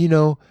 You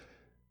know,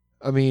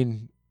 I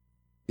mean,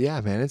 yeah,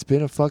 man, it's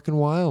been a fucking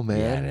while, man.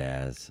 Yeah, it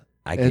has.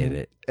 I get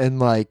it. And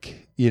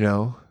like, you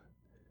know,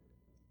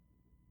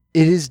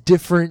 it is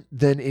different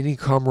than any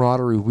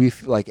camaraderie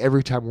like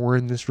every time we're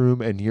in this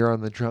room and you're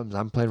on the drums,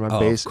 I'm playing my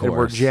bass and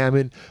we're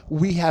jamming,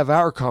 we have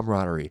our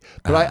camaraderie.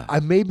 But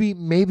I maybe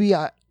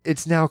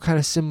it's now kind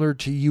of similar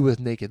to you with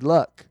Naked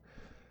Luck.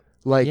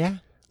 Like,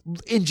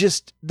 in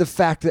just the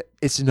fact that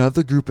it's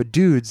another group of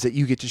dudes that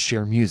you get to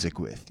share music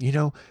with, you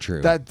know?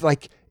 True. That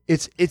like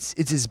it's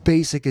as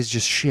basic as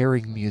just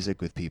sharing music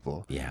with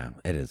people. Yeah,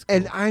 it is cool.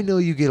 And I know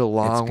you get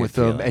along with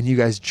them and you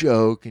guys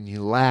joke and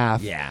you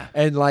laugh. Yeah.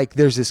 And like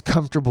there's this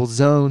comfortable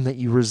zone that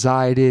you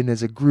reside in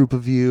as a group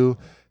of you.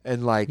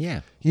 And like,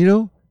 you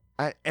know,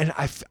 I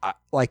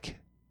like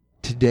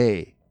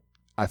today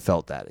I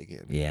felt that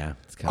again. Yeah,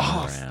 it's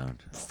coming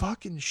around.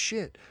 Fucking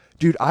shit.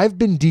 Dude, I've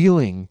been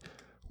dealing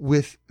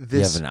with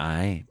this. You have an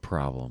eye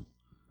problem.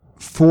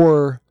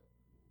 For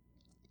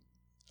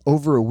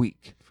over a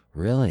week.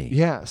 Really?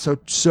 Yeah.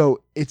 So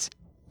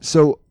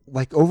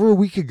like over a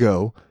week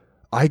ago,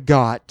 I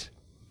got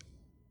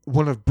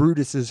one of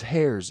Brutus's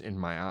hairs in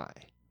my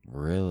eye.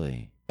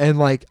 Really? And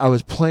like I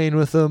was playing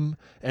with him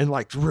and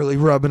like really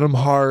rubbing him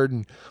hard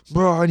and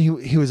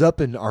he was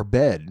up in our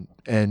bed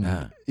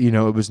and you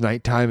know it was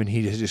nighttime and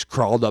he just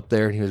crawled up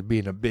there and he was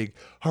being a big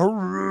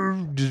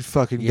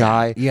fucking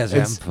guy. You guys are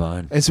having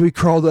fun. And so he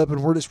crawled up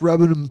and we're just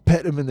rubbing him,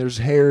 petting him, and there's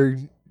hair,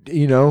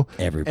 you know,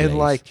 every place. And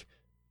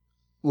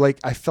like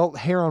I felt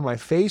hair on my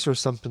face or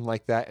something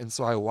like that, and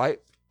so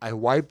I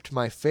wiped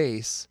my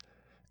face,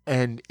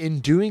 and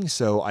in doing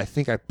so, I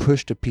think I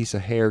pushed a piece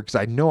of hair because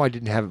I know I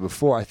didn't have it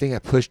before. I think I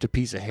pushed a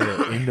piece of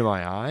hair into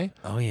my eye.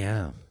 Oh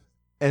yeah,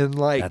 and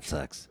like that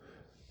sucks.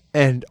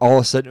 And all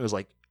of a sudden, it was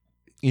like,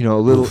 you know, a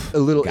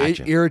little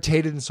gotcha.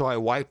 irritated, and so I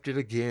wiped it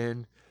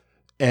again,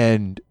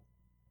 and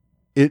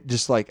it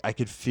just like I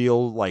could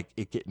feel like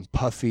it getting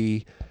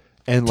puffy.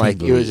 And like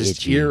Tingly, it was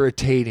just itchy.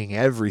 irritating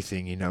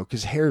everything, you know,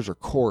 because hairs are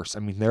coarse. I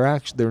mean,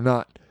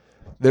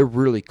 they're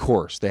really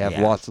coarse. They have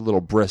lots of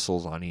little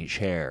bristles on each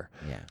hair.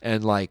 Yeah.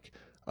 And like,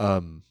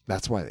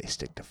 that's why they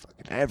stick to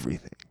fucking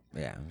everything.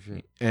 Yeah,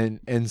 sure.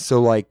 And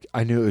so like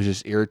I knew it was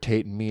just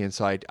irritating me, and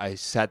so I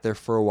sat there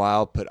for a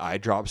while, put eye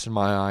drops in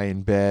my eye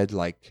in bed,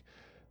 like,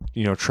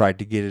 you know, tried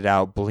to get it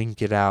out,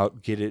 blink it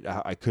out, get it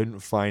out. I couldn't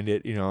find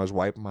it. You know, I was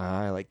wiping my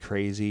eye like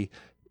crazy,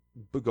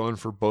 but going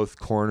for both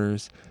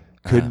corners.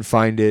 Couldn't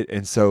find it,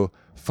 and so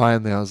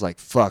finally I was like,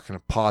 fuck, and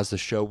I paused the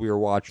show we were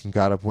watching,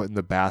 got up, went in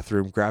the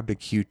bathroom, grabbed a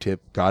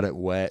Q-tip, got it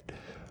wet,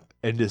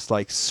 and just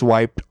like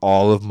swiped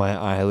all of my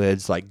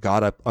eyelids, like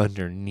got up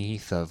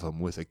underneath of them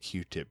with a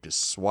Q-tip,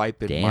 just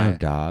swiping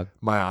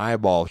my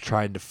eyeball,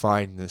 trying to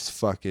find this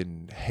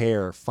fucking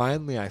hair.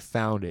 Finally I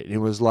found it. It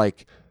was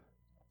like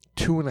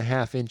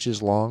 2.5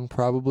 inches long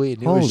probably,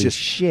 and it was just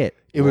shit.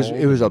 It was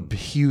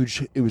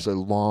a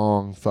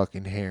long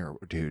fucking hair,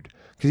 dude.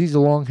 Because he's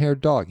a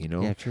long-haired dog, you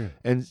know? Yeah, true.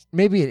 And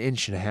maybe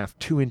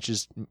 1.5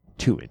 inches,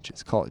 2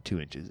 inches, call it 2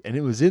 inches. And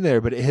it was in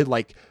there, but it had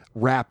like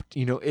wrapped,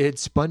 you know, it had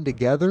spun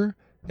together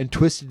and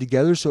twisted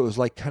together, so it was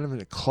like kind of in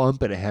a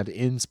clump, and it had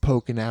ends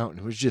poking out, and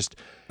it was just,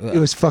 it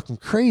was fucking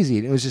crazy,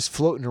 and it was just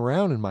floating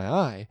around in my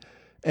eye.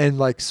 And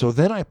like, so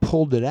then I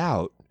pulled it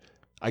out.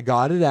 I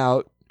got it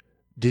out.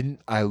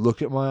 I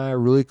looked at my eye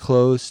really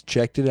close,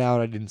 checked it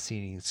out. I didn't see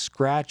any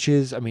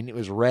scratches. I mean, it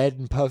was red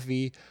and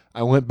puffy.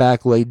 I went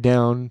back, laid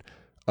down,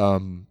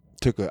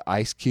 took an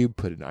ice cube,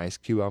 put an ice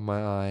cube on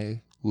my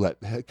eye,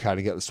 kind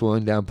of get the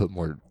swelling down, put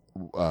more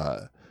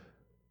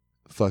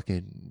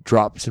fucking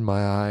drops in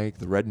my eye.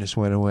 The redness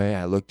went away.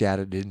 I looked at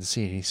it, didn't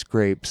see any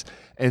scrapes.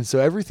 And so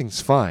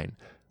everything's fine.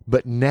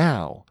 But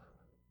now,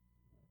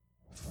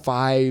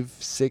 5,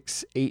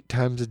 6, 8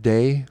 times a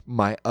day,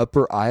 my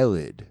upper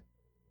eyelid,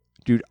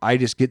 dude, I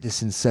just get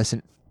this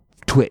incessant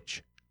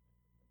twitch.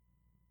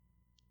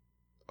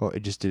 Oh,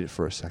 it just did it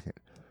for a second.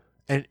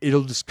 and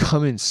it'll just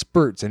come in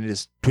spurts, and it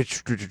just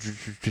twitch,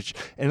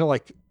 and it'll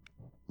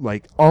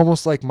like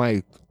almost like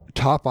my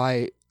top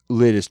eyelid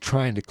is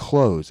trying to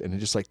close, and it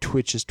just like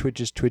twitches,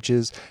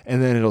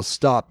 and then it'll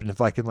stop. And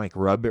if I can like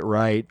rub it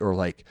right or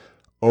like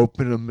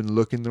open them and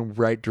look in the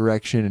right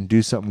direction and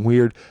do something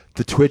weird,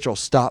 the twitch will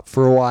stop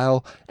for a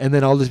while, and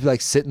then I'll just be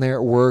like sitting there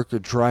at work or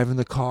driving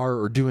the car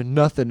or doing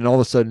nothing, and all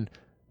of a sudden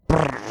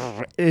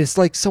it's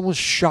like someone's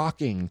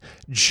shocking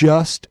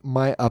just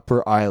my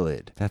upper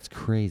eyelid. That's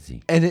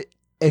crazy. And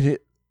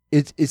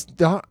it's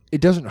not, it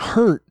doesn't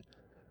hurt,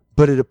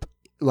 but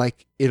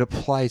it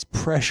applies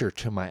pressure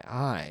to my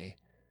eye.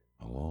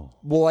 Oh.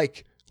 Well,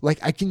 like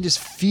I can just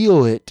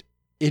feel it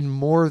in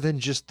more than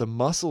just the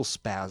muscle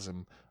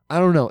spasm. I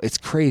don't know. It's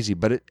crazy,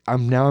 but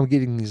I'm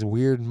getting these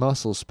weird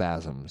muscle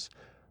spasms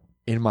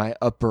in my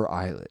upper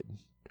eyelid,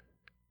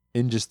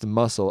 in just the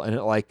muscle, and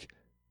it like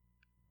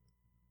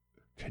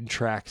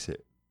contracts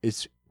it.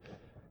 It's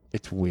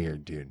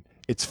weird, dude.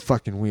 It's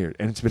fucking weird,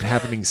 and it's been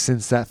happening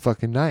since that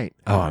fucking night.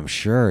 Oh, I'm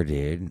sure,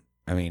 dude.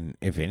 I mean,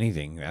 if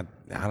anything, I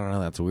don't know.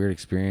 That's a weird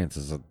experience.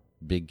 It's a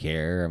big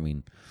care. I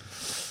mean,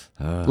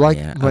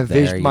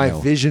 my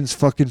vision's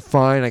fucking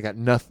fine. I got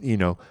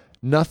nothing,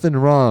 nothing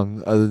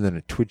wrong other than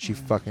a twitchy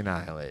fucking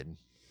eyelid.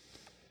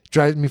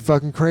 Drives me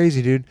fucking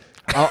crazy, dude.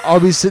 I'll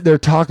be sitting there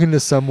talking to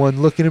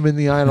someone, looking them in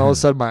the eye, and all of a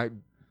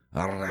sudden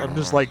I'm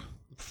just like,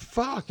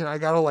 fuck, and I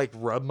gotta like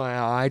rub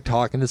my eye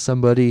talking to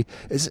somebody.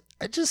 It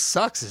just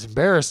sucks. It's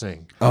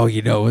embarrassing. Oh,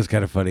 it was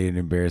kind of funny and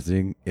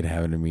embarrassing. It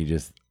happened to me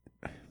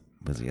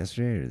was it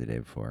yesterday or the day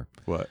before?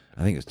 What?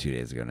 I think it was 2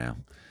 days ago now.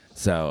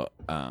 So,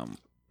 it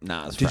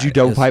was Did Friday. you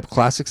double pipe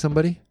classic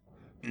somebody?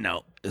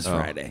 No, it's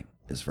Friday.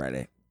 It's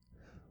Friday.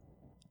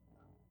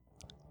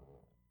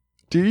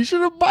 Dude, you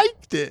should have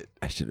mic'd it.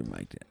 I should have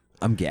mic'd it.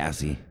 I'm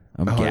gassy.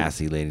 I'm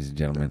gassy, ladies and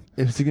gentlemen.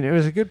 It was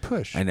a good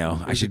push. I know.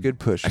 It was a good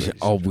push.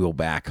 I'll wheel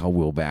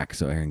back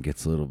so Aaron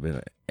gets a little bit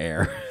of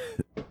air.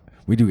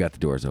 We do got the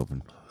doors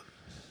open.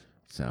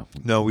 So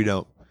No, we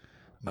don't.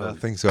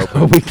 Nothing's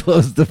open. we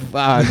closed the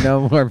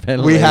no more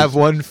ventilation. We have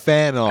one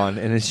fan on,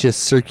 and it's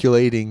just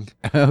circulating.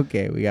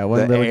 Okay, we got one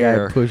the little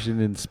air. guy pushing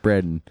and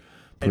spreading.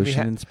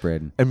 And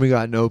spreading. And we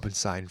got an open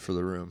sign for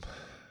the room.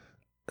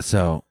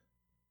 So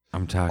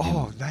I'm talking.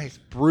 Oh, nice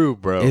brew,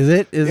 bro. Is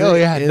it? Oh,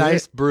 yeah, Is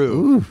nice it?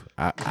 brew. Ooh,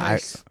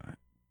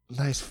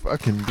 Nice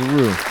fucking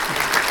brew.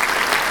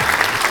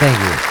 Thank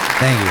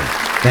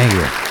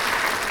you.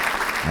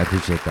 I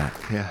appreciate that.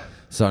 Yeah.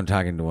 So I'm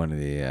talking to one of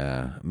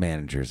the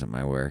managers at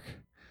my work,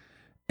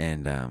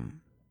 and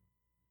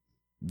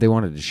they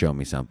wanted to show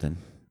me something.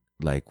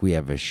 Like we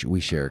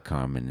share a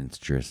common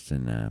interest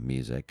in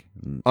music.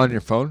 On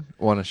your phone?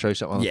 Want to show you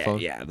something on the phone?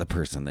 Yeah. The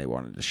person they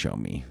wanted to show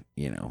me,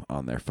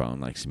 on their phone,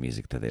 like some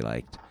music that they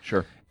liked.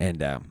 Sure.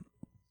 And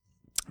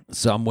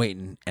so I'm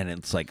waiting, and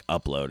it's like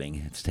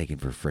uploading. It's taking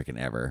for freaking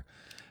ever,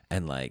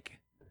 and like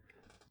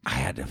I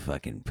had to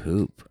fucking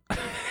poop.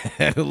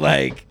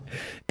 Like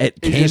it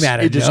came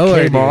out of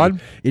nowhere.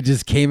 Dude. It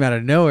just came out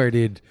of nowhere,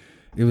 dude.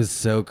 It was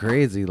so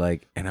crazy.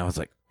 Like, and I was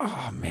like,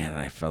 oh man, and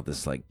I felt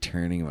this like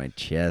turning in my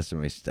chest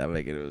and my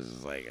stomach, and it was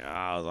just like,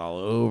 I was all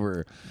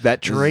over.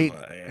 That train,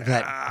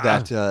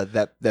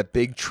 that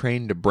big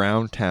train to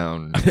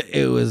Browntown.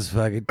 It was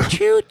fucking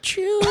choo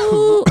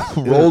choo.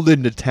 Rolled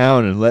into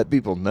town and let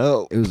people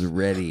know. It was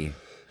ready.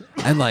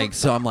 And like,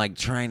 so I'm like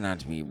trying not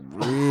to be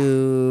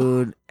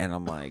rude, and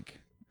I'm like,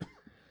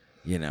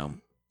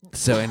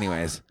 So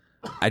anyways,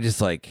 I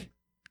just like,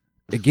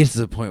 it gets to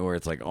the point where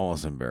it's like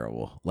almost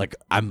unbearable. Like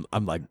I'm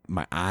like,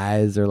 my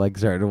eyes are like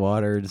starting to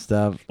water and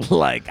stuff.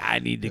 Like I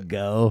need to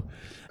go.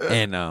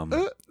 And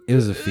it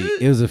was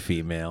a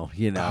female,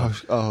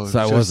 Oh, so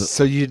I wasn't.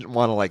 So you didn't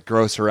want to like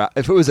gross her out.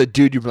 If it was a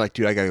dude, you'd be like,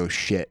 dude, I gotta go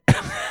shit.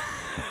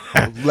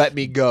 Let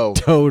me go.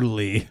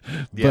 Totally.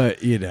 Yeah.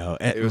 But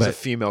it was a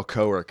female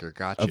coworker.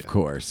 Gotcha. Of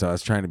course. So I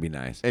was trying to be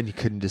nice. And you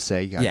couldn't just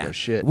say you gotta go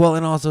shit. Well,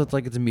 and also it's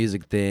like it's a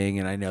music thing,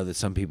 and I know that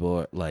some people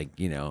are like,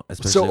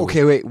 especially. So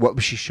okay, wait. What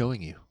was she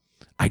showing you?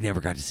 I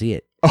never got to see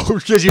it. Oh,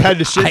 because you had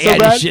to shit I so had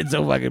bad? to shit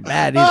so fucking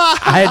bad. Dude.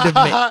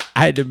 I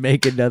had to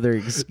make another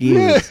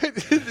excuse.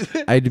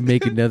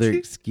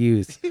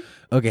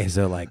 Okay,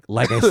 so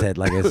like I said,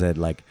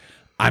 like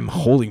I'm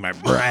holding my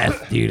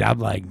breath, dude. I'm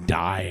like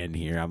dying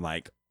here. I'm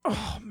like,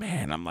 oh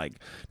man, I'm like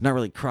not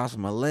really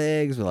crossing my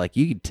legs, but like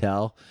you could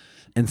tell.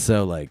 And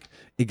so like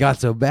it got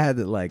so bad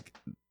that like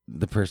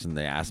the person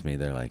they asked me,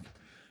 they're like,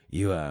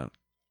 "You are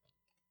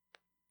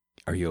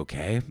you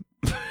okay?"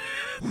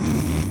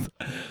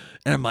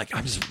 And I'm like,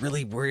 I'm just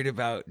really worried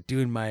about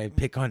doing my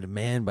pick on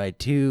demand by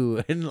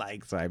 2. And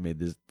like, so I made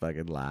this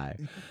fucking lie.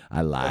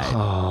 I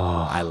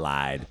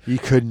lied. You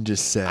couldn't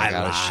just say I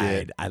got lied.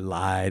 shit. I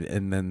lied.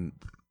 And then,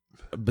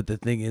 but the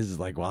thing is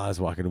like, while I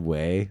was walking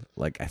away,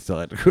 like I still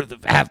had to go to the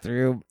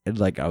bathroom. And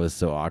like, I was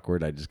so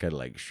awkward. I just kind of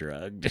like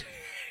shrugged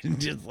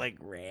and just like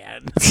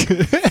ran.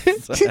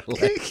 So,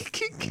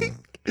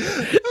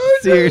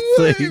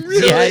 seriously,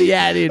 Really?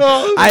 yeah, dude.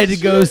 Oh, I had to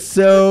go shit.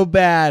 so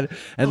bad,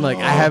 and like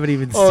I haven't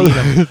even seen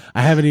him.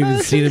 I haven't even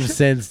seen him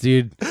since,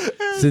 dude.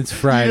 Since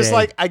Friday. You're just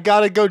like, I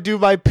gotta go do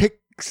my pick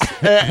 6.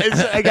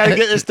 I gotta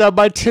get this done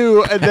by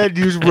 2, and then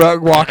you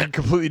walk a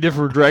completely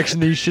different direction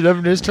than you should have,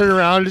 and just turn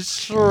around and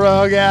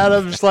shrug at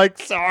him, just like,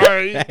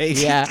 sorry.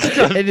 Yeah,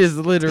 it is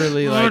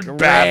literally like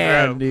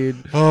ran,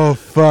 dude. Oh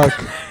fuck.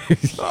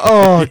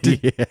 Oh,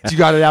 you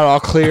got it out all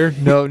clear?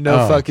 No,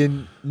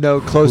 fucking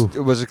no close.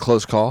 It was a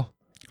close call.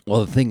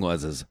 Well, the thing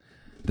was, is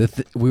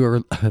we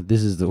were.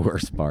 This is the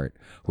worst part.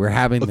 We're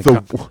having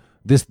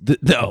this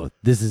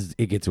is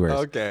it gets worse.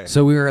 Okay.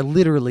 So we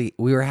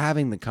were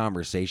having the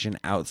conversation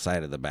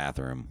outside of the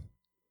bathroom,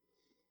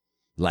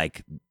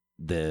 like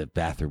the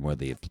bathroom where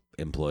the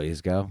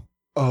employees go.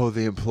 Oh,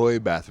 the employee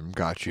bathroom.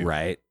 Got you.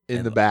 Right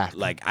in the back.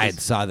 Like I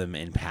saw them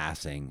in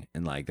passing,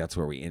 and like that's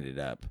where we ended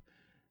up.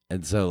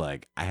 And so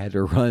like I had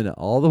to run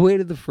all the way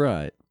to the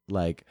front,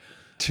 like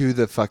to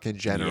the fucking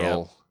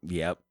general.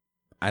 Yep.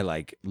 I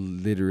like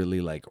literally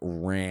like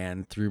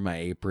ran through my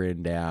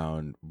apron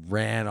down,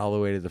 ran all the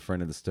way to the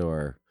front of the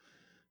store.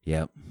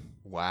 Yep.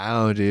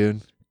 Wow,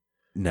 dude.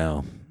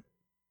 No.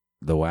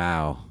 The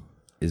wow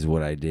is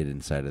what I did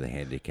inside of the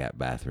handicap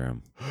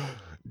bathroom.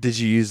 Did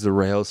you use the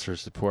rails for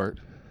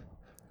support?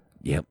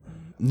 Yep.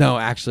 No,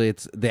 actually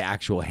it's the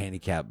actual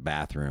handicap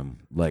bathroom.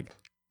 Like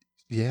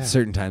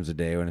certain times of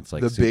day when it's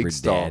like the super big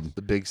stall, dead.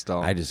 the big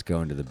stall. I just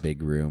go into the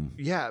big room.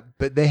 Yeah,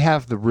 but they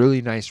have the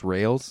really nice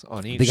rails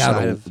on each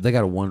side. They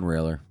got a one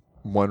railer.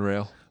 One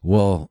rail.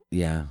 Well,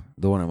 yeah,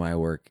 the one at my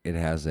work, it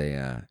has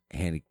a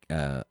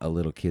a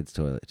little kid's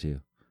toilet too.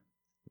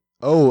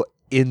 Oh,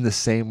 in the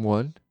same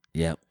one?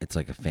 Yep, it's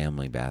like a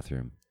family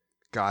bathroom.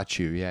 Got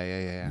you.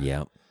 Yeah.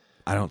 Yep.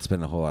 I don't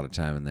spend a whole lot of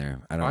time in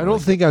there. I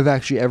don't think I've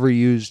actually ever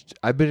used.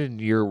 I've been in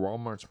your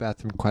Walmart's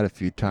bathroom quite a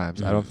few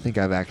times. I don't think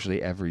I've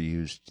actually ever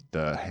used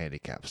the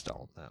handicap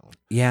stall in that one.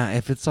 Yeah,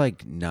 if it's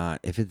like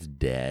if it's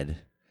dead,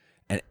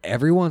 and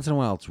every once in a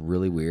while it's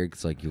really weird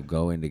because like you'll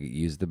go in to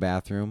use the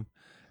bathroom,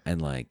 and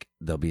like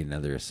there'll be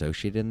another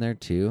associate in there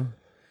too,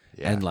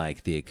 and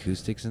like the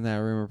acoustics in that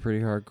room are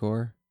pretty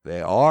hardcore.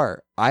 They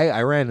are.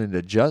 I ran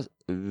into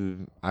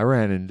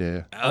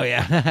Oh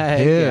yeah.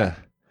 yeah.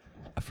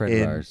 A friend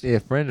of ours. Yeah, a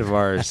friend of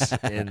ours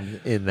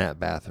in that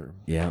bathroom.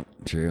 Yeah,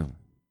 true.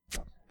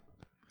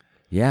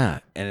 Yeah,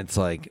 and it's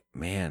like,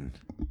 man.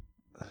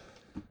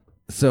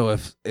 So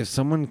if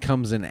someone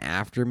comes in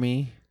after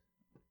me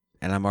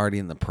and I'm already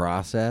in the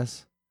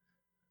process,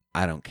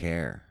 I don't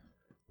care.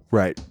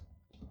 Right.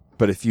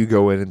 But if you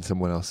go in and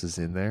someone else is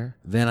in there,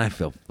 then I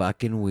feel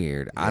fucking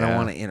weird. I don't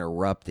want to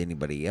interrupt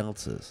anybody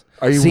else's.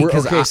 Are you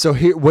okay? So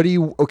here, what do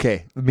you?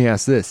 Okay, let me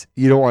ask this: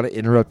 you don't want to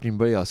interrupt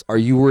anybody else. Are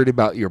you worried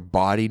about your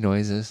body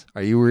noises?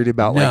 Are you worried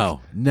about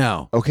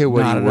no? Okay,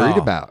 what are you worried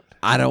about?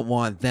 I don't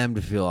want them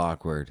to feel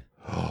awkward.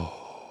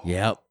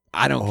 Yep,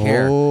 I don't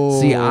care.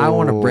 See, I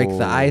want to break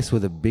the ice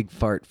with a big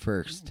fart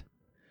first.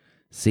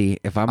 See,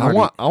 if I'm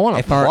already, I want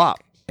to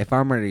flop. If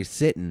I'm already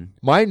sitting,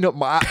 mine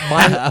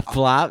a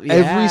flop. Yeah.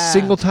 Every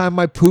single time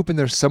I poop and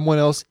there's someone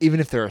else, even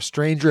if they're a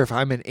stranger, if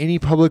I'm in any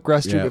public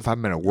restroom, if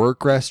I'm in a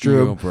work restroom,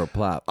 you're going for a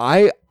plop.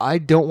 I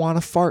don't want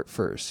to fart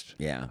first.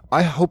 Yeah.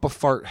 I hope a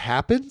fart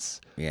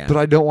happens. Yeah. But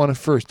I don't want to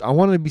first. I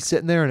want to be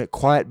sitting there and it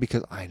quiet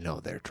because I know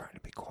they're trying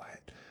to be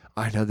quiet.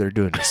 I know they're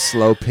doing a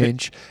slow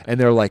pinch and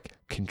they're like,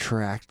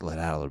 contract, let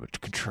out a little bit,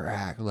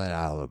 contract, let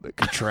out a little bit,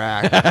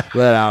 contract,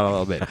 let out a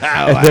little bit.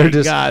 And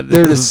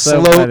they're just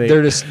slow. Funny.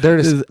 They're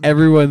just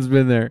everyone's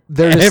been there.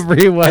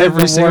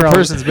 Every single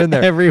person's been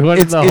there. Everyone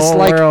in the whole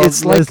world.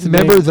 It's like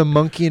remember the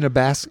monkey in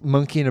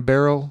a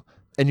barrel,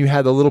 and you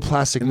had the little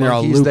plastic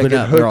monkeys that could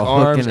hook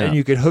arms, and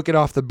you could hook it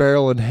off the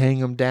barrel and hang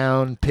them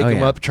down, pick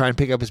them up, try and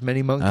pick up as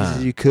many monkeys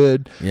as you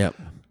could. Yep.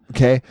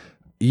 Okay.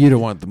 You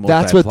don't want the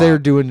multi-plop. That's what they're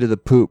doing to the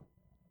poop.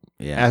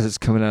 Yeah. As it's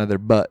coming out of their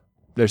butt.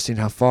 They're seeing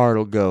how far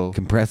it'll go.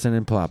 Compressing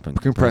and plopping.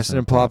 Compressing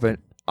and plopping.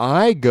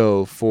 I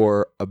go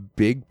for a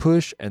big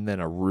push and then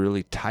a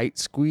really tight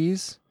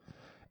squeeze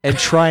and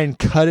try and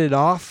cut it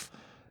off.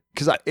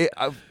 Because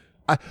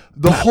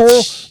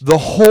the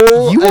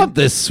whole. You want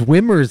the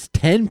swimmer's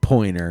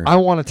 10-pointer. I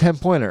want a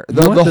 10-pointer.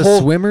 You want the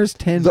swimmer's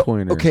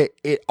 10-pointer. Okay,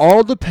 it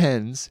all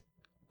depends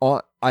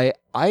on. I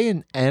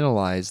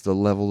analyze the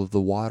level of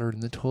the water in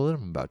the toilet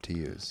I'm about to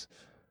use.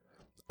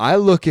 I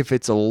look if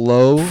it's a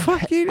low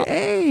fucking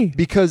A.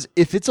 Because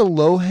if it's a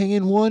low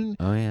hanging one,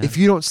 if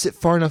you don't sit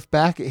far enough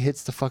back, it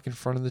hits the fucking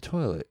front of the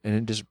toilet and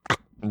it just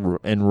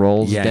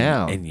rolls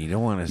down. And you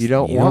don't want to. You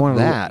don't want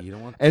that.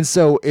 And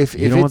so if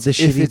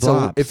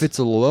it's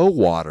a low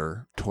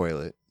water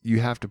toilet,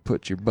 you have to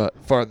put your butt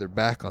farther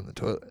back on the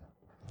toilet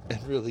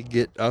and really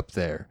get up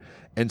there,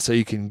 and so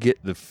you can get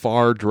the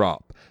far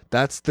drop.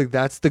 That's the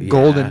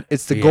golden.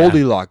 It's the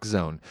Goldilocks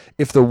zone.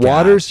 If the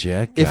water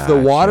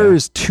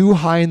is too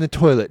high in the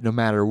toilet, no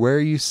matter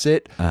where you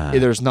sit,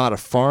 there's not a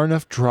far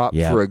enough drop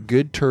for a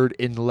good turd,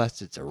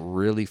 unless it's a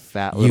really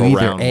fat little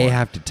round one. You either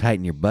have to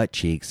tighten your butt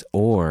cheeks,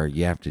 or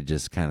you have to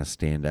just kind of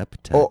stand up a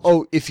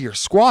touch. If you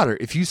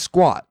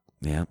squat,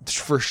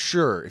 for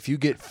sure. If you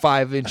get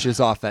 5 inches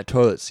off that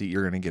toilet seat,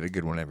 you're going to get a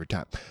good one every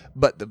time.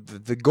 But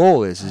the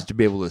goal is to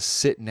be able to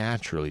sit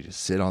naturally, to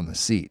sit on the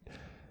seat.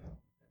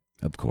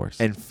 Of course.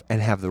 And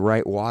have the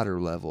right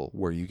water level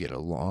where you get a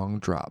long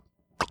drop.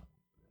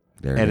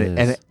 There and it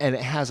is. and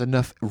it has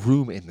enough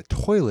room in the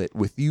toilet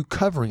with you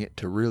covering it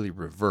to really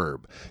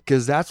reverb,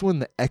 because that's when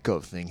the echo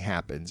thing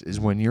happens, is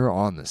when you're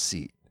on the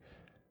seat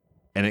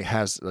and it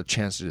has a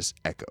chance to just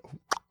echo.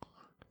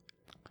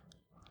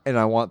 And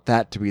I want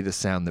that to be the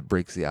sound that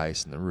breaks the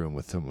ice in the room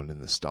with someone in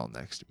the stall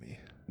next to me.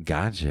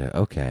 Gotcha.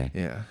 Okay.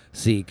 Yeah.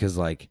 See, because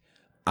like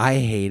I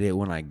hate it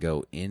when I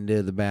go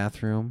into the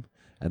bathroom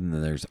and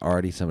then there's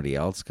already somebody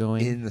else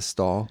going In the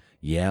stall.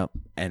 Yep.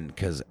 And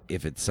because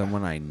if it's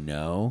someone I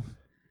know,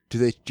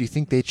 Do you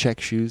think they check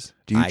shoes?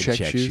 Do you I check,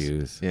 check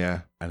shoes.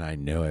 Yeah. And I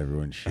know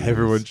everyone's shoes.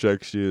 Everyone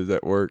checks shoes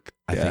at work.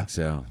 I think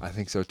so. I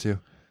think so too.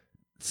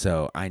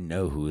 So I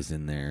know who's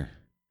in there.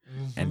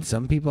 Mm-hmm. And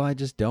some people I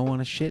just don't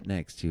want to shit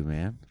next to,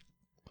 man.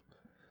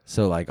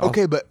 So like,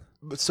 Okay, but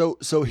so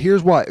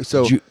here's why.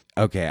 So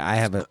okay,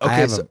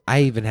 I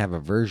even have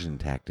aversion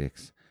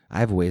tactics. I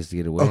have ways to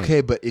get away.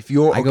 okay, but if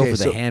you're I go for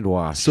the hand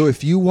wash. So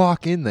if you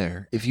walk in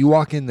there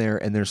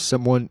and there's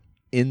someone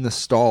in the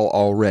stall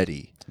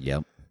already,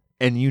 Yep.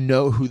 and you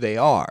know who they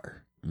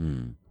are,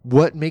 Mm.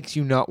 what makes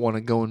you not want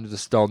to go into the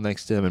stall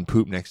next to them and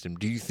poop next to them?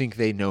 Do you think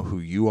they know who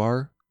you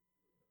are?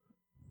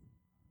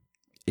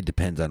 It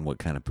depends on what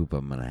kind of poop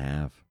I'm gonna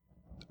have.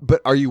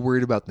 But are you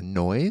worried about the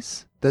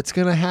noise that's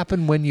going to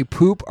happen when you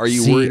poop? Are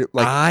you See, worried?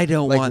 I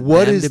don't like, want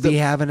what them is to be the-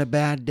 having a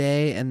bad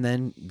day, and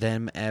then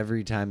them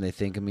every time they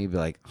think of me, be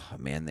like, "Oh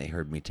man, they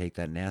heard me take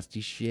that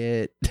nasty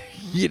shit."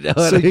 You know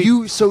what So I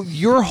mean? so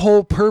your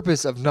whole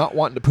purpose of not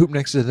wanting to poop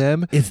next to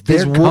them It's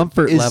their is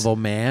comfort is- level,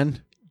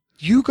 man.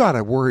 You got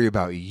to worry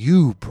about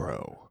you,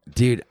 bro.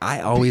 Dude, I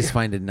always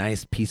find a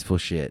nice, peaceful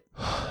shit.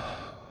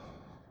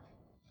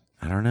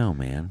 I don't know,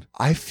 man.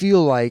 I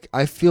feel like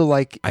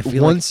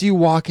once you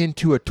walk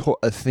into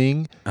a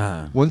thing,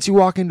 once you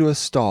walk into a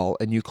stall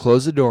and you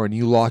close the door and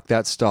you lock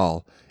that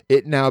stall,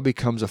 it now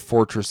becomes a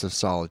fortress of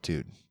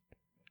solitude.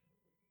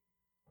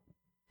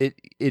 It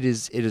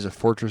is a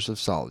fortress of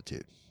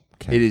solitude.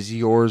 Okay. It is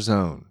your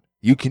zone.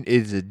 It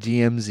is a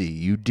DMZ.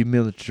 You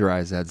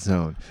demilitarize that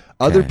zone.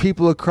 Other Okay.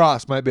 people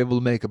across might be able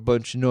to make a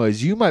bunch of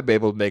noise. You might be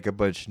able to make a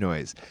bunch of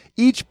noise.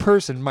 Each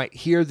person might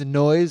hear the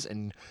noise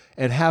and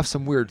have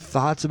some weird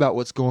thoughts about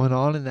what's going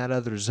on in that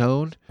other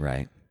zone,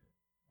 Right.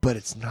 but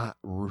it's not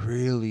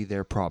really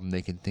their problem.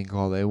 They can think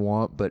all they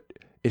want, but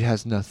it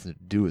has nothing to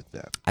do with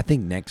them. I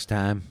think next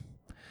time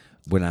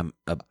when I'm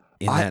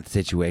in that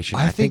situation,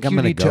 I I think I'm you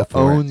going need to go to for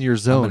own it. your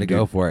zone. I'm going to go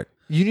dude. for it.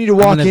 You need to I'm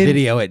walk going to in.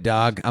 video it,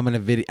 dog. I'm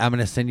going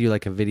to send you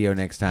like a video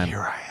next time.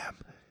 Here I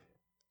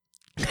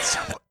am.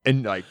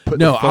 And like put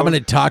No, the phone, I'm going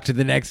to talk to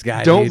the next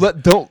guy. don't dude.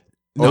 let don't.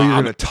 No, oh, you're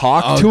I'm- gonna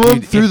talk oh, to him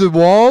dude, through if- the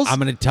walls. I'm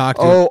going to talk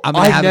to him. Oh, I'm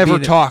gonna I have it never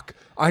be talk.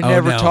 I Oh,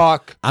 never no.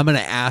 talk. I'm going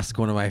to ask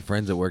one of my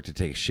friends at work to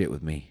take a shit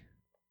with me.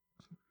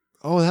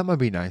 Oh, that might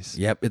be nice.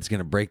 Yep, it's going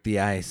to break the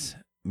ice.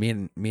 Me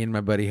and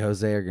my buddy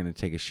Jose are going to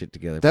take a shit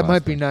together. That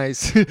might be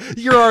possibly. nice.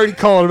 You're already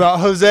calling about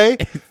Jose.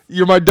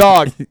 You're my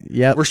dog.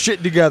 Yep. We're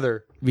shitting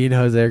together. Me and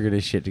Jose are going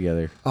to shit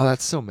together. Oh,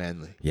 that's so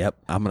manly. Yep.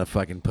 I'm going to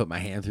fucking put my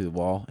hand through the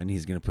wall, and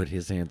he's going to put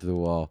his hand through the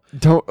wall.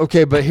 Don't.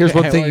 Okay, but here's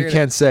one thing We're you gonna-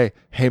 can't say.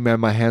 Hey, man,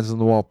 my hand's on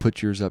the wall.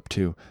 Put yours up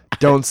too.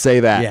 Don't say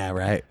that. Yeah,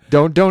 right.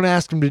 Don't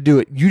ask him to do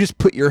it. You just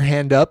put your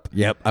hand up.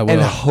 Yep, I will.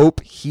 And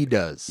hope he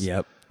does.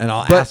 Yep. And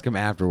I'll But- ask him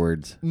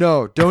afterwards.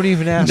 No, don't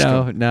even ask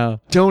him.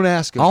 No. Don't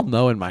ask him. I'll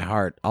know in my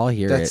heart. I'll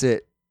hear That's it.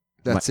 it.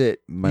 That's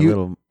it. My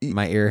You-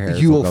 my ear hairs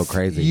you will go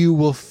crazy. You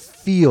will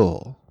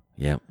feel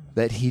Yep.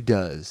 that he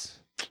does,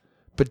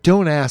 but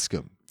don't ask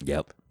him,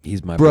 Yep.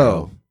 He's my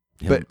bro.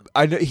 bro. But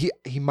I know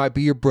he might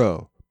be your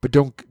bro, but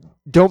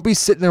don't be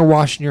sitting there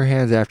washing your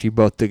hands after you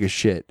both took a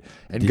shit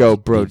and go,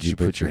 bro. Did you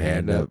put your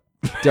hand up?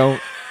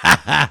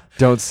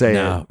 Don't say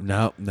it.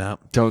 No.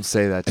 Don't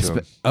say that to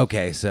him.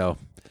 Okay, so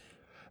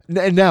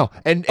And now,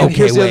 and Okay,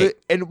 here's the wait. other.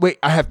 And wait,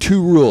 I have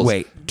two rules.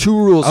 Wait. Two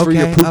rules for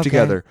your poop okay.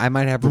 together. I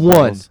might have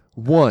One,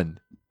 rebuttals.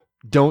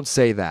 don't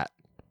say that.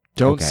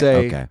 Don't Okay,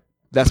 say. okay.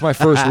 That's my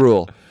first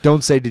rule.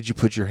 Don't say, "Did you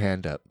put your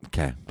hand up?"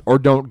 Okay. Or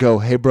don't go,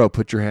 "Hey, bro,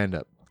 put your hand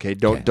up." Okay,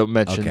 don't Okay,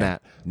 mention okay.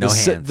 that. No the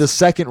hands. The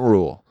second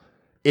rule: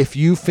 if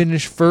you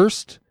finish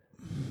first,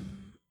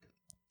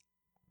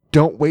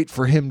 don't wait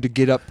for him to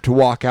get up to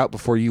walk out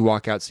before you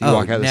walk out. So you Oh,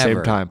 walk out at the never,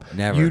 same time.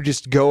 never. You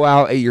just go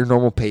out at your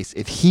normal pace.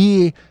 If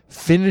he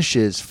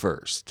finishes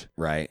first,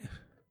 Right.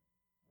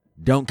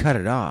 Don't cut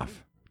it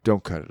off.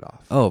 don't cut it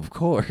off. Oh, of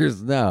course.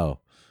 No.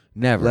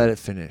 Never. Let it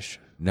finish.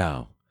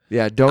 No.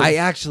 Yeah, don't. I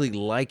actually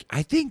like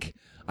I think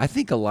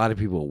a lot of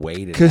people wait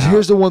it Because out.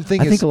 here's the one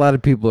thing: I is think a lot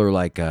of people are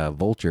like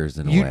vultures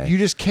in a way. you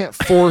just can't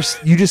force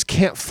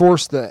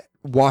the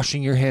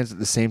washing your hands at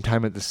the same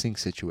time at the sink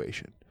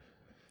situation.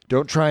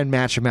 Don't try and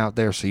match them out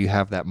there so you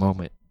have that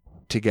moment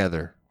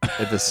together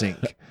at the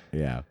sink.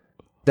 Yeah.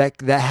 That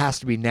has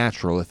to be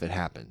natural if it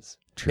happens.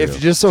 True. If it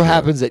just so True.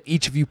 happens that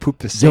each of you poop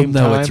the You'll same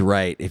know time, it's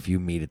right if you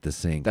meet at the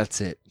sink.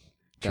 that's it.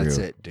 That's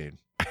True. it, dude.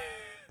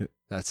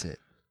 That's it.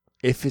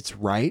 If it's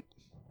right,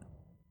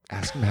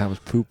 ask him how his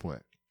poop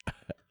went.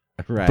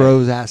 right.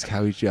 Bros ask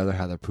how each other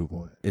how their poop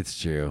went. It's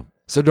true.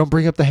 So don't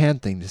bring up the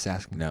hand thing. Just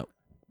ask him, No.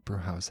 bro,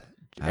 how's that?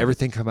 Did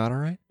everything come out all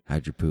right?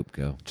 How'd your poop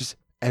go? Just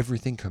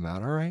everything come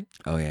out all right.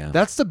 Oh yeah.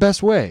 That's the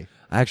best way.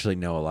 I actually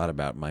know a lot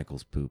about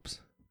Michael's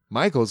poops.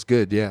 Michael's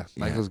good, yeah.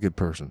 Michael's a good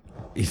person.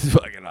 He's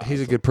fucking awesome.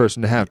 He's a good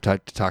person to have to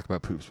talk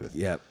about poops with.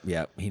 Yep.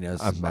 He knows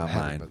about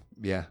happy, mine.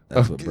 yeah.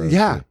 That's what bros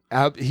yeah,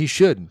 do. he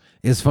should.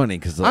 It's funny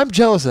because I'm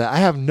jealous of that. I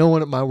have no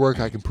one at my work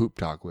I can poop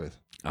talk with.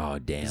 oh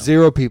damn,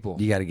 0 people.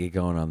 you got to get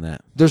going on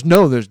that. There's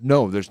no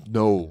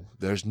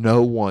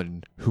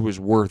one who is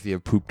worthy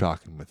of poop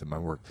talking with in my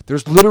work.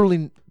 There's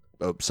literally,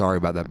 sorry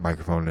about that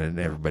microphone and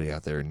everybody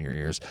out there in your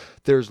ears.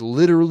 There's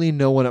literally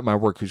no one at my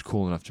work who's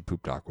cool enough to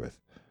poop talk with.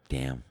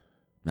 Damn,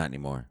 not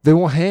anymore. They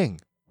won't hang.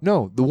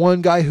 No, the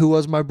one guy who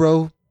was my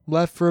bro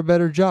left for a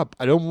better job.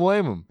 I don't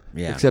blame him.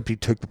 Yeah. Except he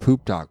took the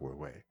poop talk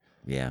away.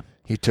 Yeah,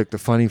 He took the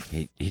funny.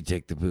 he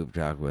took the poop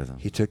talk with him.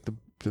 He took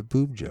the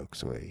boob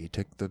jokes away. He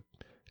took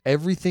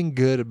everything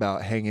good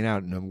about hanging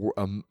out in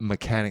a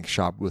mechanic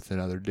shop with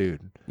another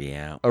dude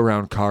Yeah,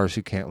 around cars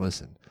who can't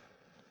listen.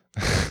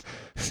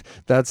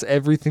 That's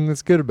everything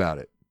that's good about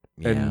it.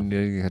 yeah, And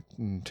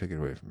you took it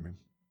away from me.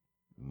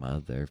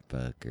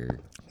 motherfucker.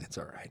 It's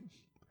all right.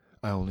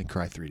 I only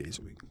cry 3 days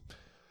a week.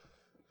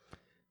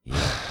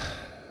 Yeah,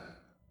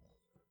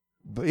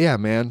 But yeah,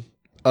 man.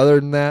 Other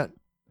than that,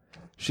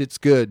 shit's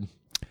good.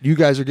 You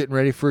guys are getting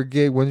ready for a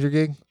gig. When's your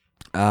gig?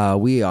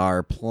 we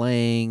are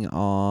playing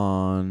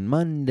on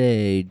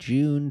Monday,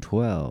 June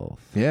 12th.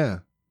 Yeah.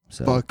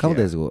 So Fuck a couple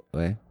yeah. days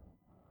away,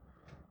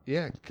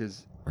 Yeah,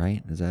 because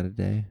right? Is that a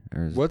day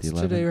or is what's it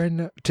the 11th? today right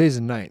now? Today's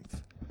the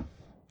 9th.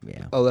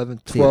 Yeah,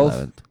 11th, It's the 12th.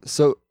 11th.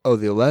 So,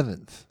 the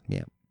 11th.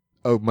 Yeah.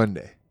 Oh,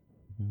 Monday.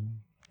 Mm-hmm.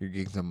 Your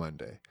gig's on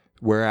Monday.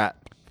 We're at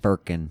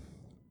Firkin.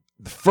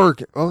 the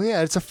Firkin. Oh,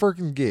 yeah, it's a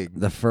Firkin gig.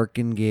 The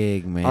Firkin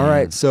gig, man. All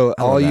right, so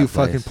I all love you that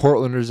fucking place.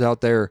 Portlanders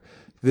out there,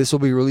 this will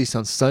be released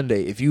on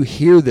Sunday. If you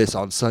hear this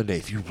on Sunday,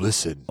 if you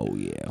listen, Oh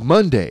yeah.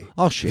 Monday,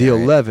 I'll share the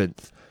it.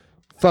 11th,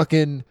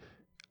 fucking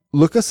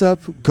look us up,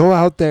 go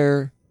out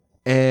there,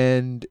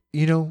 and,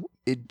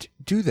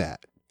 do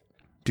that.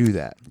 Do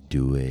that.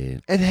 Do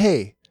it. And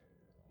hey,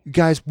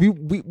 guys, we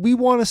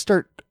want to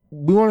start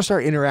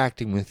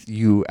interacting with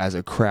you as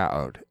a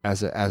crowd,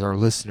 as our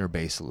listener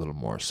base a little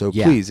more. So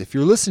Yeah. please, if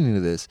you're listening to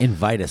this,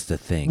 Invite us to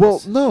things.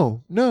 well,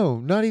 no,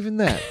 not even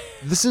that.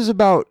 This is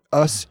about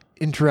us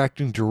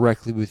interacting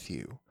directly with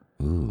you.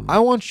 Ooh. I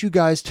want you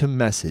guys to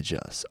message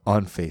us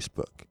on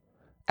Facebook.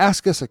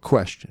 Ask us a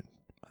question.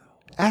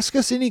 Ask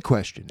us any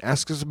question.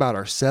 Ask us about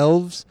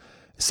ourselves,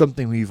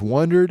 something we've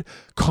wondered.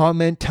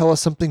 Comment, tell us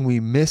something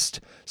we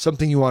missed,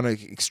 something you want to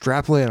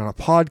extrapolate on a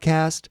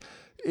podcast.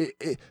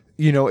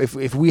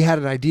 If we had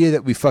an idea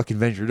that we fucking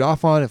ventured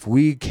off on, if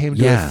we came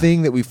to Yeah. a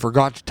thing that we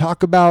forgot to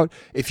talk about,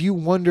 if you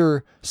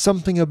wonder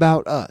something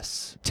about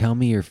us, Tell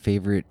me your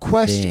favorite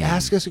thing.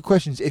 ask us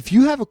questions. If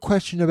you have a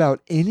question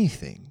about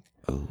anything,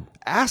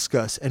 ask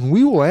us and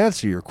we will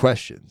answer your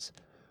questions.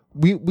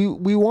 We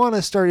want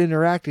to start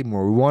interacting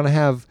more. We want to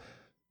have,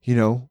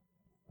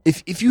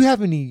 if you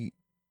have anything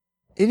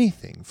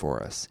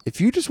for us,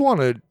 if you just want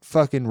to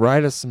fucking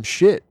write us some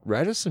shit.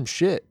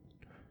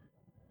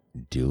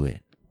 Do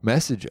it.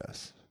 Message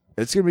us.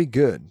 It's going to be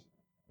good.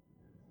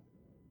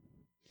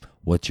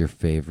 What's your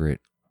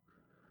favorite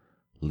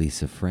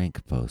Lisa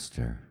Frank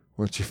poster?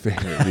 What's your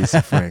favorite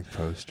Lisa Frank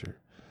poster?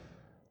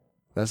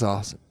 That's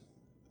awesome.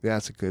 Yeah,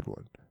 that's a good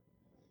one.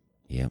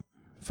 Yep.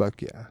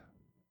 Fuck yeah.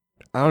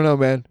 I don't know,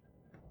 man.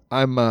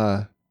 I'm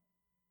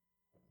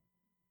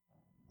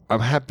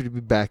happy to be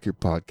back here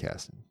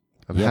podcasting.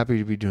 I'm Yep. happy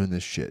to be doing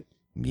this shit.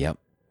 Yep.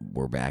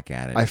 We're back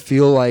at it. I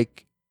feel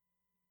like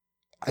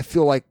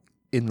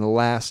in the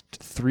last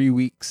 3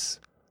 weeks,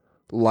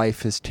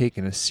 life has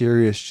taken a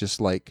serious, just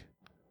like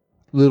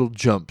little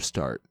jump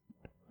start.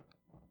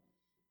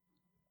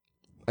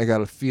 I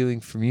got a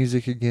feeling for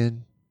music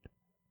again.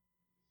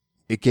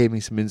 It gave me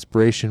some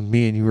inspiration.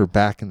 Me and you were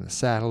back in the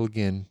saddle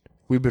again.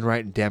 We've been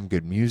writing damn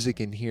good music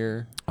in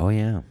here. Oh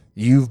yeah.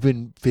 You've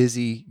been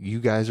busy. You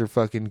guys are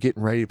fucking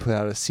getting ready to put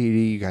out a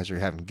CD. You guys are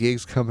having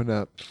gigs coming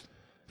up.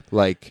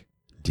 Like,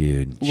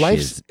 Dude,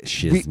 life's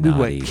shiz we naughty.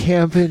 went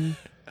camping.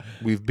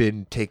 We've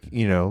been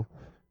taking,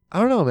 I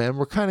don't know, man.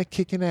 We're kind of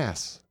kicking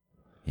ass.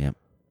 Yep.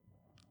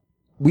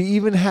 We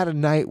even had a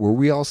night where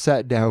we all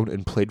sat down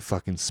and played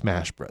fucking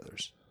Smash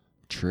Brothers.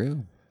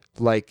 True.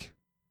 Like,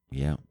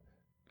 Yeah.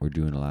 We're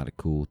doing a lot of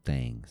cool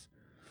things.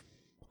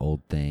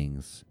 Old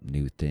things,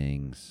 new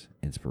things,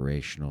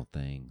 inspirational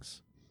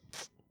things.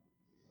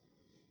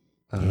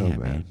 I don't know, Yeah,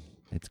 man.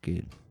 It's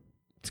good.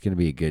 It's going to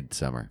be a good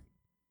summer.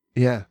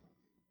 Yeah.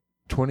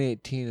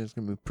 2018 is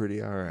going to be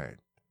pretty all right.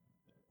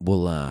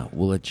 We'll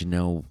let you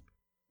know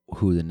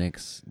who the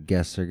next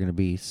guests are going to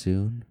be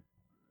soon.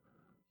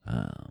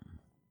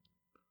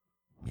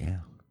 Yeah.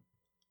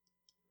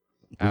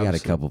 We got a Absolutely.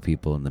 couple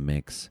people in the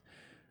mix.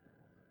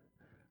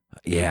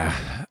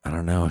 Yeah, I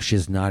don't know.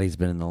 Shiz Naughty's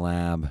been in the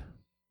lab.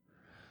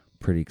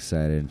 Pretty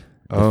excited.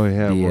 Oh,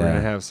 yeah. the, We're going to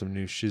uh, have some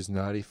new Shiz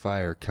Naughty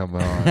fire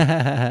coming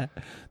on.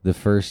 The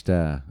first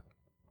the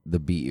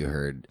beat you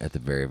heard at the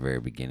very, very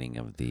beginning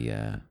of the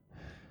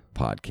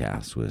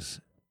podcast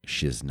was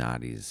Shiz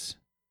Naughty's,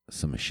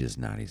 some of Shiz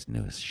Naughty's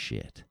newest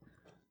shit.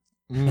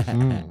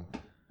 Mhm.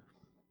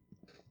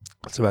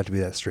 It's about to be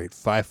that straight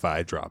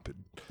fi-fi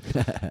dropping.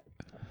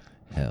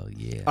 Hell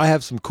yeah. I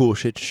have some cool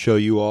shit to show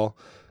you all.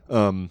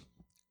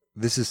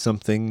 This is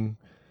something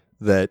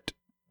that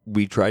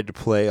we tried to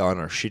play on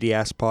our shitty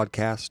ass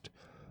podcast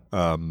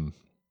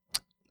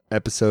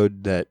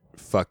episode that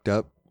fucked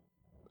up.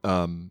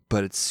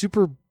 But it's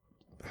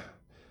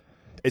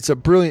a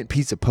brilliant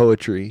piece of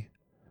poetry.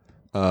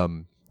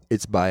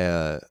 It's by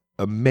a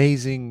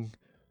amazing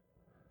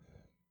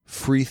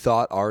free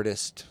thought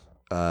artist,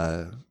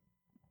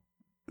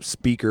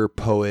 speaker,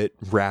 poet,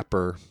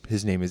 rapper.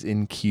 His name is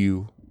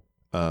InQ.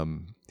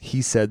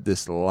 He said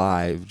this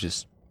live,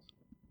 just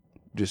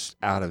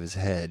out of his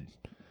head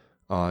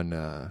on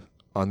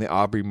the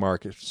Aubrey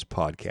Marcus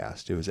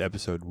podcast. It was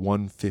episode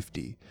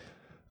 150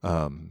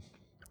 of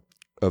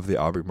the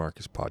Aubrey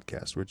Marcus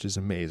podcast, which is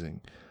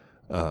amazing.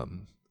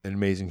 An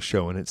amazing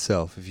show in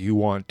itself. If you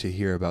want to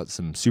hear about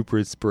some super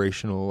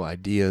inspirational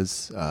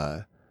ideas,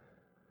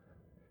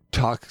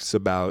 talks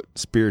about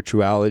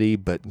spirituality,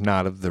 but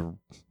not of the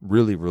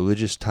really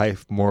religious type,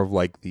 more of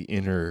like the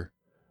inner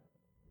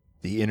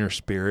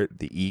spirit,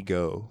 the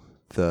ego,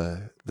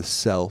 the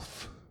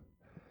self,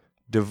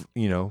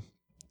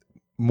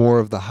 more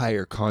of the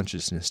higher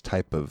consciousness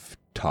type of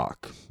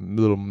talk,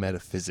 little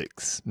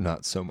metaphysics,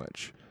 not so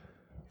much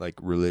like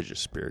religious,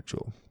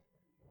 spiritual,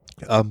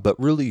 but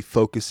really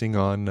focusing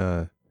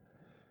on,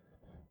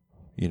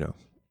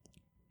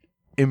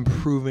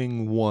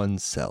 improving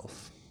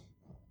oneself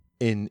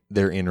in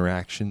their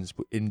interactions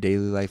in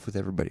daily life with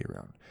everybody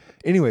around.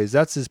 Anyways,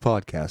 that's his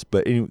podcast.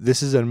 But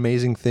this is an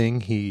amazing thing.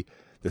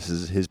 This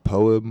is his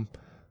poem.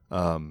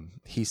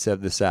 He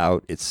said this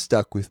out. It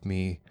stuck with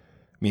me.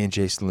 Me and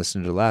Jason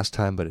listened to it last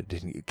time, but it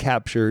didn't get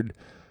captured.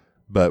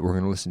 But we're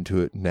going to listen to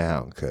it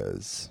now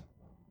because,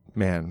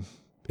 man,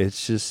 it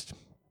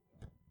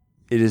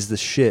is the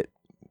shit.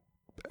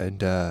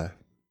 And I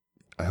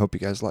hope you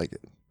guys like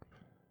it.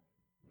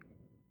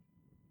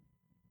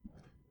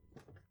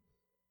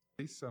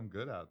 Some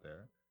good out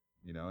there,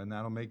 and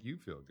that'll make you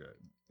feel good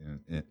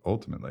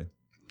ultimately.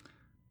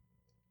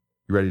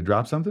 You ready to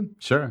drop something?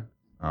 Sure.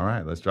 All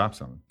right, let's drop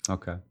something.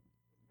 Okay.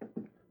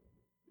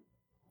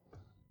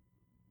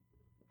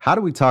 How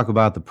do we talk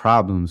about the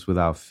problems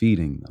without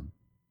feeding them?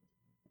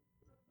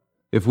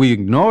 If we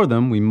ignore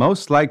them, we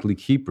most likely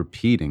keep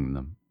repeating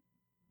them.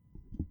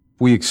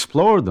 If we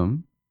explore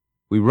them,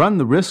 we run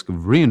the risk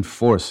of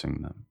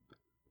reinforcing them.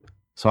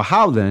 So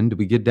how then do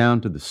we get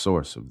down to the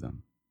source of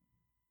them?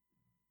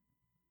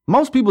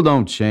 Most people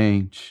don't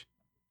change.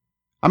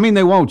 I mean,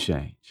 they won't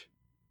change.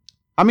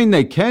 I mean,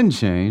 they can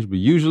change, but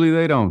usually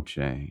they don't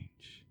change.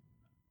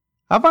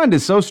 I find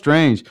it so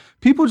strange.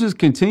 People just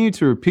continue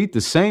to repeat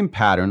the same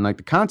pattern like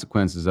the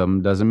consequences of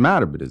them doesn't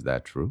matter, but is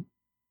that true?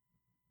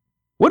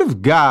 What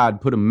if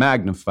God put a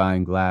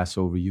magnifying glass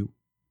over you,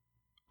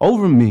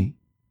 over me,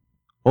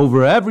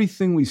 over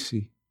everything we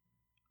see,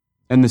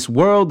 and this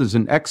world is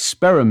an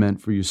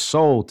experiment for your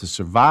soul to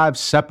survive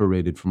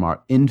separated from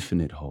our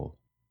infinite whole?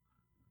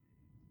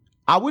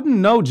 I wouldn't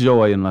know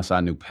joy unless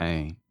I knew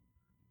pain.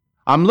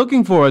 I'm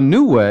looking for a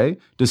new way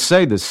to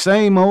say the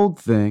same old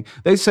thing.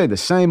 They say the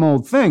same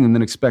old thing and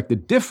then expect a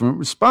different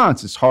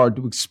response. It's hard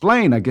to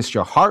explain. I guess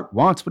your heart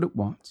wants what it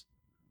wants.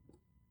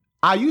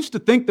 I used to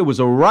think there was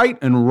a right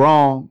and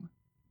wrong.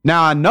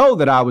 Now I know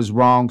that I was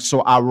wrong,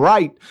 so I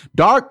write.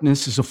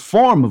 Darkness is a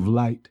form of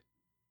light.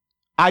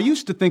 I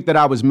used to think that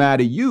I was mad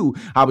at you.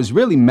 I was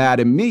really mad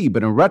at me,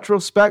 but in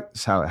retrospect,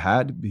 it's how it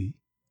had to be.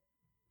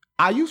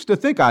 I used to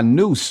think I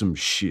knew some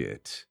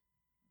shit.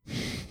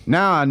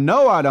 Now I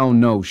know I don't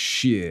know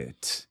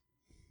shit.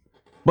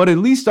 But at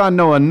least I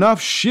know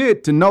enough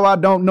shit to know I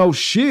don't know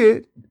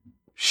shit.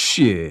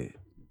 Shit.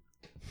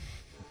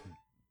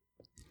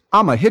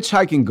 I'm a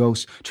hitchhiking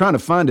ghost trying to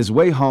find his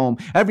way home.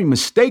 Every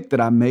mistake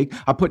that I make,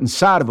 I put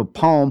inside of a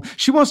poem.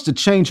 She wants to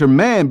change her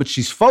man, but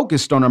she's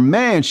focused on her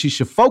man. She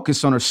should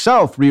focus on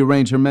herself,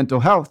 rearrange her mental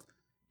health.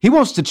 He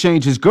wants to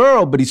change his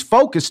girl, but he's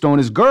focused on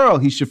his girl.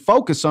 He should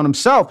focus on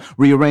himself,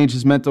 rearrange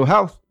his mental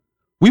health.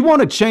 We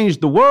want to change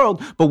the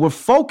world, but we're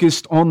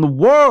focused on the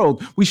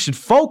world. We should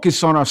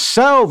focus on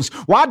ourselves.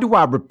 Why do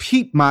I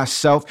repeat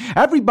myself?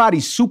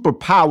 Everybody's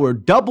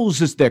superpower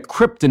doubles as their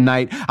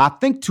kryptonite. I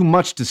think too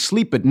much to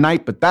sleep at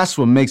night, but that's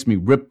what makes me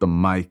rip the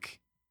mic.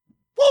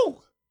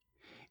 Woo!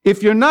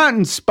 If you're not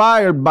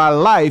inspired by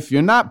life,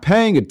 you're not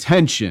paying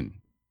attention.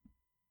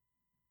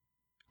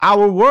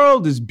 Our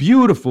world is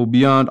beautiful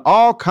beyond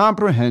all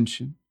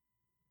comprehension,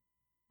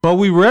 but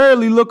we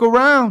rarely look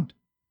around.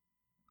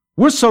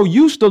 We're so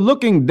used to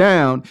looking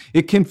down,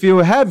 it can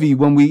feel heavy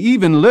when we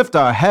even lift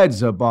our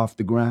heads up off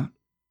the ground.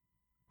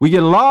 We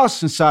get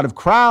lost inside of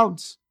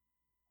crowds.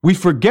 We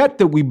forget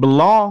that we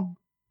belong,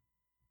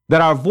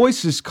 that our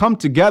voices come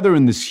together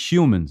in this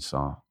human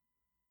song.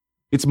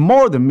 It's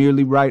more than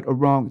merely right or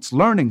wrong. It's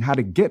learning how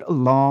to get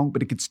along,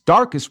 but it gets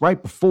darkest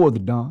right before the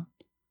dawn.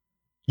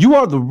 You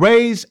are the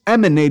rays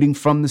emanating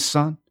from the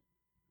sun,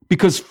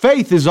 because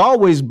faith is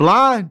always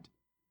blind.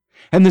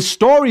 And the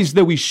stories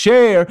that we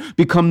share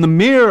become the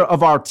mirror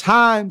of our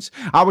times.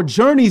 Our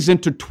journeys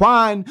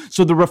intertwine,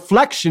 so the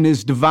reflection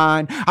is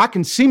divine. I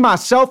can see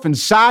myself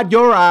inside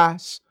your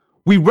eyes.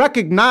 We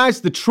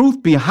recognize the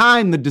truth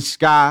behind the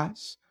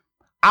disguise.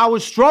 Our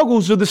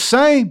struggles are the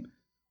same.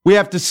 We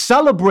have to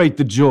celebrate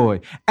the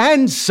joy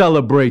and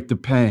celebrate the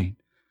pain.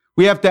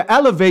 We have to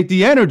elevate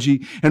the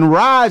energy and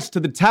rise to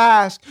the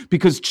task,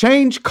 because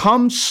change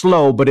comes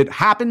slow, but it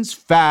happens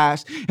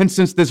fast. And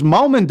since this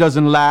moment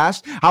doesn't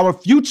last, our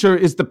future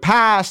is the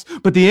past,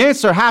 but the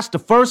answer has to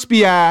first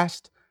be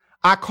asked.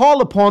 I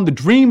call upon the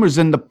dreamers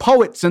and the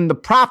poets and the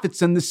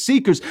prophets and the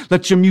seekers.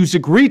 Let your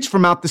music reach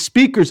from out the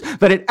speakers.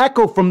 Let it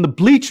echo from the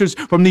bleachers,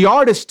 from the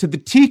artists to the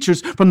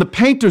teachers, from the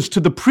painters to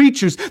the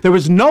preachers. There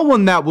is no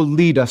one that will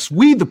lead us.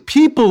 We, the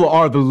people,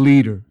 are the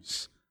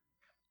leaders.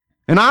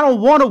 And I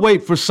don't want to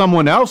wait for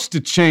someone else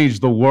to change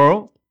the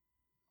world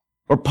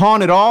or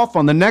pawn it off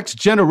on the next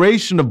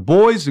generation of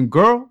boys and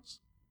girls.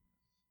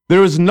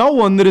 There is no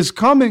one that is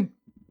coming,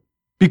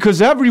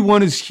 because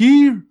everyone is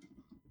here.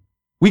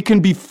 We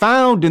can be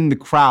found in the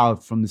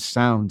crowd from the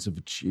sounds of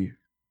a cheer.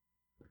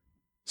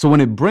 So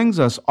when it brings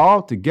us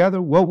all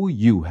together, what will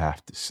you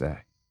have to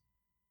say?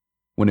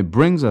 When it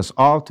brings us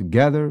all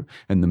together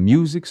and the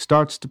music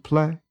starts to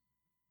play?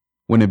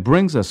 When it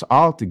brings us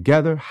all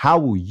together, how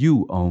will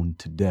you own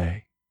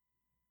today?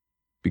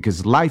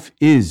 Because life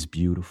is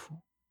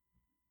beautiful,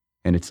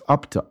 and it's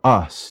up to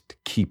us to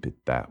keep it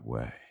that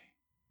way.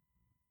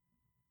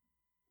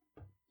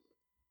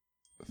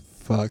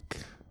 Fuck.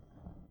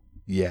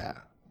 Yeah.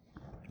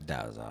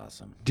 That was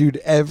awesome.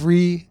 Dude,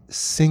 every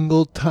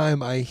single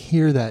time I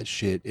hear that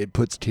shit, it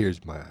puts tears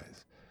in my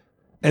eyes.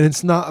 And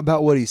it's not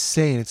about what he's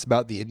saying, it's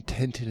about the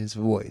intent in his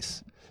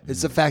voice.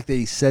 It's the fact that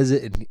he says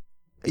it and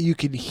you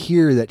can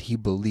hear that he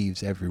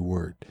believes every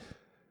word.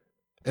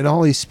 And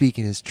all he's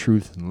speaking is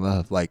truth and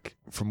love, like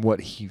from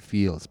what he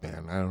feels,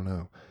 man. I don't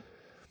know.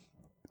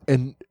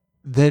 And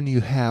then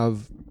you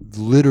have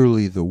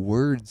literally the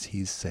words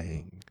he's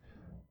saying,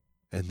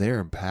 and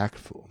they're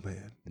impactful,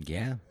 man.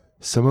 Yeah.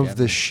 Some of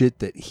the shit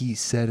that he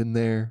said in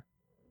there,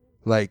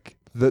 like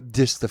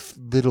just the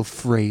little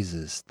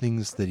phrases,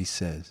 things that he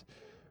says.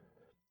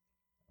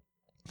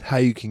 How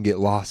you can get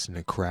lost in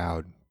a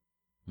crowd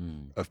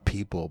of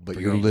people, but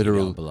you're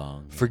literally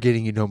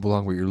forgetting you don't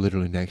belong, but you're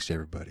literally next to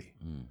everybody.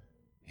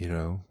 You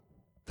know,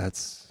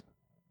 that's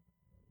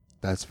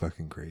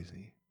fucking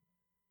crazy.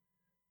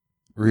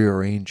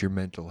 Rearrange your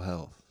mental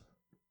health.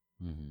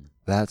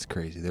 That's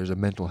crazy. There's a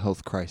mental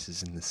health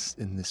crisis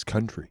in this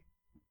country.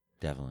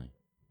 Definitely.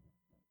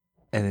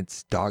 And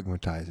it's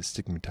dogmatized, it's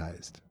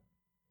stigmatized.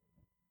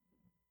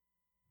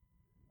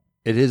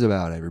 It is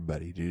about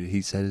everybody, dude.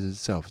 He says it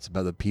himself. It's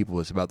about the people.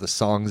 It's about the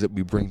songs that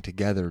we bring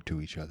together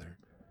to each other.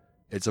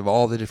 It's of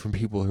all the different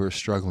people who are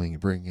struggling and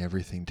bringing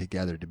everything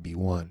together to be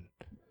one.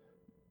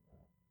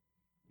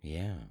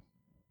 Yeah.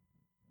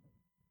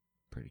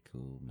 Pretty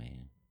cool,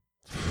 man.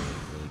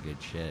 Really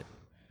good shit.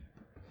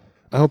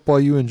 I hope all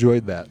you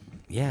enjoyed that.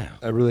 Yeah.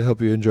 I really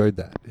hope you enjoyed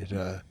that. It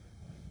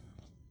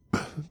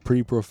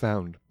pretty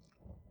profound.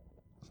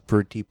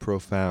 Pretty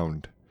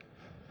profound.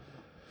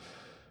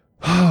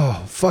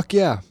 Oh, fuck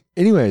yeah.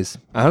 Anyways,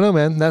 I don't know,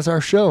 man. That's our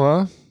show,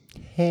 huh?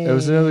 Hey. That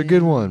was another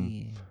good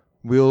one.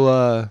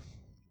 We'll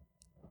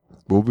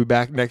be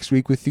back next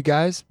week with you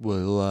guys.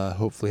 We'll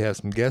hopefully have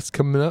some guests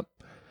coming up.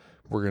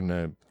 We're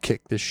gonna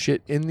kick this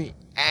shit in the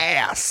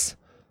ass.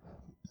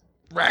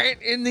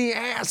 Right in the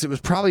ass. It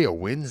was probably a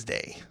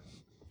Wednesday.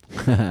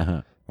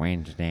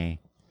 Wednesday.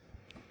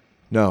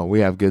 No, we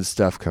have good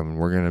stuff coming.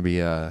 We're gonna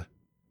be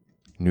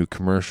new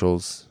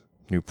commercials,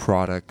 new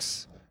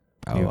products,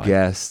 new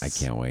guests. I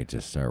can't wait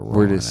to start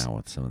rolling out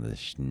with some of this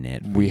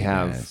shit. We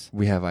have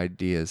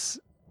ideas.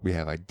 We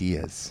have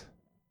ideas.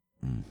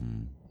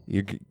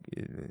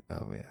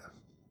 Oh yeah.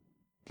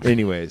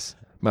 Anyways,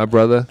 my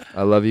brother,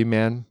 I love you,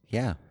 man.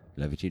 Yeah,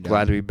 love you too.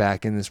 Glad to be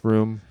back in this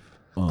room.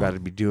 Glad to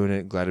be doing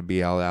it. Glad to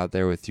be all out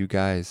there with you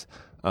guys.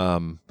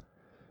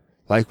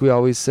 Like we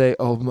always say,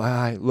 oh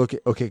my, look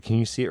at, okay, can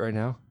you see it right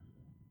now?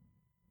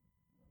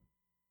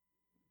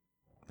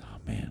 Oh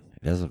man,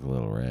 it does look a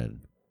little red.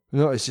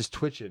 No, it's just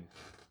twitching.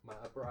 My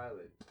upper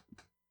eyelid.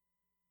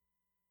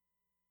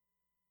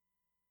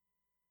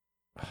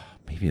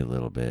 Maybe a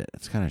little bit.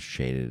 It's kind of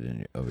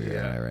shaded over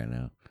your eye right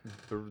now.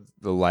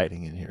 The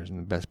lighting in here isn't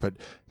the best, but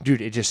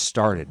dude, it just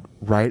started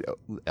right.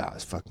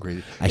 It's fucking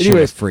crazy. I should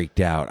have freaked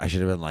out. I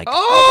should have been like,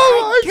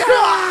 "Oh my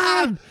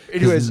god!"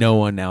 Anyways, no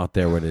one out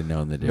there would have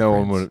known the difference. No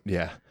one would.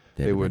 Yeah,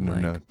 they wouldn't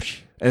have known.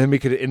 And then we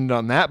could have ended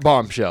on that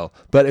bombshell.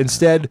 But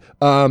instead,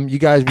 you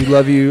guys, we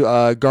love you.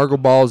 Gargle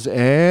balls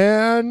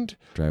and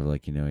drive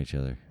like you know each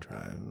other.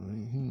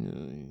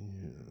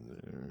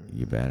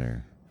 You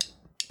better.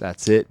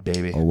 That's it,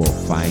 baby. Or we'll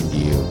find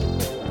you.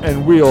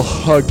 And we'll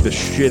hug the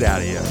shit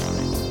out of you.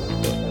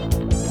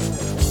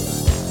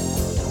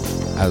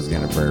 I was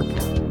going to burp.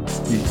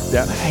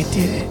 I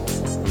did it.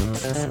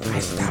 I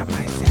stopped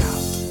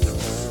myself.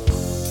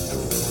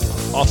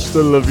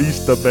 Hasta la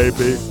vista,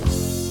 baby.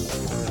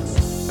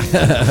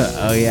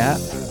 Oh, yeah?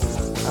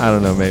 I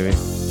don't know, maybe.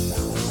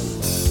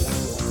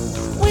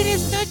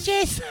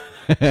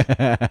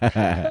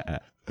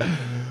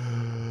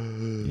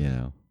 You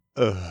know.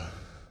 Ugh.